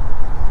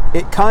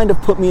 it kind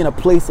of put me in a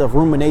place of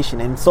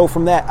rumination. And so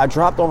from that, I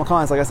dropped all my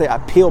comments. Like I said, I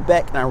peeled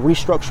back and I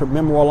restructured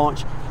Memoir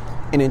Launch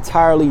in an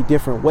entirely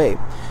different way,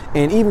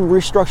 and even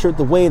restructured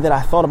the way that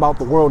I thought about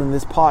the world in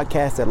this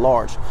podcast at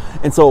large.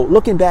 And so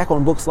looking back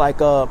on books like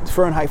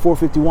Fahrenheit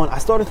 451, I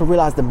started to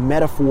realize the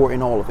metaphor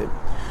in all of it.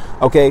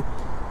 Okay,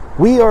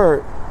 we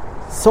are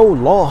so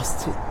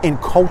lost in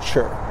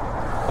culture.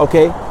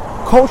 Okay,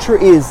 culture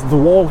is the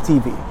wall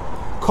TV.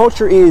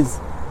 Culture is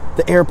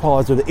the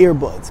AirPods or the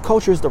earbuds.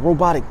 Culture is the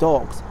robotic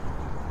dogs.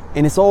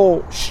 And it's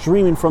all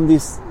streaming from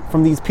these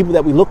people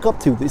that we look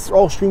up to. It's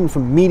all streaming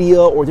from media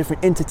or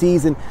different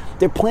entities, and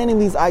they're planting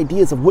these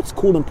ideas of what's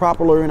cool and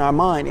popular in our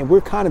mind, and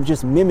we're kind of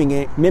just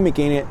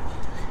mimicking it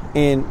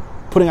and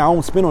putting our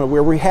own spin on it.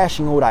 We're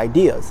rehashing old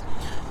ideas.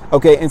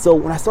 Okay, and so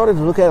when I started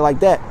to look at it like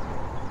that,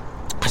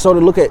 I started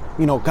to look at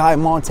Guy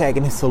Montag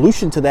and his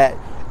solution to that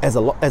as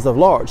a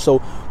large. So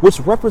what's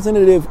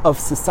representative of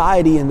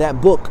society in that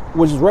book,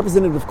 which is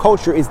representative of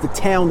culture, is the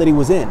town that he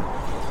was in.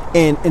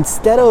 And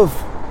instead of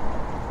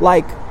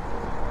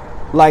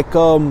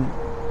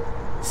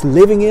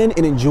living in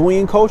and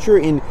enjoying culture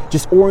and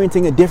just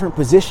orienting a different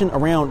position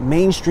around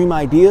mainstream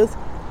ideas,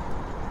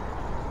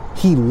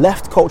 he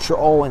left culture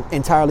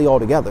entirely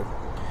altogether.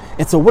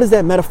 And so what does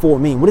that metaphor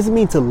mean? What does it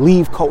mean to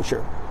leave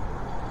culture?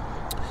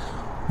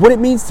 What it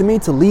means to me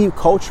to leave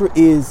culture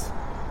is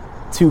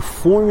to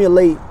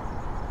formulate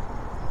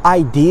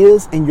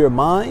ideas in your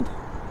mind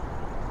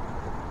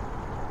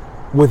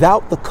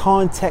without the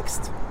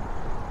context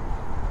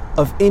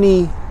of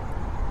any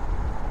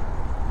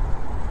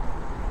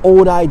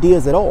old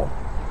ideas at all.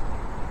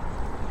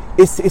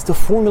 It's to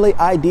formulate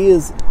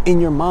ideas in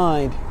your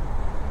mind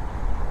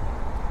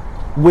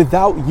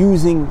without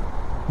using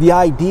the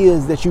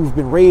ideas that you've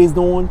been raised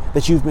on,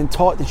 that you've been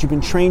taught, that you've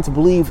been trained to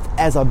believe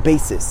as a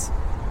basis.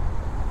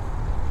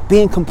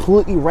 Being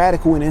completely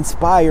radical and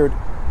inspired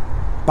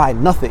by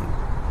nothing.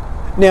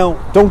 Now,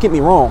 don't get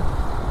me wrong,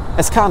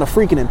 it's kind of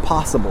freaking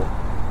impossible.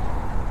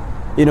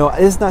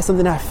 It's not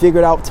something I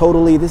figured out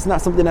totally. This is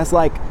not something that's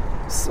like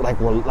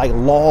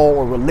law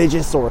or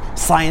religious or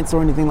science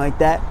or anything like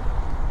that.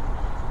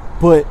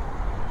 But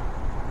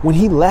when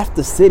he left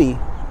the city,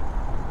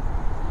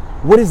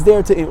 what is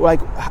there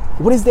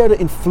to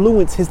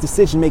influence his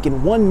decision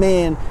making? One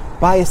man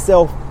by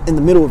himself in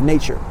the middle of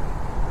nature.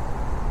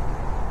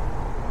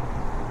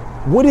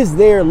 What is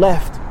there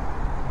left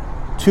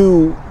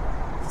to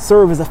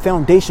serve as a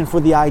foundation for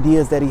the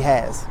ideas that he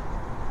has?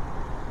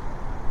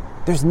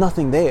 There's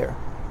nothing there.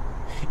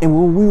 And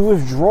when we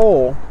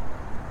withdraw,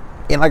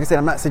 and like I said,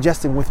 I'm not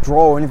suggesting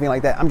withdrawal or anything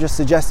like that. I'm just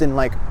suggesting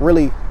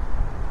really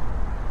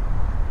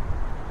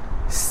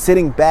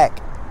sitting back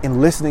and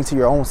listening to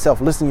your own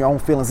self, listening to your own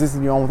feelings,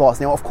 listening to your own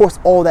thoughts. Now, of course,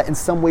 all that in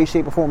some way,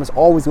 shape, or form is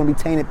always going to be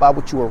tainted by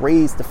what you were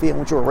raised to feel,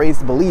 what you were raised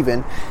to believe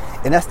in.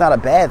 And that's not a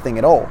bad thing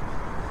at all.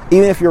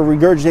 Even if you're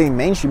regurgitating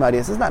mainstream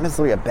ideas, it's not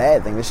necessarily a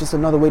bad thing. It's just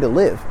another way to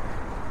live.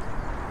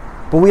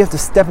 But we have to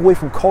step away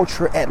from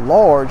culture at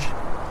large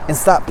and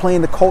stop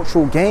playing the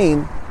cultural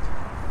game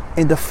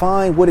and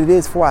define what it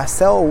is for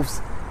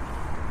ourselves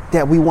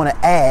that we want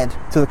to add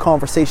to the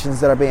conversations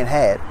that are being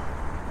had.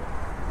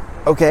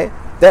 Okay?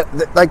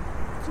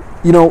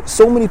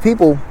 So many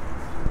people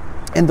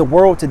in the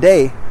world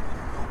today,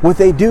 what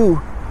they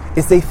do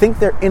is they think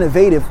they're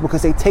innovative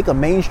because they take a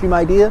mainstream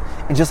idea,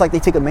 and just like they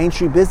take a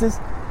mainstream business,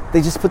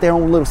 they just put their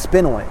own little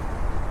spin on it.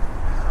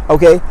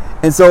 Okay?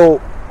 And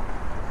so,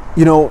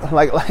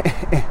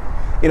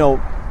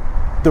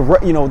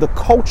 the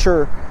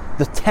culture,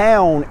 the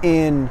town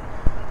in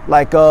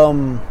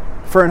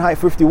Fahrenheit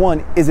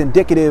 51 is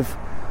indicative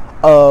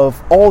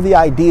of all the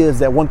ideas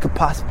that one could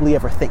possibly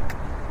ever think.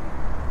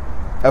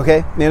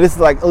 Okay, now this is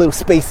like a little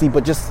spacey,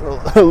 but just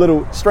a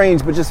little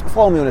strange, but just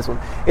follow me on this one.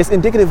 It's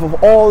indicative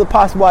of all the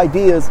possible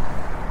ideas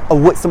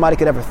of what somebody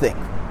could ever think.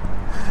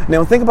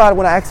 Now think about it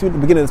when I asked you at the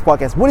beginning of this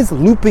podcast, what is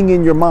looping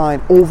in your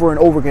mind over and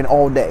over again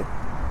all day?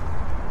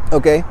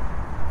 Okay?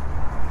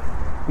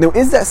 Now,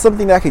 is that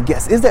something that I could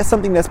guess? Is that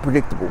something that's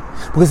predictable?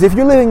 Because if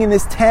you're living in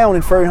this town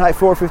in Fahrenheit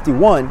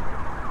 451,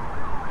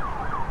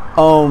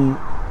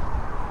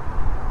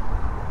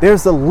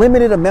 there's a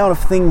limited amount of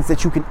things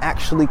that you can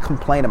actually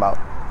complain about.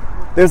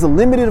 There's a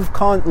limited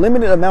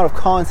amount of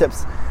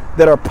concepts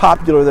that are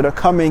popular that are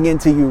coming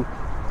into you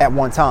at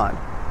one time.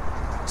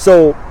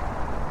 So,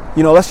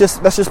 let's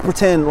just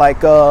pretend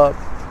like the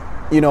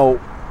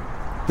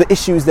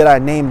issues that I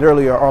named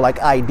earlier are like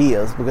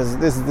ideas, because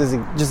this is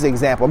just an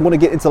example. I'm going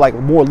to get into like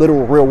more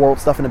literal real world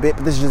stuff in a bit,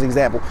 but this is just an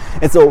example.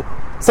 And so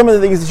some of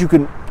the things that you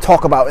can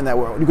talk about in that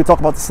world, you can talk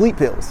about the sleep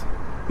pills.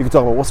 You can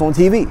talk about what's on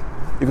TV.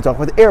 You can talk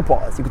about the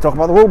AirPods. You can talk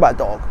about the robot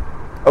dog.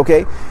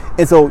 Okay?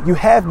 And so you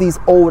have these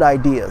old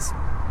ideas.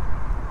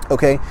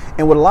 Okay?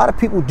 And what a lot of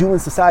people do in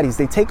society is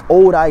they take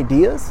old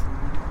ideas,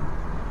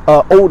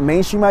 old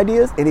mainstream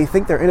ideas, and they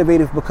think they're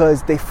innovative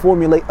because they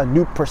formulate a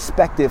new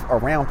perspective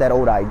around that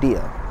old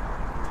idea.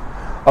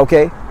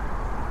 Okay?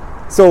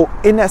 So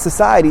in that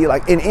society,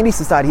 like in any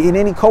society, in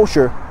any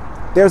culture,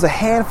 there's a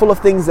handful of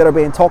things that are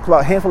being talked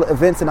about, a handful of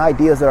events and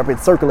ideas that are being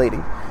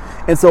circulating.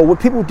 And so what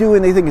people do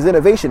and they think is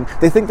innovation,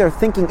 they think they're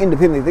thinking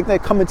independently. They think they're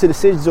coming to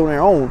decisions on their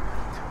own,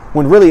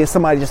 when really it's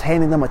somebody just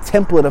handing them a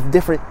template of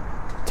different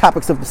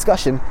topics of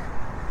discussion,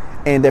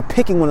 and they're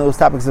picking one of those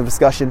topics of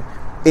discussion,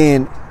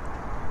 and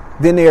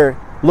then they're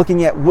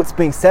looking at what's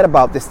being said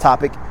about this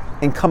topic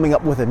and coming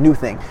up with a new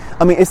thing.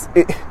 I mean,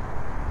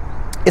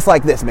 it's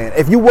like this, man.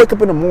 If you wake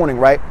up in the morning,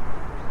 right,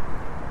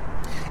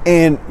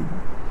 and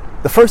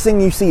the first thing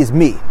you see is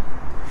me,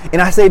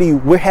 and I say to you,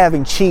 we're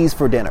having cheese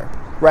for dinner,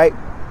 right?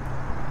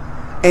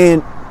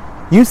 And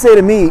you say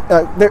to me,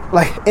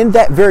 like in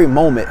that very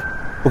moment,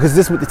 because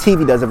this is what the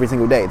TV does every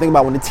single day. Think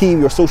about when the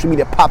TV or social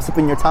media pops up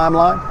in your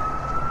timeline.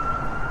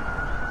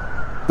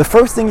 The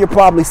first thing you'll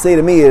probably say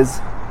to me is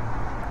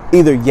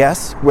either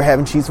yes, we're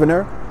having cheese for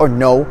dinner, or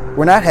no,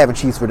 we're not having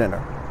cheese for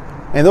dinner.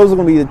 And those are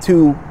going to be the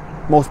two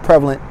most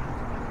prevalent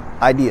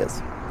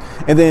ideas.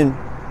 And then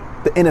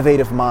the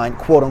innovative mind,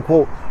 quote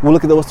unquote, will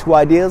look at those two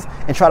ideas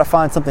and try to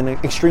find something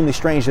extremely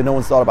strange that no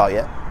one's thought about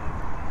yet.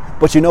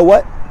 But you know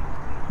what?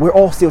 We're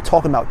all still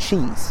talking about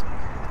cheese.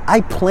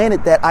 I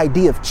planted that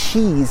idea of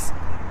cheese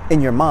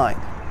in your mind.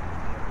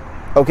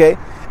 Okay?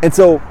 And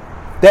so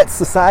that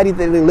society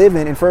that they live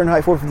in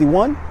Fahrenheit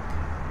 451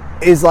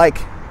 is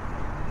like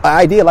an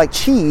idea like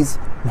cheese.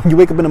 When you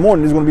wake up in the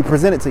morning, is going to be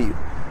presented to you.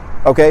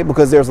 Okay?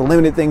 Because there's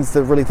limited things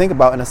to really think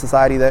about in a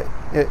society that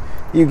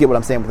you get what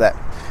I'm saying with that.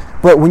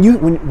 But when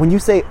you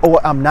say,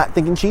 oh, I'm not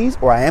thinking cheese,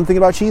 or I am thinking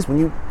about cheese, when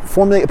you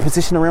formulate a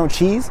position around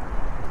cheese,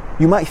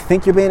 you might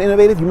think you're being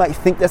innovative. You might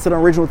think that's an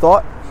original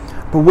thought.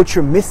 But what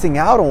you're missing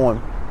out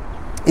on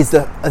is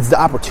the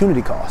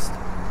opportunity cost,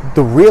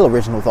 the real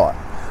original thought.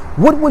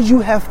 What would you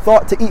have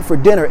thought to eat for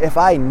dinner if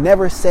I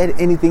never said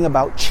anything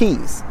about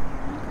cheese?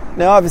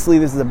 Now, obviously,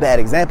 this is a bad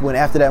example, and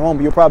after that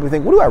moment, you'll probably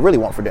think, what do I really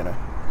want for dinner?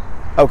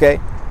 Okay?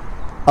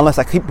 Unless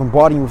I keep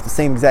bombarding you with the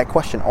same exact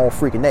question all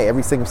freaking day,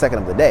 every single second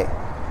of the day.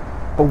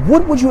 But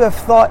what would you have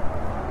thought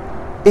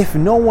if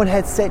no one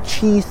had said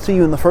cheese to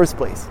you in the first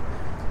place?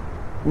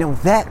 Now,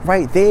 that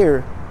right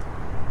there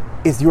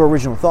is your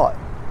original thought.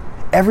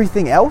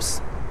 Everything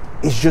else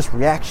is just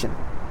reaction.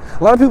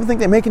 A lot of people think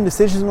they're making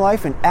decisions in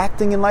life and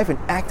acting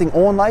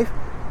on life,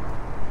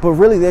 but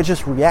really they're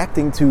just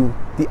reacting to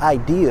the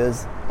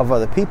ideas of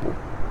other people.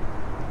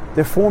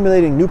 They're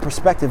formulating new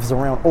perspectives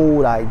around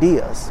old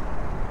ideas.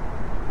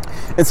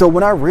 And so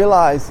when I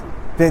realized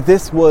that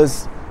this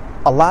was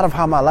a lot of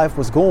how my life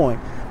was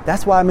going,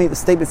 that's why I made the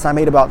statements I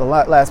made about the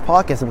last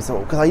podcast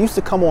episode. Because I used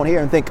to come on here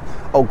and think,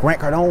 oh,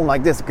 Grant Cardone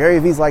like this, Gary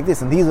Vee's like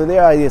this, and these are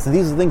their ideas, and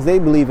these are the things they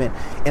believe in.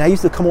 And I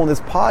used to come on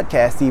this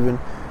podcast even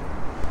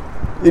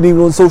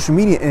on social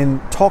media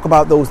and talk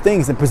about those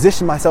things and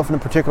position myself in a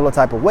particular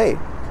type of way.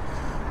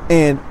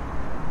 And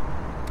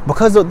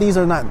because these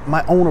are not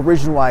my own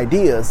original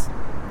ideas,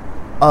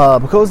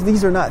 because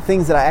these are not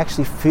things that I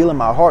actually feel in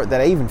my heart that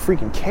I even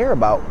freaking care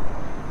about,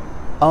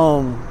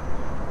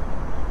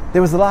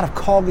 there was a lot of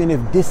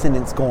cognitive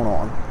dissonance going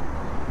on.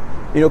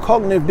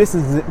 Cognitive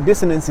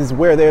dissonance is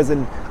where there's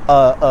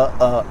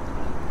a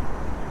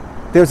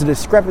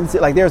discrepancy,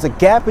 like there's a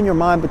gap in your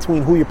mind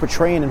between who you're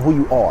portraying and who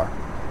you are.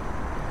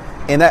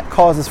 And that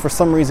causes, for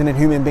some reason, in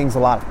human beings, a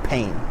lot of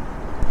pain.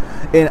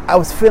 And I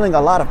was feeling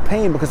a lot of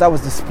pain because I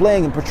was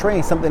displaying and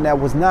portraying something that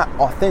was not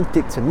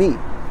authentic to me.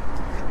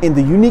 And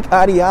the unique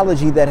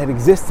ideology that had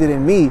existed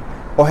in me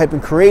or had been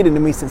created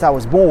in me since I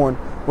was born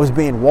was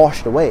being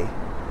washed away.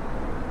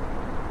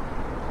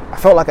 I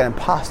felt like an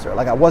imposter,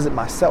 like I wasn't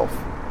myself.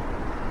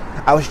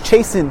 I was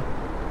chasing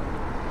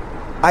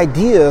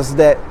ideas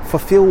that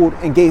fulfilled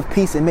and gave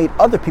peace and made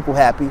other people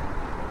happy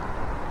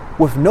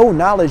with no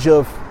knowledge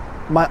of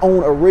my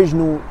own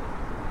original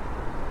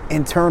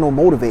internal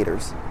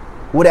motivators.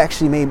 What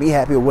actually made me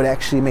happy or what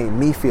actually made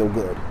me feel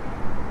good.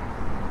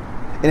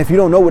 And if you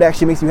don't know what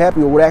actually makes you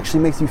happy or what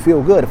actually makes you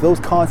feel good, if those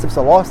concepts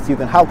are lost to you,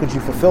 then how could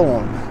you fulfill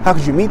them? How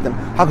could you meet them?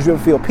 How could you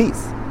ever feel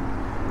peace?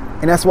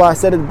 And that's why I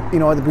said it, at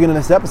the beginning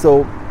of this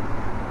episode,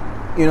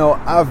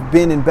 I've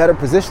been in better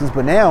positions,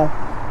 but now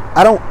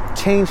I don't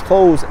change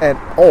clothes at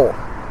all.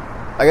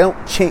 Like, I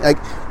don't change. Like,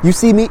 you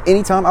see me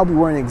anytime, I'll be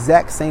wearing the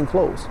exact same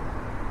clothes.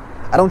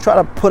 I don't try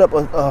to put up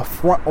a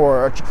front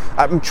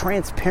I'm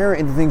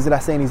transparent in the things that I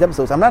say in these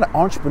episodes. I'm not an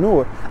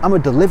entrepreneur. I'm a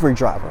delivery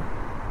driver.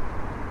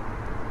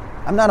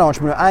 I'm not an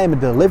entrepreneur. I am a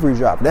delivery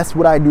driver. That's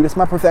what I do. That's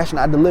my profession.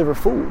 I deliver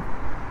food.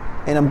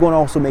 And I'm going to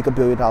also make $1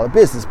 billion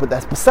business, but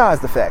that's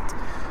besides the fact.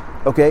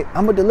 Okay?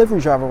 I'm a delivery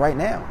driver right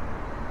now.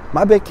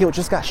 My bank account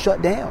just got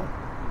shut down.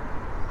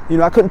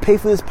 I couldn't pay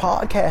for this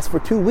podcast for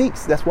 2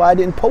 weeks. That's why I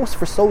didn't post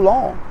for so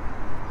long.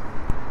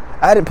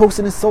 I hadn't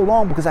posted in so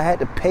long because I had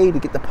to pay to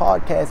get the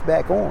podcast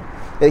back on.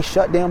 They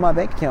shut down my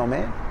bank account,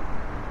 man.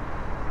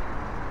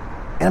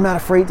 And I'm not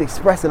afraid to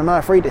express it. I'm not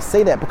afraid to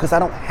say that because I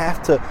don't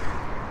have to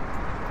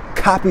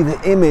copy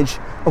the image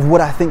of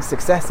what I think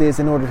success is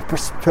in order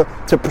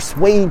to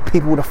persuade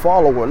people to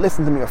follow or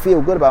listen to me or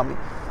feel good about me.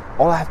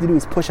 All I have to do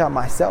is push out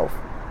myself.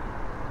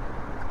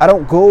 I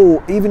don't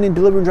go, even in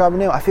delivering driving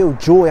now, I feel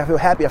joy, I feel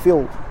happy, I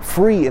feel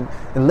free and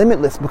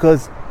limitless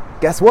because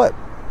guess what?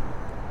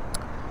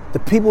 The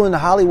people in the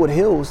Hollywood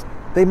Hills,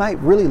 they might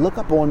really look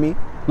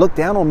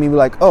down on me, be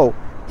like, oh,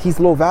 he's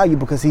low value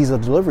because he's a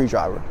delivery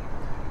driver.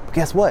 But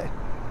guess what?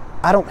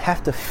 I don't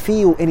have to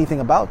feel anything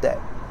about that.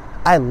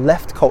 I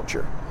left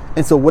culture.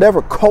 And so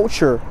whatever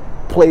culture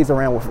plays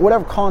around with,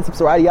 whatever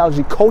concepts or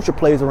ideology culture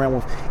plays around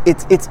with,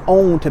 it's its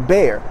own to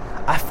bear.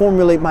 I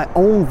formulate my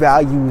own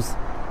values.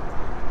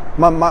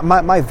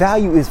 My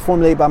value is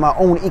formulated by my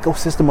own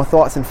ecosystem of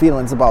thoughts and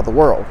feelings about the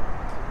world.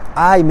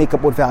 I make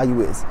up what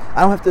value is.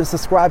 I don't have to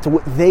subscribe to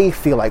what they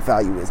feel like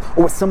value is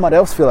or what somebody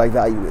else feel like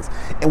value is.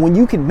 And when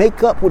you can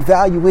make up what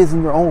value is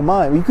in your own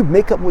mind, when you can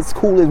make up what's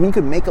cool is, when you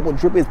can make up what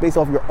drip is based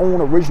off your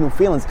own original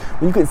feelings,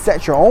 when you can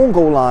set your own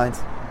goal lines,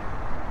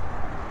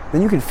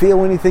 then you can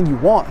feel anything you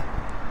want.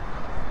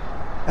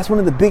 That's one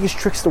of the biggest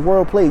tricks the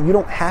world plays. You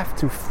don't have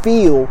to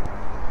feel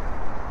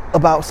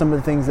about some of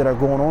the things that are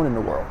going on in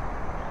the world.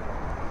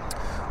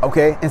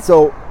 Okay? And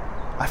so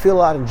I feel a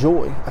lot of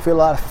joy. I feel a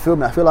lot of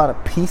fulfillment. I feel a lot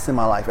of peace in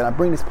my life. And I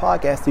bring this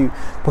podcast to you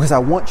because I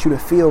want you to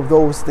feel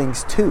those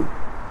things too.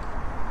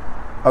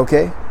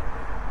 Okay?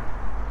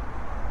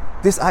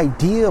 This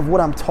idea of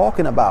what I'm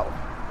talking about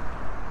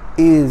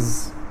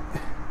is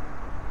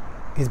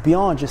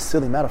beyond just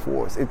silly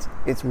metaphors.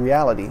 It's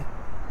reality.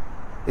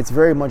 It's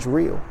very much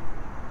real.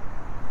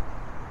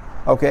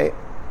 Okay?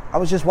 I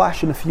was just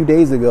watching a few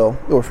days ago,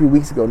 or a few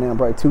weeks ago now,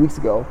 probably 2 weeks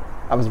ago.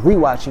 I was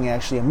rewatching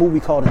actually a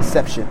movie called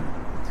Inception.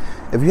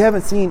 If you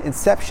haven't seen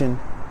Inception,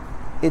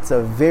 it's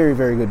a very,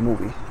 very good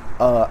movie.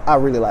 I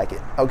really like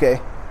it. Okay?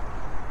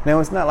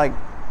 Now it's not like,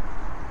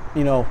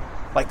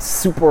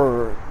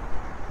 super,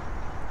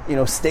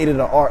 state of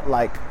the art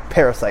like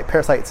Parasite.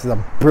 Parasite is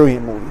a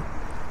brilliant movie.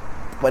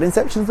 But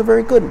Inception is a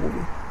very good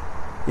movie.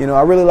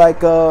 I really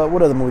like,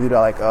 what other movie do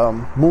I like?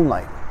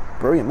 Moonlight.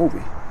 Brilliant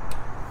movie.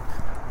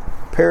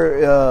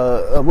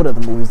 What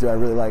other movies do I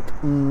really like?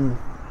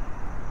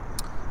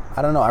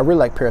 I don't know. I really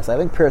like Parasite. I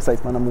think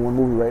Parasite's my number one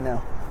movie right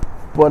now.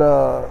 But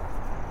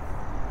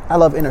I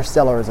love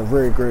Interstellar. It's a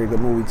very, very good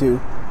movie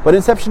too. But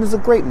Inception is a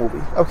great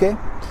movie. Okay?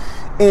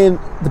 And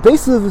the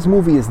basis of this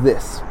movie is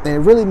this. And it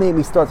really made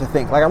me start to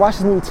think. Like, I watched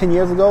this movie 10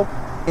 years ago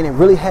and it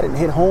really hadn't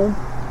hit home.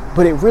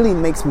 But it really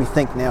makes me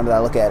think now that I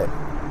look at it.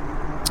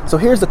 So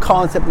here's the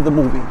concept of the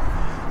movie.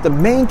 The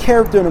main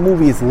character in the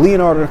movie is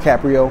Leonardo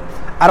DiCaprio.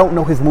 I don't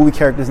know his movie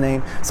character's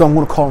name, so I'm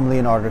going to call him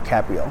Leonardo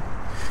DiCaprio.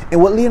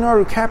 And what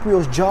Leonardo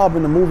DiCaprio's job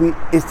in the movie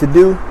is to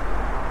do,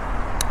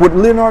 what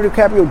Leonardo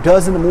DiCaprio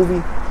does in the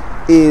movie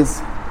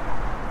is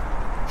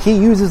he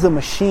uses a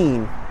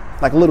machine,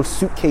 like a little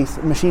suitcase,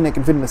 a machine that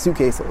can fit in a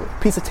suitcase, a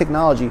piece of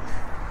technology,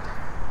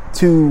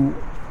 to,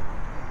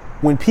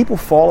 when people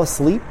fall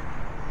asleep,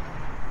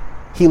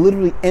 he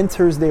literally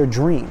enters their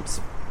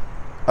dreams.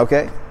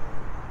 Okay?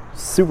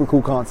 Super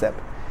cool concept.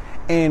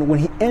 And when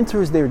he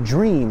enters their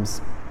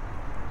dreams,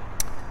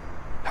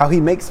 how he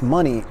makes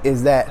money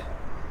is that,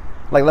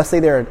 like, let's say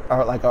they're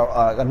like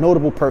a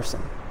notable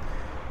person.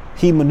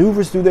 He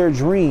maneuvers through their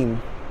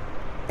dream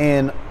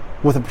and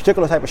with a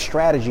particular type of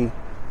strategy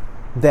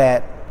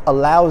that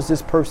allows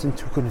this person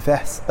to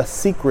confess a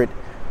secret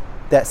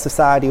that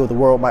society or the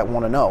world might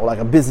want to know, like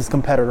a business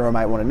competitor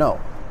might want to know.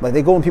 Like,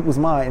 they go in people's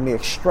mind and they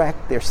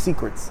extract their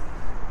secrets,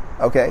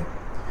 okay,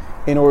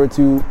 in order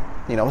to,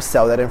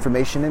 sell that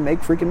information and make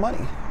freaking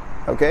money,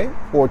 okay,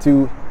 or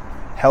to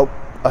help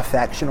a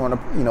faction or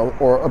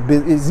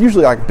it's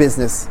usually like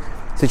business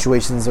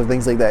situations or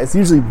things like that. It's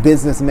usually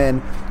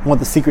businessmen want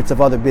the secrets of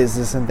other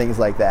business and things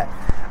like that,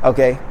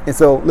 okay. And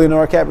so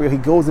Leonardo DiCaprio, he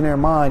goes in their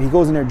mind, he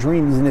goes in their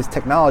dreams using his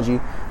technology,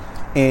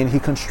 and he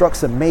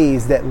constructs a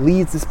maze that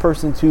leads this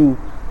person to,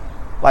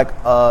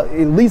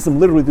 it leads them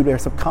literally through their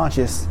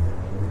subconscious.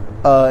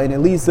 And it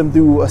leads them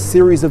through a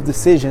series of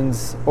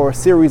decisions or a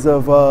series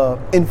of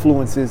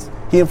influences.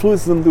 He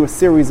influences them through a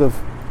series of,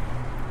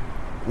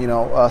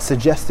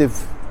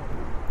 suggestive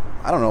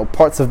I don't know,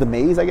 parts of the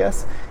maze, I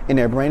guess, in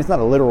their brain. It's not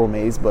a literal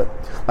maze, but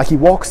like he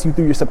walks you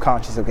through your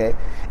subconscious, okay?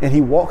 And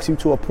he walks you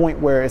to a point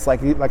where it's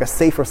like a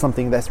safe or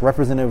something that's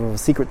representative of a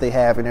secret they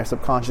have in their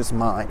subconscious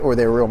mind or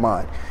their real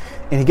mind.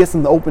 And he gets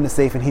them to open the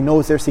safe, and he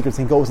knows their secrets,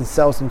 and he goes and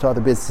sells them to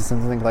other businesses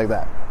and things like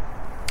that.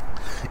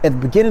 At the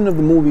beginning of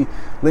the movie,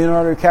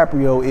 Leonardo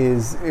DiCaprio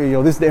is,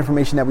 this is the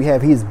information that we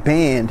have. He is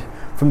banned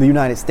from the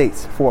United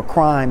States for a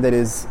crime that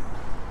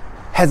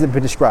hasn't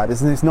been described.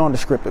 It's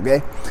nondescript,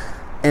 okay?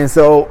 And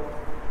so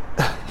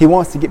he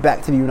wants to get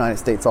back to the United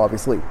States,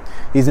 obviously.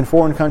 He's in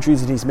foreign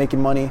countries and he's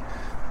making money.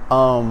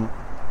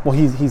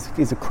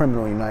 He's a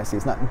criminal in the United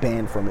States, not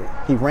banned from it.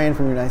 He ran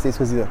from the United States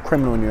because he's a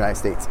criminal in the United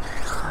States.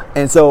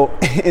 And so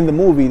in the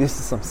movie, this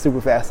is some super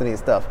fascinating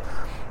stuff.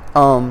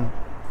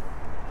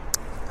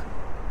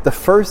 The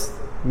first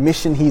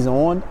mission he's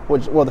on,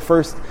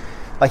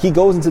 he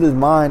goes into the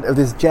mind of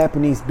this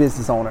Japanese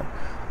business owner,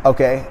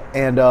 okay?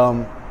 And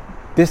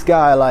this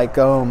guy, a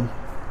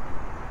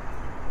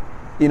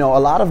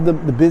lot of the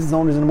business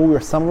owners in the movie, or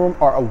some of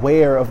them, are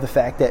aware of the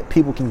fact that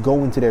people can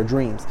go into their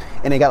dreams,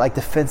 and they got like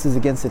defenses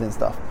against it and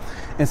stuff.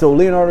 And so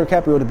Leonardo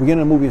DiCaprio, at the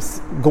beginning of the movie,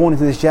 is going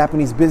into this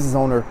Japanese business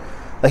owner,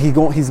 he's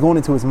going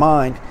into his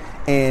mind,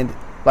 and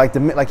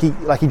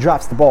he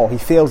drops the ball. He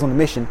fails on the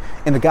mission,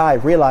 and the guy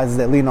realizes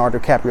that Leonardo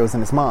DiCaprio is in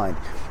his mind,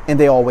 and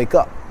they all wake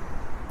up.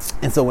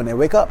 And so when they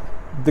wake up,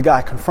 the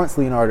guy confronts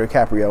Leonardo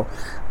DiCaprio,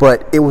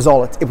 but it was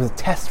a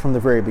test from the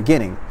very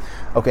beginning.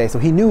 Okay, so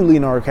he knew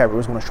Leonardo DiCaprio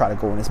was going to try to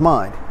go in his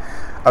mind.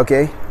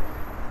 Okay,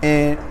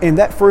 and in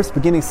that first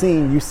beginning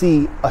scene, you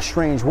see a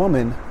strange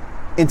woman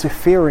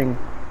interfering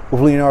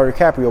with Leonardo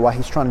DiCaprio while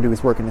he's trying to do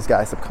his work in this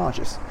guy's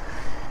subconscious.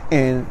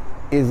 And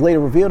it is later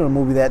revealed in the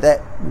movie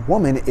that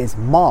woman is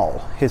Mal,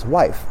 his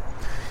wife.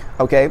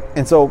 Okay,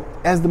 and so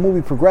as the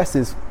movie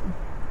progresses,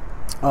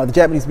 the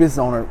Japanese business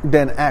owner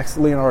then asks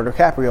Leonardo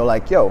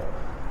DiCaprio,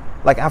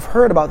 I've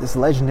heard about this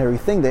legendary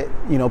thing that,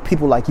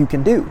 people like you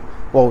can do.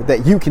 Well,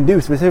 that you can do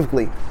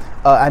specifically.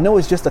 I know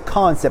it's just a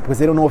concept because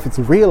they don't know if it's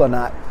real or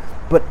not,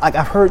 but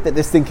I've heard that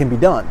this thing can be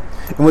done.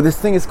 And what this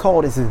thing is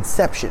called is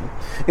inception.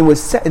 And what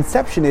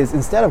inception is,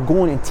 instead of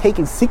going and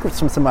taking secrets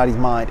from somebody's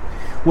mind,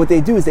 what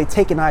they do is they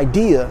take an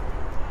idea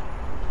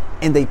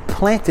and they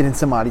plant it in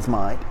somebody's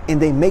mind,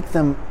 and they make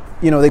them,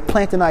 they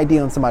plant an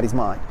idea in somebody's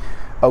mind.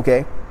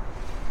 Okay?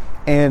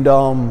 And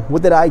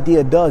what that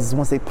idea does is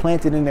once they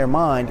plant it in their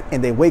mind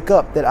and they wake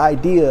up, that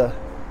idea,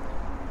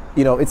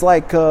 it's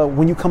like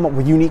when you come up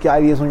with unique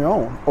ideas on your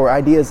own, or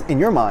ideas in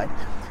your mind,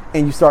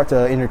 and you start to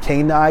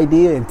entertain the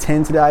idea and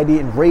tend to the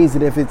idea and raise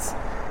it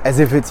as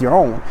if it's your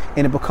own,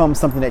 and it becomes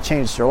something that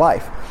changes your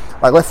life.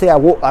 Like, let's say I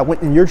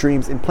went in your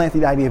dreams and planted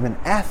the idea of an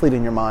athlete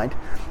in your mind,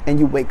 and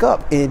you wake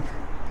up and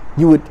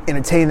you would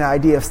entertain the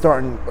idea of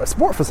starting a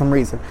sport for some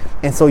reason.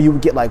 And so you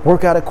would get like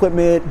workout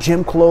equipment,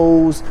 gym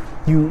clothes,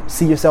 you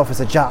see yourself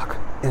as a jock.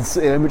 And so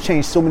it would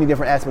change so many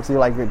different aspects of your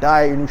life, your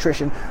diet, your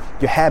nutrition,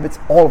 your habits,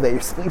 all of that, your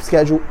sleep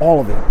schedule,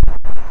 all of it.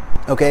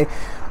 Okay?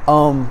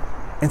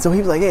 And so he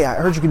was like, hey, I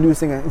heard you can do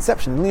this thing at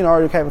Inception. And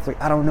Leonardo DiCaprio was like,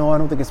 I don't know, I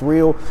don't think it's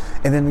real.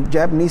 And then the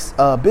Japanese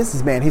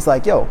businessman, he's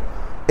like, yo,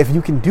 if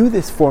you can do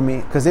this for me,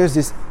 because there's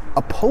this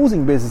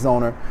opposing business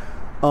owner,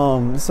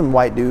 some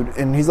white dude,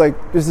 and he's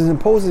like, this is an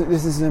opposing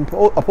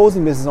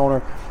business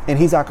owner, and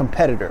he's our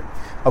competitor.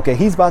 Okay,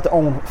 he's about to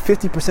own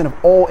 50%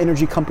 of all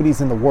energy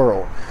companies in the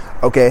world.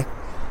 Okay,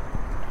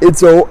 and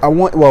so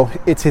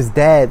it's his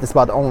dad that's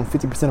about to own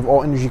 50% of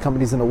all energy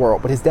companies in the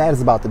world, but his dad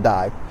is about to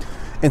die.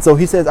 And so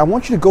he says, I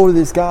want you to go to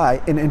this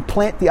guy and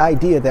implant the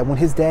idea that when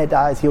his dad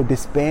dies, he'll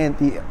disband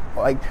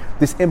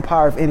this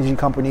empire of energy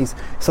companies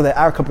so that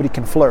our company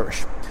can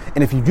flourish.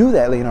 And if you do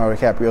that, Leonardo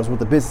DiCaprio, is what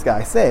the business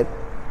guy said,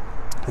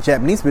 the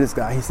Japanese business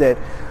guy, he said,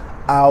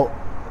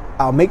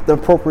 I'll make the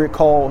appropriate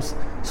calls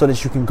so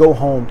that you can go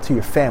home to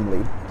your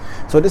family.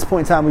 So at this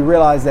point in time, we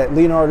realize that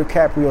Leonardo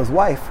DiCaprio's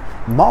wife,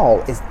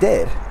 Mal, is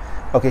dead.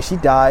 Okay, she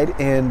died,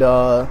 and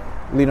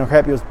Leonardo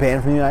DiCaprio is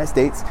banned from the United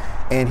States,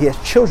 and he has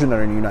children that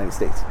are in the United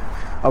States.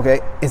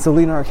 Okay, and so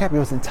Leonardo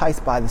DiCaprio is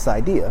enticed by this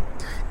idea,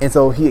 and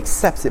so he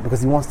accepts it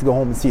because he wants to go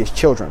home and see his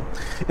children.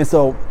 And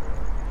so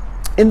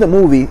in the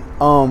movie,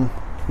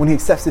 when he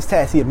accepts this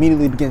task, he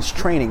immediately begins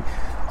training.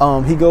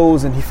 He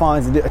goes and he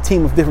finds a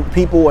team of different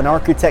people, an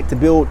architect to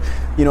build,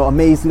 a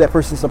maze through that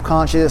person's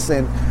subconscious,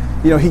 and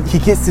he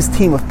gets this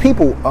team of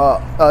people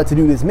to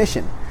do this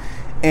mission.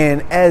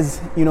 And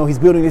as he's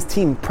building this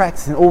team,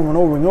 practicing over and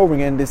over and over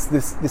again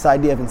this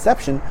idea of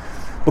inception,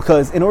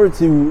 because in order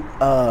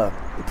to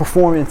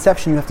perform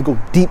inception, you have to go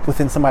deep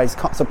within somebody's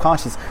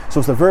subconscious. So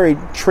it's a very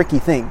tricky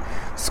thing,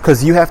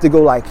 because you have to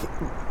go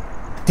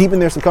deep in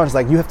their subconscious.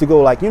 Like you have to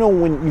go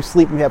when you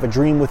sleep, you have a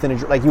dream within a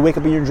dream. Like you wake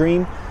up in your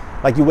dream.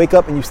 Like you wake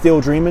up and you're still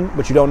dreaming,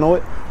 but you don't know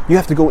it. You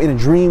have to go in a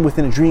dream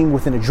within a dream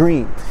within a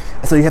dream.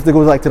 And so you have to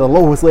go to the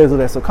lowest layers of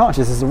their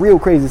subconscious. It's real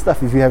crazy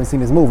stuff if you haven't seen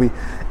this movie.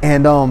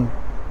 And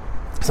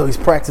so he's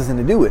practicing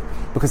to do it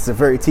because it's a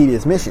very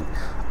tedious mission.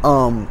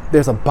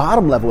 There's a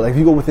bottom level. Like if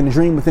you go within a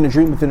dream, within a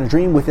dream, within a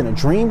dream, within a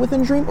dream,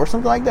 within a dream, or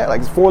something like that.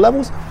 Like it's 4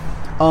 levels.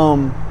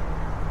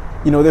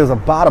 There's a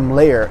bottom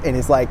layer, and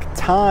it's like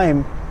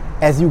time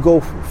as you go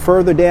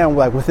further down,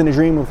 like within a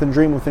dream, within a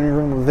dream, within a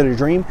dream, within a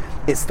dream,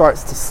 it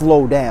starts to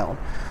slow down.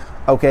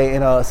 Okay,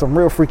 and some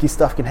real freaky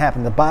stuff can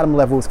happen. The bottom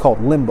level is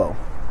called limbo.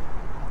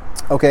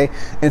 Okay,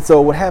 and so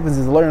what happens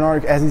is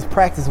Leonardo, as he's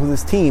practicing with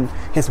his team,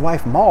 his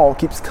wife Maul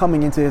keeps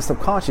coming into his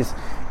subconscious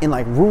and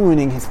like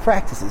ruining his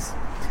practices,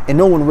 and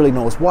no one really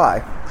knows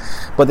why,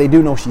 but they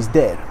do know she's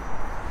dead.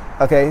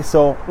 Okay,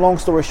 so long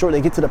story short,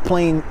 they get to the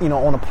plane,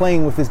 on a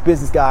plane with this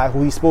business guy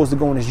who he's supposed to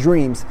go in his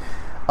dreams.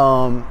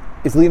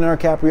 It's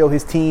Leonardo DiCaprio,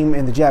 his team,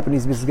 and the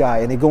Japanese business guy,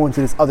 and they go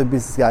into this other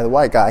business guy, the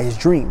white guy, his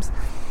dreams.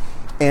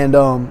 And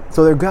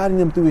so they're guiding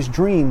him through his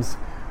dreams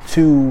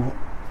to,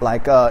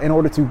 in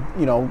order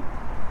to,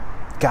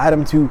 guide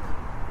him to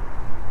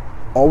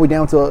all the way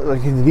down to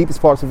the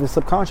deepest parts of his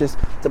subconscious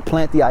to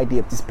plant the idea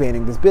of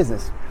disbanding this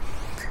business.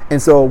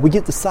 And so we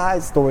get the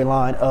side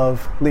storyline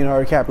of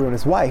Leonardo DiCaprio and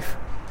his wife,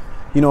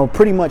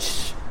 pretty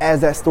much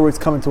as that story's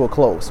coming to a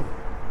close.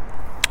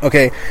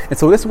 Okay, and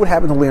so this is what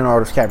happened to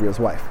Leonardo DiCaprio's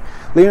wife.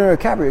 Leonardo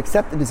DiCaprio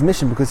accepted his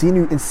mission because he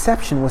knew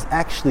Inception was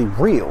actually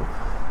real,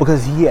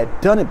 because he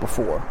had done it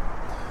before.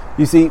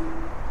 You see,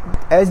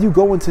 as you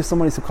go into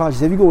somebody's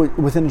subconscious, if you go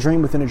within a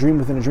dream, within a dream,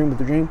 within a dream,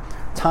 within a dream,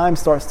 time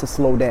starts to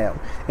slow down.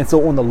 And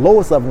so on the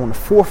lowest level, on the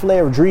fourth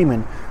layer of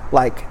dreaming,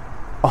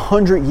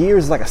 100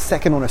 years is like a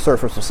second on the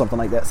surface or something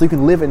like that. So you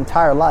can live an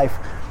entire life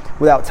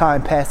without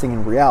time passing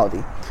in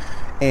reality.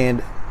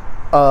 And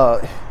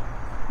so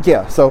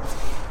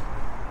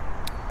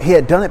he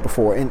had done it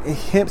before, and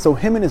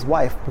him and his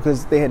wife,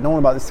 because they had known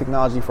about this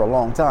technology for a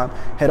long time,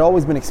 had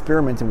always been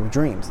experimenting with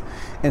dreams.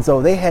 And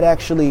so they had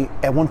actually,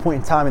 at one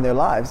point in time in their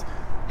lives,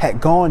 had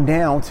gone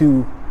down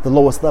to the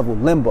lowest level,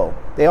 limbo.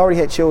 They already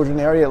had children,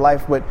 they already had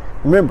life, but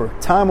remember,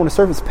 time on the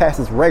surface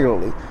passes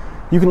regularly.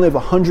 You can live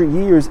 100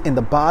 years in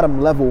the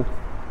bottom level,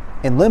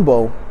 in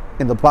limbo,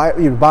 in the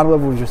bottom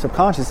level of your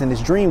subconscious, in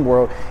this dream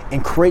world,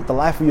 and create the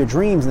life of your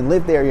dreams and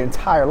live there your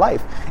entire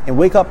life, and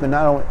wake up and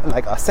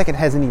a second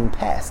hasn't even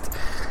passed.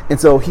 And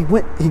so he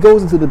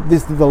goes into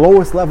the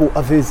lowest level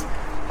of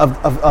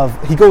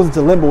he goes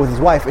into limbo with his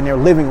wife, and they're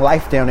living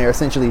life down there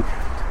essentially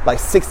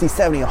 60,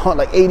 70,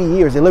 100, 80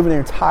 years. They're living their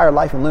entire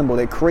life in limbo.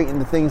 They're creating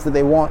the things that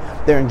they want.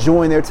 They're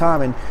enjoying their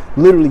time, and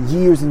literally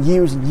years and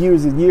years and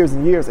years and years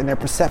and years, and their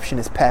perception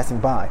is passing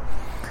by.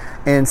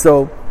 And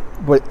so,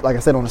 but like I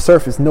said, on the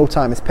surface, no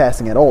time is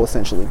passing at all,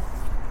 essentially.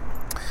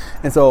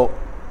 And so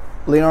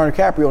Leonardo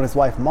DiCaprio and his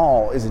wife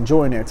Maul is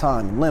enjoying their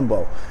time in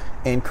limbo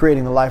and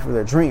creating the life of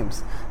their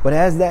dreams. But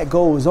as that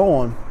goes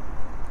on,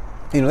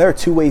 there are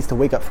two ways to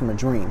wake up from a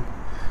dream.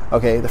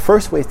 Okay, the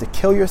first way is to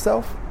kill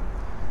yourself,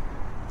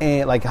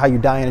 and like how you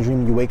die in a dream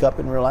and you wake up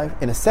in real life.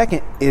 And the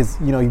second is,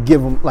 you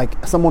give them,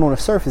 someone on the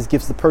surface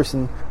gives the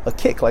person a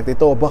kick, like they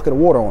throw a bucket of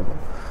water on them.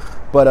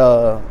 But,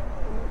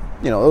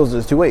 those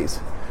are the two ways.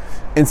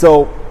 And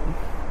so,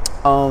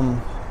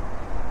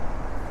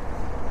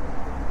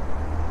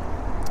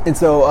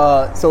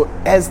 so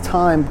as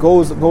time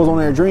goes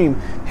on in a dream,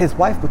 his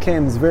wife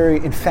becomes very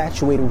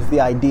infatuated with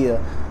the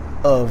idea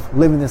of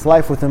living this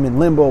life with him in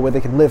limbo where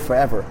they can live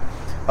forever.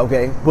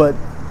 Okay, but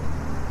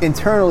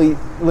internally,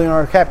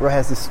 Leonardo DiCaprio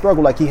has this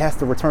struggle, he has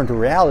to return to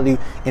reality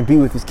and be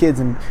with his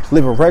kids and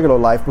live a regular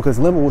life, because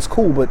limbo was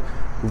cool, but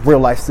real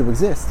life still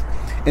exists.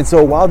 And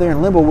so while they're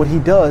in limbo, what he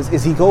does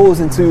is he goes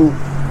into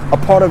a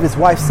part of his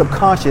wife's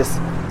subconscious,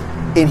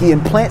 and he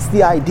implants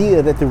the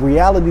idea that the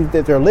reality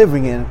that they're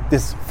living in,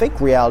 this fake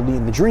reality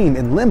in the dream,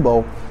 in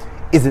limbo,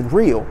 isn't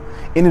real.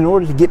 And in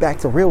order to get back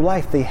to real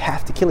life, they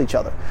have to kill each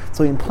other.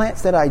 So he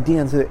implants that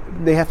idea into,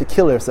 they have to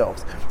kill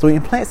themselves. So he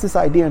implants this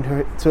idea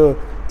into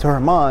her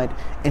mind,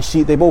 and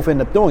they both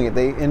end up doing it.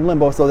 They in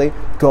limbo, so they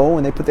go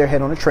and they put their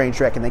head on a train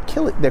track and they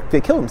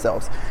kill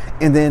themselves.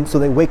 And then so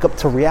they wake up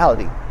to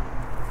reality.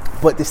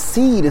 But the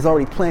seed is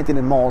already planted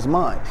in Maul's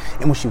mind.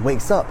 And when she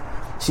wakes up,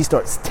 she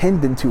starts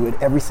tending to it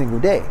every single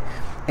day.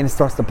 And it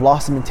starts to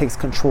blossom and takes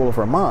control of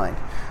her mind,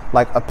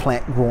 like a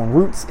plant growing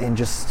roots and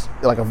just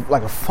like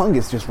a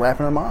fungus just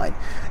wrapping her mind.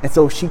 And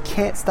so she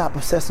can't stop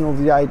obsessing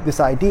over this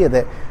idea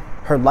that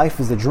her life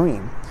is a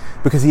dream,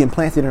 because he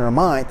implanted in her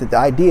mind that the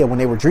idea when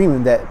they were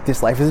dreaming that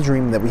this life is a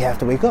dream, that we have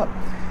to wake up.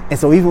 And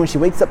so even when she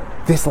wakes up,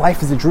 this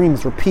life is a dream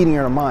is repeating in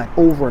her mind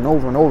over and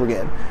over and over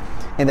again,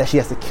 and that she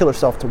has to kill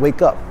herself to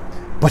wake up.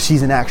 But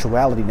she's in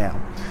actuality now.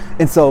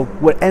 And so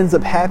what ends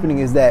up happening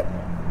is that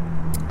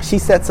she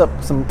sets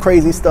up some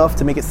crazy stuff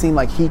to make it seem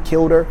like he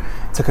killed her,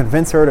 to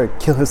convince her to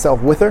kill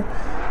herself with her,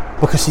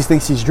 because she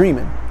thinks she's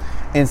dreaming.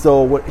 And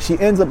so she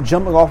ends up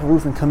jumping off a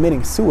roof and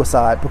committing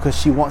suicide because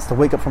she wants to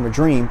wake up from a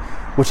dream,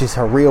 which is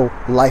her real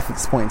life at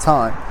this point in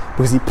time,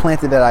 because he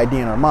planted that idea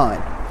in her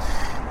mind.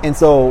 And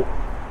so,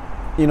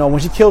 when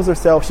she kills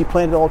herself, she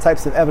planted all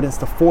types of evidence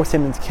to force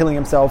him into killing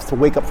himself, to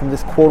wake up from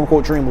this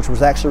quote-unquote dream, which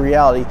was actually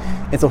reality.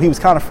 And so he was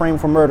kind of framed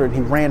for murder, and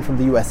he ran from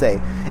the USA.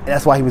 And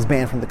that's why he was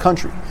banned from the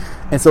country.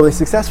 And so they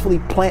successfully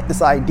plant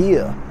this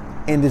idea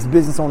in this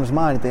business owner's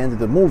mind at the end of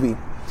the movie.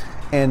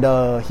 And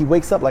he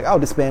wakes up like, I'll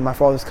disband my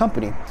father's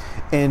company.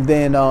 And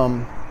then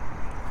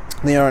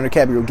Leonardo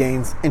DiCaprio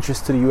gains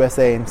interest to the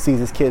USA and sees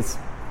his kids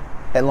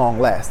at long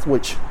last,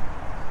 which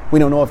we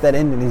don't know if that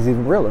ending is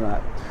even real or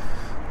not.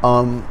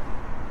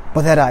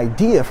 But that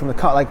idea from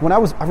like when I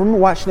remember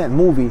watching that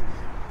movie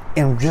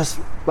and just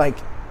like,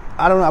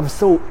 I don't know, I was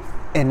so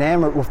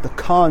enamored with the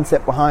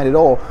concept behind it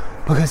all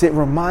because it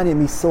reminded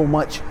me so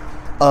much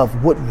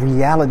of what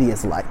reality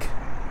is like.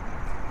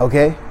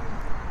 Okay?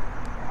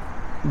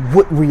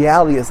 What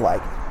reality is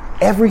like.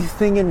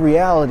 Everything in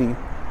reality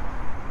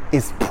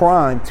is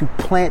primed to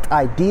plant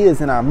ideas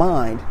in our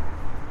mind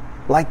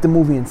like the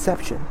movie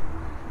Inception.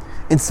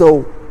 And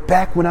so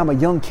back when I'm a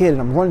young kid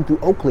and I'm running through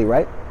Oakley,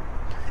 right?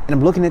 And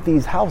I'm looking at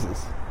these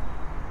houses,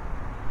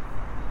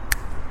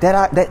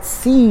 that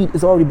seed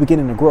is already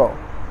beginning to grow.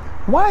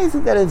 Why is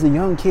it that as a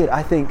young kid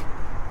I think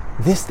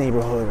this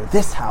neighborhood or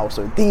this house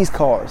or these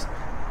cars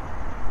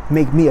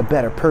make me a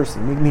better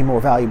person, make me a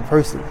more valuable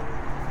person?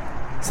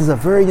 Since a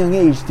very young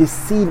age, this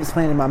seed was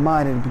planted in my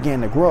mind and it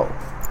began to grow.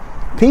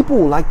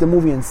 People like the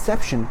movie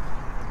Inception,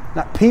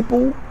 not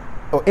people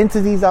or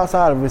entities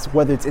outside of us,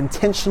 whether it's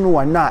intentional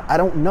or not, I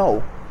don't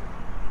know.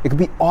 It could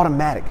be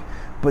automatic.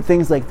 But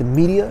things like the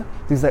media,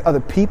 things like other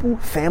people,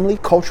 family,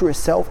 culture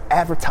itself,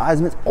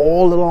 advertisements,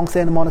 all along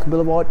Santa Monica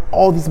Boulevard,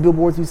 all these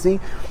billboards you see,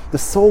 the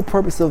sole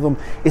purpose of them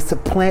is to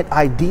plant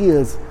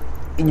ideas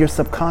in your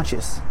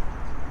subconscious.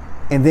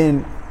 And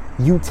then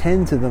you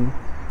tend to them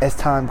as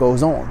time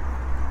goes on.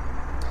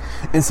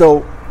 And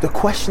so the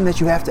question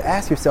that you have to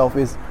ask yourself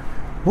is,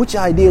 which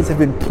ideas have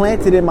been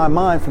planted in my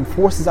mind from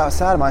forces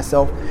outside of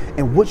myself,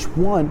 and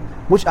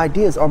which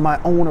ideas are my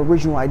own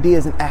original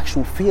ideas and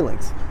actual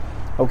feelings?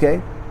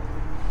 Okay?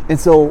 And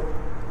so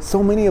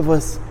many of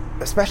us,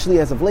 especially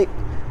as of late,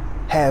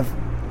 have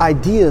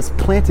ideas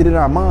planted in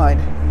our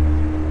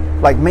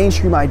mind, like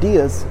mainstream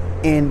ideas,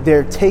 and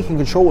they're taking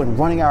control and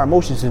running our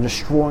emotions and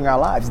destroying our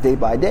lives day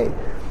by day.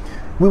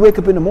 We wake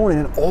up in the morning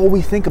and all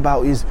we think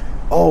about is,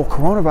 oh,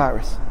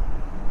 coronavirus.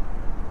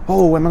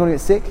 Oh, am I going to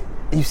get sick?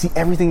 And you see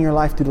everything in your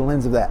life through the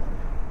lens of that.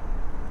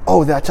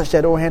 Oh, did I touch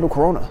that door handle?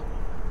 Corona.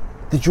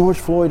 The George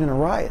Floyd and the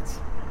riots.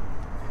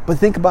 But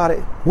think about it.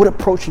 What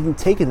approach are you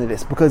taking to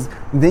this? Because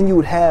then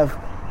you have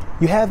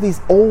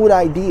these old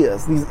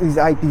ideas,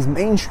 these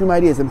mainstream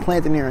ideas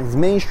implanted in there, these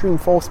mainstream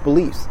false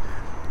beliefs,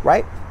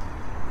 right?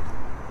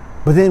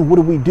 But then what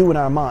do we do in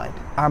our mind?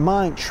 Our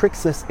mind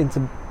tricks us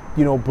into,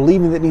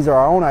 believing that these are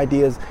our own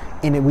ideas,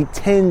 and then we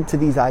tend to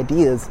these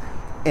ideas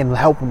and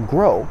help them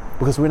grow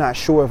because we're not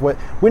sure of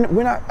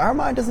our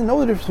mind doesn't know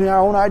the difference between our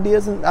own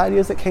ideas and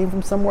ideas that came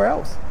from somewhere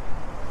else.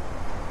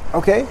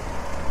 Okay?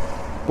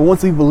 But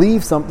once we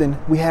believe something,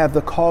 we have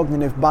the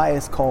cognitive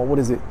bias called,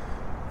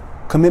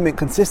 commitment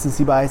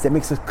consistency bias that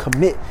makes us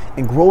commit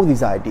and grow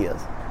these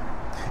ideas.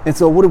 And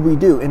so what do we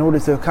do in order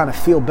to kind of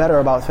feel better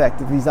about the fact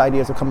that these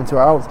ideas are coming to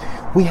our own?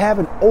 We have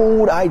an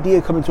old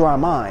idea coming to our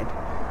mind,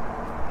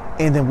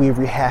 and then we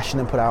rehash it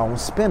and put our own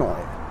spin on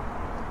it.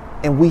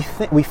 And we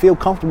feel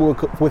comfortable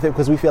with it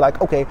because we feel like,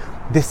 okay,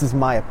 this is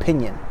my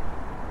opinion.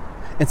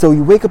 And so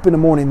you wake up in the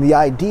morning, the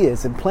idea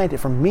is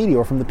implanted from media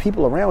or from the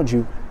people around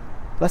you.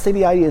 Let's say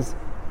the idea is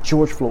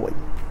George Floyd,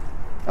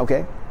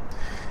 okay?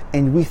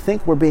 And we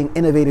think we're being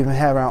innovative and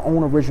have our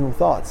own original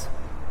thoughts.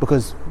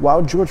 Because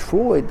while George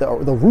Floyd, the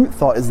root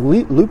thought is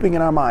looping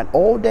in our mind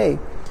all day,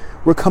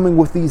 we're coming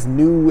with these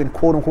new and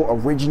quote-unquote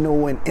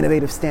original and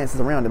innovative stances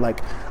around it.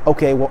 Like,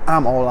 okay, well,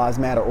 I'm All Lives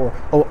Matter, or,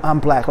 oh, I'm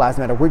Black Lives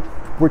Matter.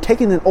 We're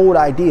taking an old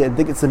idea and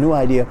think it's a new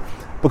idea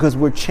because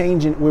we're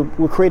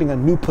creating a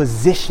new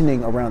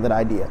positioning around that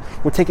idea.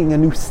 We're taking a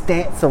new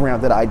stance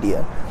around that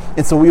idea.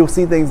 And so we'll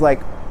see things like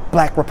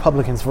Black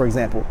Republicans, for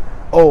example.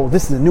 Oh,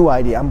 this is a new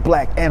idea. I'm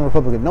Black and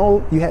Republican. No,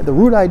 the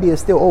root idea is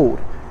still old.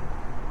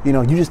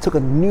 You just took a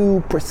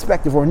new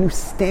perspective or a new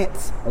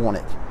stance on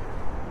it.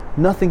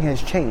 Nothing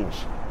has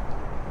changed.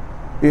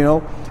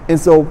 And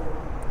so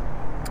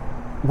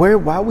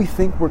why we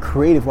think we're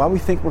creative, why we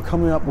think we're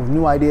coming up with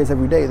new ideas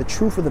every day, the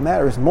truth of the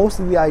matter is most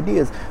of the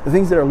ideas, the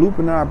things that are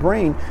looping in our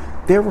brain,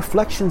 they're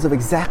reflections of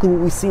exactly what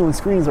we see on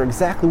screens or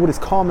exactly what is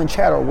common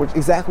chat or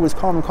exactly what is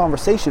common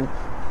conversation,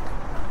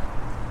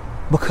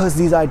 because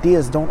these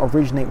ideas don't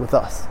originate with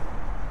us.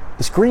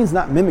 The screen's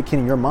not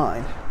mimicking your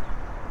mind.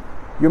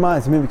 Your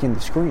mind's mimicking the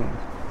screen.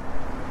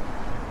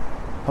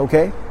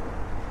 Okay?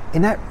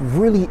 And that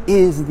really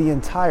is the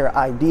entire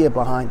idea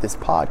behind this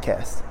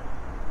podcast.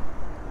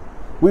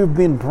 We've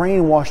been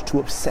brainwashed to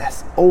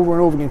obsess over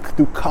and over again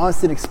through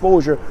constant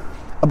exposure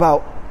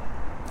about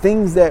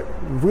things that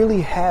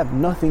really have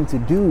nothing to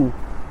do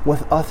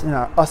with us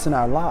and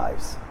our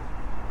lives.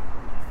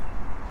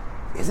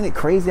 Isn't it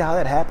crazy how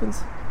that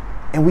happens?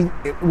 And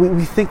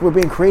we think we're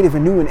being creative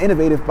and new and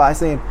innovative by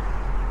saying,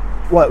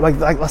 what, like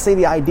let's say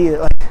the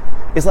idea, like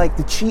it's like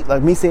the cheese,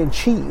 like me saying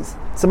cheese.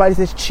 Somebody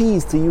says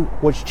cheese to you,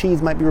 which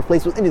cheese might be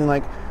replaced with anything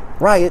like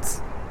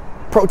riots,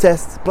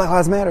 protests, Black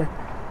Lives Matter,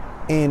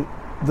 and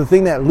the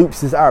thing that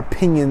loops is our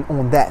opinion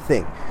on that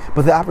thing.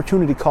 But the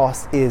opportunity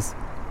cost is,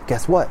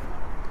 guess what?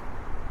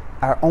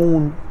 Our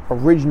own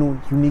original,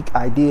 unique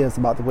ideas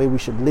about the way we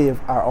should live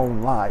our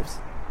own lives.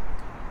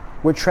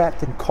 We're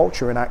trapped in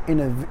culture and our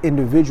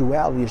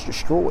individuality is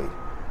destroyed.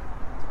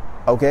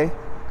 Okay?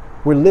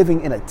 We're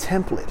living in a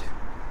template.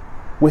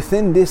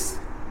 Within this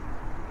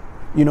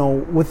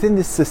within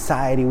this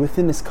society,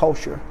 within this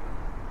culture,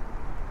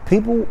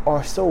 people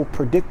are so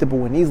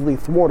predictable and easily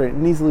thwarted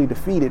and easily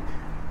defeated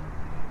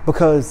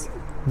because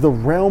the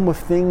realm of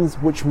things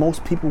which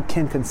most people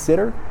can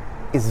consider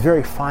is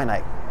very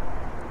finite.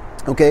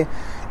 Okay?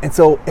 And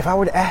so if I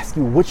were to ask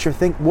you what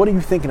are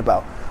you thinking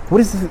about?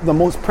 What is the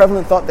most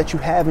prevalent thought that you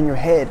have in your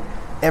head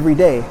every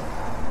day?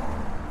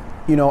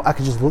 I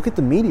could just look at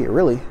the media,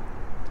 really,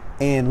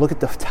 and look at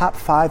the top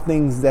 5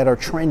 things that are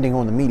trending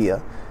on the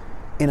media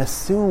and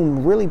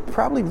assume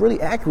probably really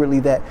accurately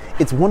that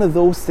it's one of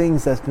those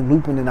things that's been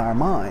looping in our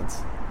minds.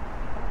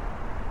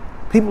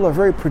 People are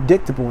very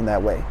predictable in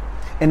that way.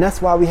 And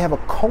that's why we have a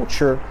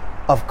culture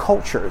of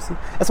cultures.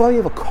 That's why we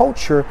have a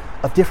culture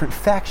of different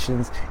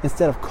factions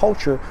instead of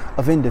culture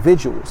of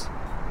individuals.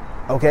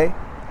 Okay?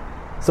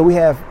 So we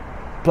have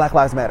Black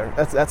Lives Matter.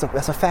 That's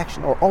a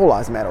faction. Or All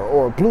Lives Matter.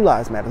 Or Blue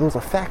Lives Matter. Those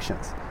are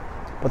factions.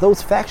 But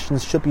those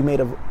factions should be made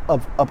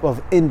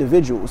of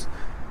individuals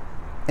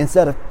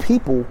instead of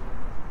people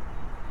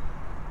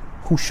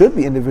who should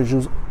be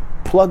individuals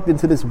plugged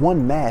into this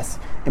one mass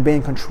and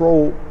being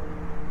controlled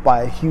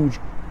by a huge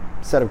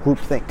set of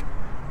groupthink.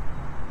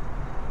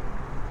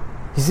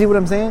 You see what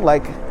I'm saying?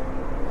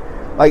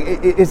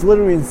 It's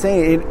literally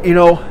insane.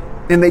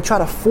 And they try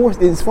to force.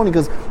 It's funny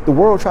because the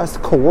world tries to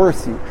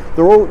coerce you.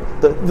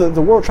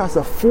 The world tries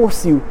to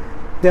force you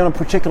down a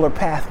particular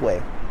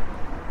pathway.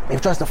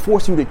 It tries to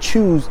force you to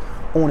choose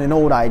on an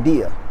old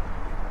idea.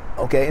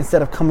 Okay,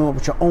 instead of coming up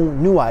with your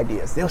own new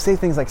ideas. They'll say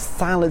things like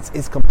silence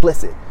is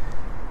complicit.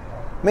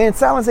 Man,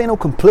 silence ain't no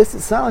complicit.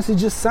 Silence is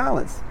just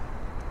silence.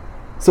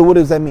 So what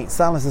does that mean?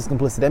 Silence is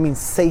complicit. That means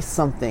say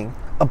something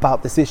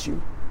about this issue,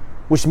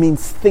 which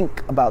means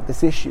think about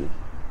this issue.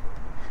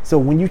 So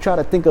when you try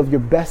to think of your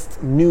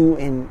best new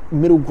and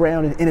middle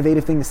ground and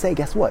innovative thing to say,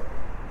 guess what?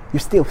 You're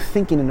still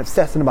thinking and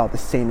obsessing about the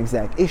same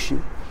exact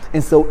issue.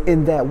 And so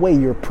in that way,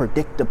 you're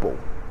predictable.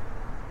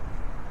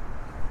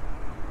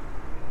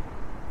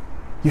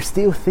 You're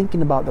still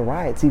thinking about the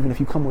riots, even if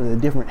you come with a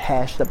different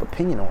hashed up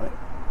opinion on it.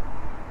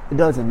 It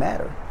doesn't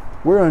matter.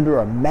 We're under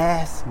a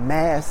mass.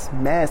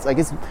 Like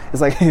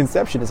it's like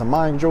Inception. It's a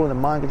mind drill and a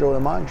mind control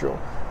and a mind drill.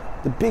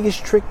 The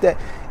biggest trick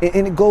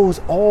and it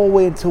goes all the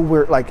way until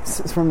we're like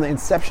from the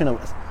inception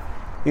of us.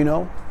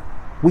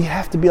 We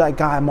have to be like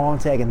Guy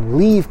Montag and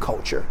leave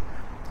culture,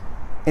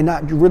 and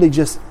not really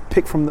just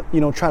pick from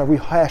the, try to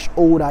rehash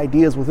old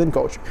ideas within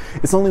culture.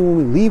 It's only when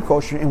we leave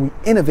culture and we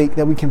innovate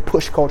that we can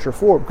push culture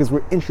forward because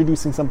we're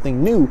introducing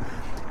something new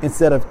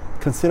instead of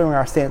considering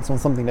our stance on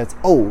something that's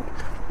old,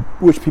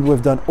 which people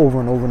have done over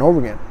and over and over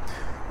again.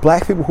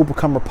 Black people who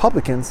become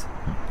Republicans,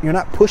 you're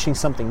not pushing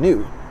something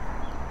new.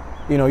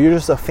 You're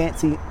just a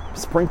fancy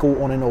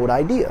sprinkle on an old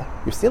idea.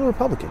 You're still a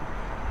Republican,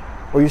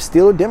 or you're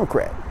still a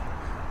Democrat.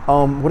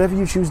 Whatever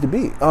you choose to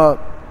be.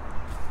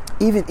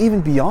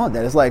 Even beyond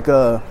that, it's like,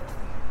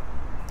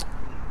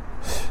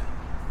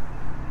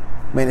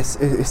 man,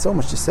 it's so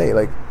much to say.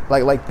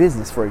 Like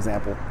business, for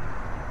example.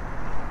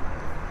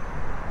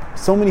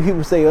 So many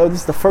people say, "Oh, this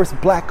is the first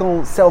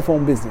black-owned cell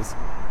phone business,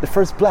 the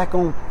first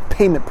black-owned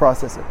payment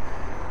processor."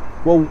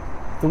 Well,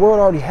 the world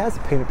already has a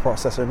payment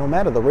processor, no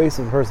matter the race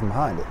of the person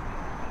behind it.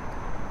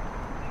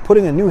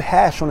 Putting a new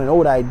hash on an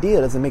old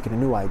idea doesn't make it a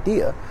new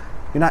idea.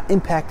 You're not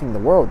impacting the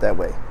world that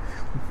way.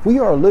 We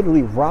are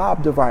literally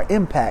robbed of our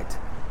impact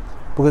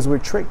because we're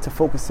tricked to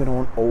focusing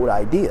on old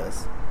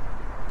ideas.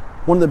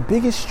 One of the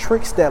biggest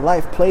tricks that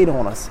life played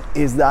on us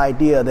is the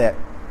idea that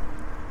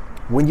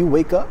when you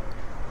wake up,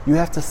 you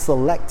have to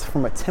select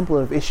from a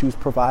template of issues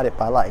provided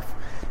by life.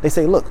 They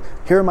say, look,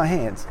 here are my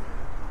hands,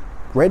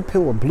 red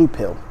pill or blue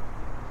pill.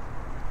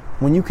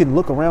 When you can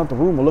look around the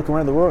room or look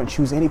around the world and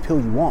choose any pill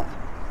you want.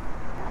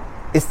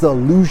 It's the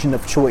illusion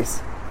of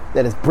choice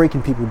that is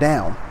breaking people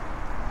down.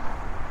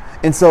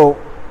 And so,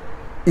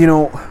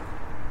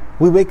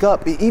 we wake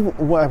up, even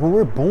when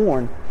we're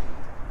born,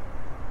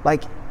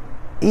 like,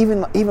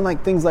 even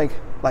like things like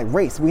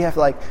race, we have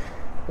to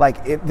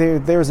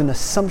there's an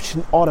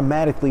assumption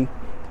automatically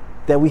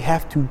that we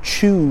have to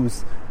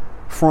choose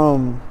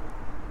from,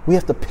 we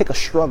have to pick a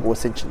struggle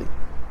essentially.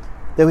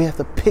 That we have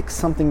to pick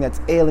something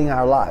that's ailing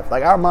our life.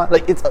 Like our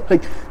mind, it's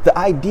like the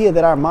idea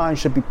that our mind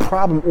should be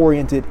problem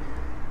oriented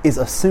is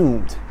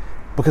assumed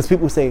because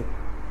people say,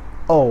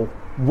 oh,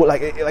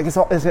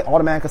 it's an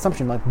automatic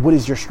assumption. Like, what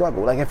is your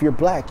struggle? Like, if you're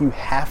black, you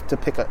have to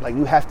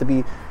you have to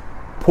be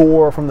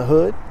poor from the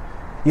hood.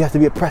 You have to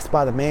be oppressed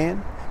by the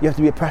man. You have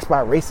to be oppressed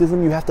by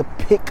racism. You have to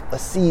pick a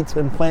seed to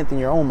implant in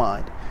your own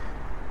mind.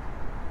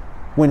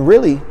 When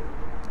really,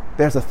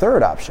 there's a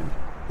third option.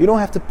 You don't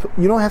have to pick,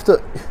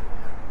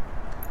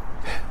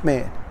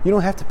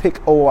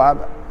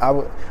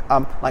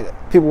 I'm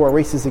like, people are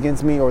racist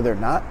against me or they're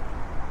not.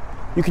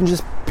 You can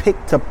just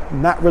pick to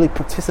not really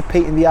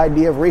participate in the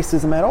idea of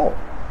racism at all.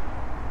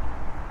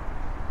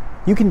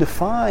 You can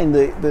define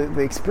the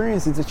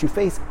experiences that you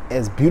face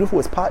as beautiful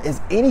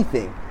as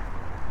anything.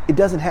 It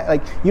doesn't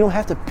have, you don't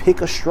have to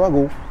pick a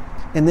struggle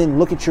and then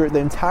look at the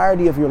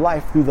entirety of your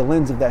life through the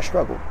lens of that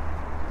struggle.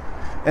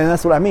 And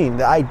that's what I mean.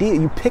 The idea,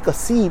 you pick a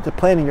seed to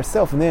plant in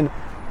yourself, and then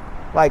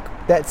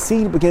that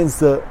seed begins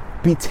to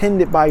be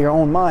tended by your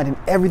own mind, and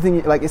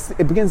everything, like,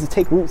 it begins to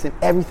take roots, and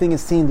everything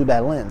is seen through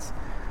that lens.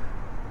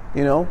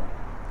 You know,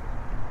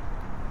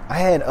 I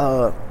had,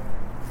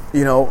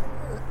 you know,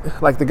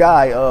 like the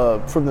guy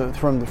from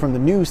the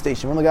news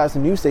station. One of the guys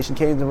from the news station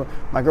came to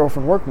my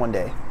girlfriend work one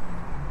day,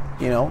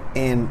 you know,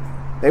 and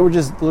they were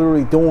just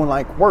literally doing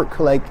like work,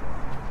 like,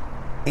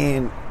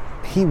 and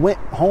he went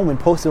home and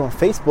posted on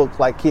Facebook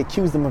like he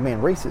accused them of being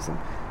racist,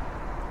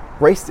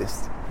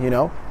 you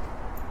know.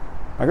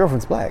 My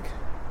girlfriend's black.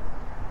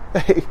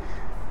 You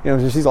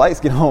know, she's light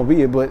skinned,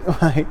 albeit, but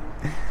like,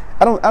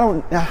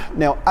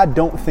 I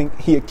don't think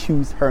he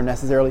accused her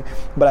necessarily,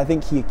 but I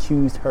think he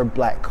accused her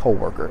black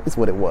coworker. Is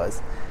what it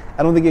was.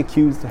 I don't think he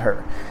accused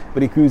her,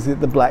 but he accused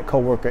the black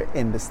coworker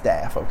and the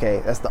staff.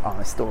 Okay, that's the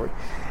honest story.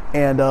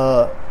 And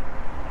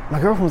my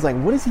girlfriend was like,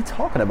 "What is he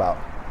talking about?"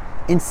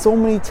 And so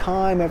many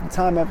time after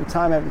time,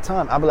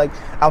 I'll be like,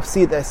 I'll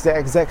see it the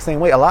exact same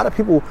way. A lot of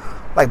people,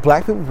 like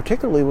black people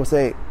particularly, will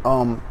say,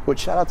 "Which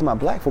shout out to my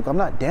black folk. I'm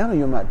not down on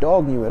you. I'm not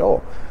dogging you at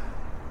all."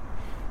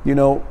 You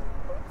know.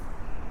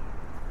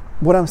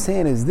 What I'm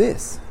saying is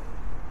this: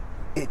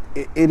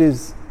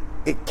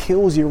 it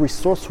kills your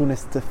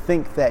resourcefulness to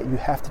think that you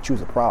have to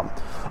choose a problem.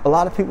 A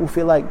lot of people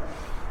feel like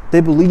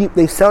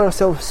they sell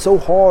themselves so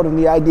hard on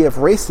the idea of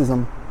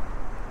racism.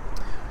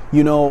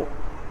 You know,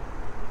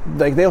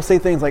 like they'll say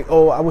things like,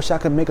 "Oh, I wish I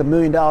could make $1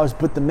 million,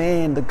 but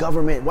the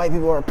government, white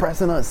people are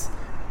oppressing us."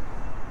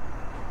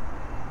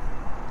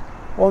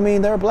 Well, I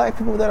mean, there are black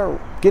people that are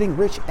getting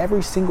rich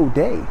every single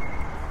day.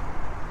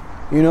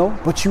 You know,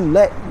 but you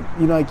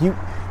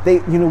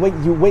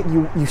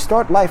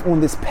start life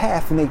on this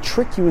path, and they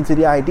trick you into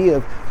the idea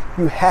of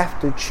you have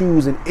to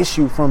choose an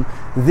issue from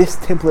this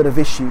template of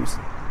issues.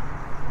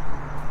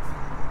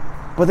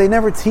 But they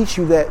never teach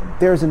you that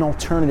there's an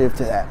alternative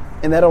to that.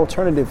 And that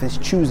alternative is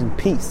choosing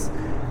peace.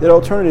 That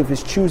alternative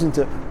is choosing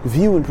to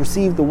view and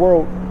perceive the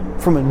world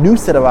from a new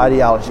set of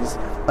ideologies,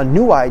 a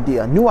new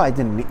idea, a new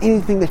identity,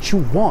 anything that you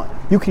want.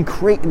 You can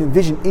create and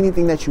envision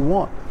anything that you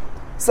want.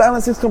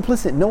 Silence is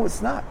complicit. No,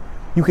 it's not.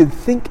 You can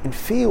think and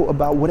feel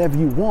about whatever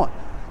you want.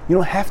 You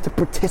don't have to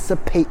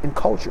participate in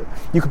culture.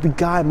 You could be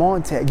Guy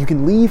Montag. You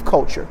can leave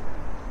culture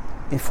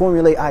and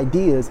formulate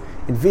ideas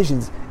and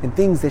visions and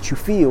things that you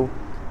feel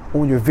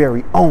on your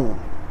very own.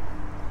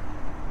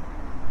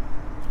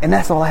 And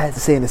that's all I had to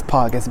say in this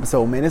podcast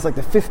episode, man. It's like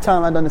the 5th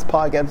time I've done this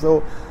podcast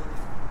episode.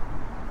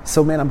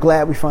 So, man, I'm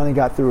glad we finally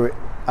got through it.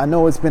 I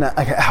know it's been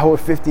like an hour,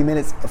 50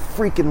 minutes, a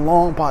freaking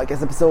long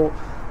podcast episode.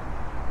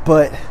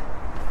 But,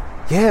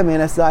 yeah, man,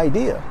 that's the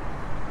idea.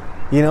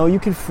 You know, you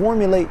can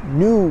formulate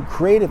new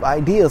creative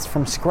ideas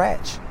from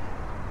scratch.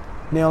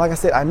 You know, like I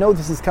said, I know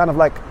this is kind of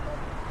like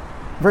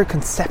very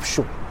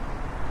conceptual.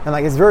 And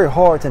like it's very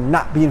hard to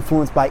not be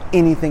influenced by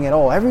anything at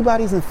all.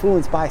 Everybody's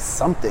influenced by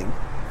something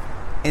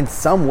in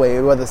some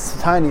way, whether it's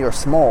tiny or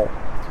small.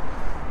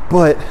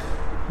 But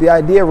the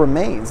idea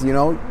remains, you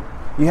know,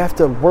 you have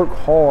to work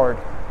hard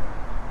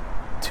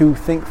to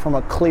think from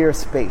a clear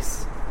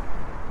space.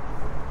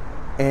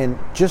 And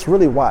just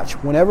really watch.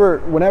 Whenever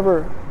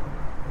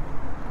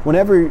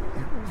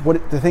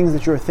what the things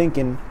that you're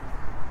thinking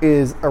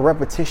is a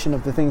repetition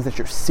of the things that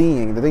you're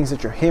seeing, the things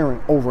that you're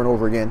hearing over and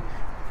over again,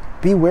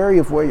 be wary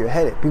of where you're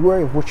headed. Be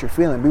wary of what you're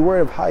feeling. Be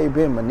wary of how you're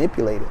being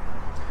manipulated.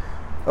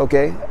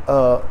 Okay?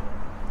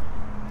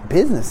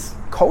 Business,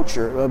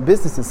 culture,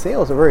 business and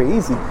sales are very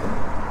easy.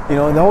 You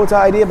know, and the whole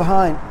idea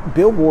behind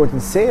billboards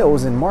and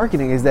sales and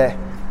marketing is that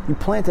you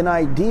plant an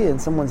idea in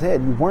someone's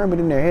head. You worm it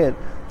in their head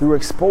through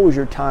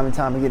exposure time and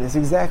time again. It's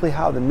exactly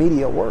how the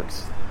media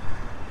works.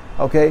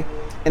 Okay?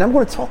 And I'm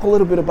going to talk a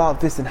little bit about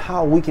this and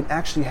how we can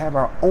actually have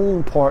our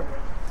own part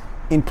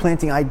in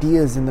planting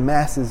ideas in the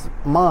masses'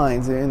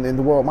 minds, in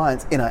the world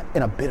minds, in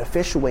a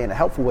beneficial way, in a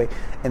helpful way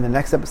in the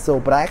next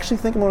episode. But I actually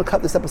think I'm going to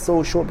cut this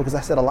episode short because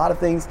I said a lot of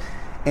things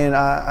and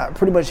I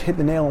pretty much hit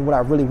the nail on what I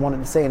really wanted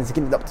to say, and it's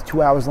getting up to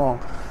 2 hours long.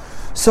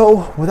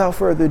 So without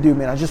further ado,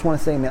 man, I just want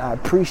to say, man, I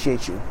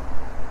appreciate you.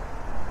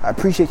 I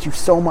appreciate you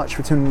so much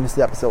for tuning in to this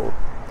episode.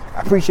 I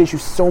appreciate you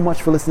so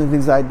much for listening to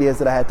these ideas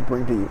that I had to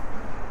bring to you.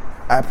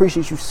 I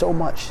appreciate you so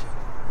much.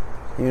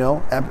 You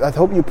know, I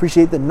hope you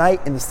appreciate the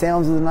night and the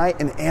sounds of the night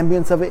and the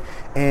ambience of it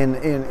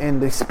and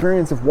the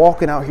experience of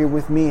walking out here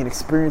with me and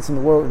experiencing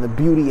the world and the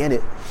beauty in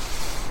it.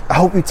 I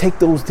hope you take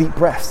those deep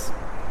breaths.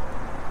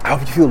 I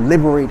hope you feel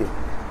liberated.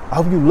 I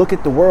hope you look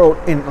at the world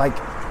and like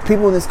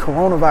people in this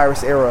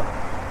coronavirus era,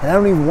 and I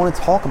don't even want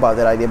to talk about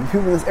that idea, but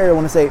people in this era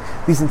want to say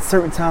these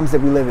uncertain times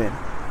that we live in.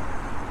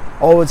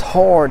 Oh, it's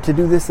hard to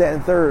do this, that,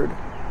 and third.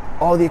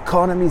 Oh, the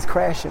economy is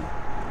crashing.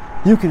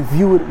 You can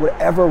view it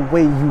whatever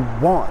way you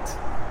want.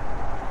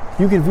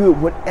 You can view it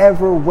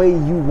whatever way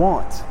you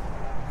want.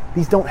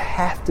 These don't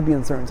have to be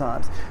uncertain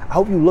times. I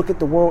hope you look at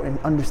the world and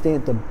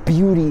understand the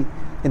beauty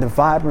and the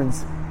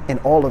vibrance in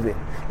all of it.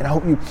 And I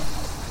hope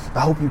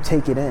you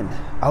take it in.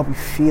 I hope you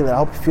feel it. I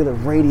hope you feel it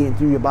radiant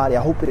through your body.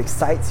 I hope it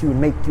excites you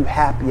and makes you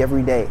happy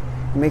every day.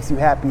 It makes you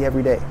happy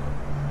every day.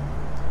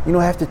 You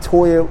don't have to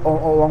toil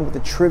along with the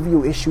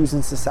trivial issues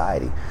in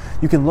society.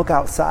 You can look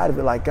outside of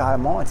it like Guy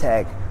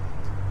Montag.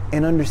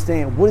 and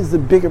understand what is the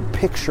bigger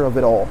picture of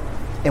it all,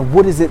 and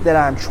what is it that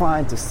I'm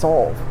trying to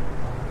solve.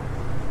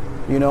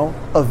 You know,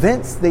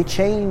 events, they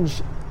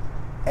change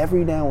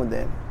every now and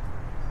then.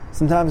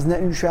 Sometimes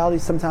net neutrality,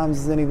 sometimes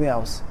it's anything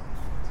else.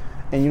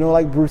 And you know,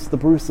 like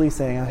Bruce Lee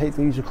saying, I hate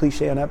to use a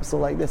cliche on an episode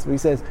like this, but he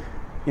says,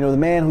 you know, the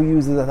man who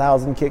uses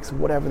 1,000 kicks,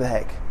 whatever the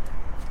heck.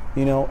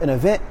 You know, an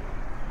event,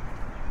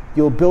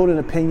 you'll build an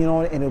opinion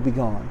on it and it'll be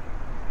gone.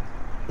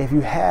 If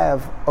you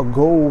have a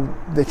goal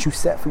that you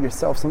set for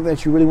yourself, something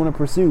that you really want to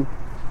pursue,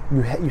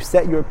 you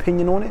set your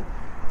opinion on it,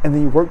 and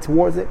then you work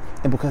towards it.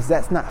 And because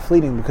that's not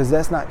fleeting, because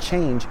that's not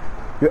change,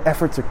 your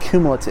efforts are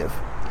cumulative.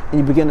 And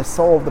you begin to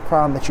solve the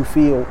problem that you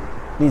feel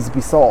needs to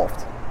be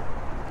solved.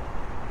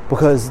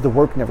 Because the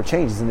work never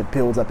changes, and it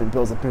builds up and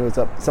builds up and builds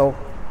up. So,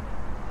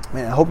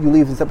 man, I hope you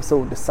leave this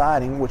episode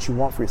deciding what you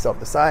want for yourself,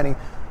 deciding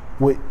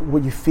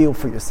what you feel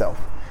for yourself.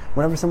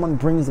 Whenever someone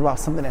brings about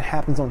something that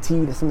happens on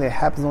TV, something that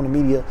happens on the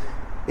media,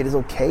 it is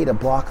okay to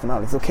block them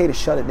out. It's okay to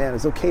shut it down.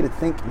 It's okay to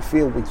think and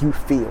feel what you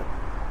feel.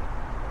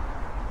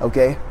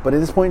 Okay? But at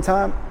this point in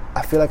time,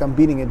 I feel like I'm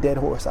beating a dead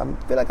horse. I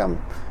feel like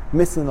I'm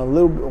missing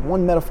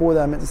one metaphor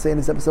that I meant to say in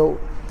this episode,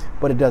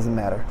 but it doesn't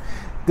matter.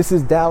 This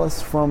is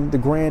Dallas from the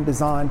Grand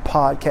Design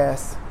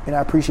Podcast, and I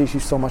appreciate you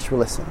so much for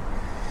listening.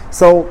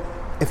 So,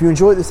 if you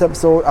enjoyed this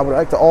episode, I would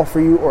like to offer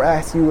you or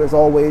ask you, as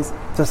always,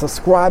 to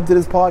subscribe to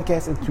this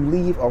podcast and to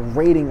leave a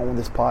rating on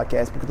this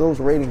podcast, because those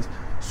ratings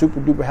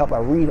super duper help. I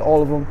read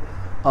all of them.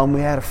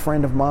 We had a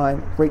friend of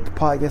mine rate the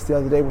podcast the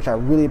other day, which I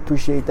really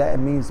appreciate that. It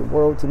means the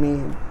world to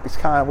me. It's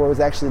kind of where it's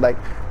actually like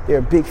they're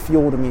a big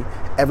fuel to me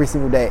every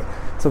single day.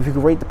 So if you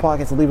could rate the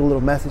podcast and leave a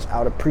little message, I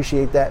would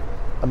appreciate that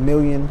a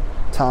million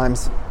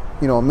times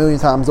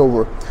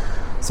over.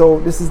 So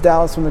this is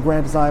Dallas from the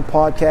Grand Design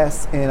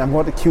Podcast, and I'm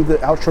going to cue the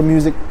outro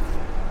music.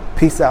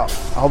 Peace out.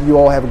 I hope you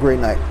all have a great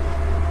night.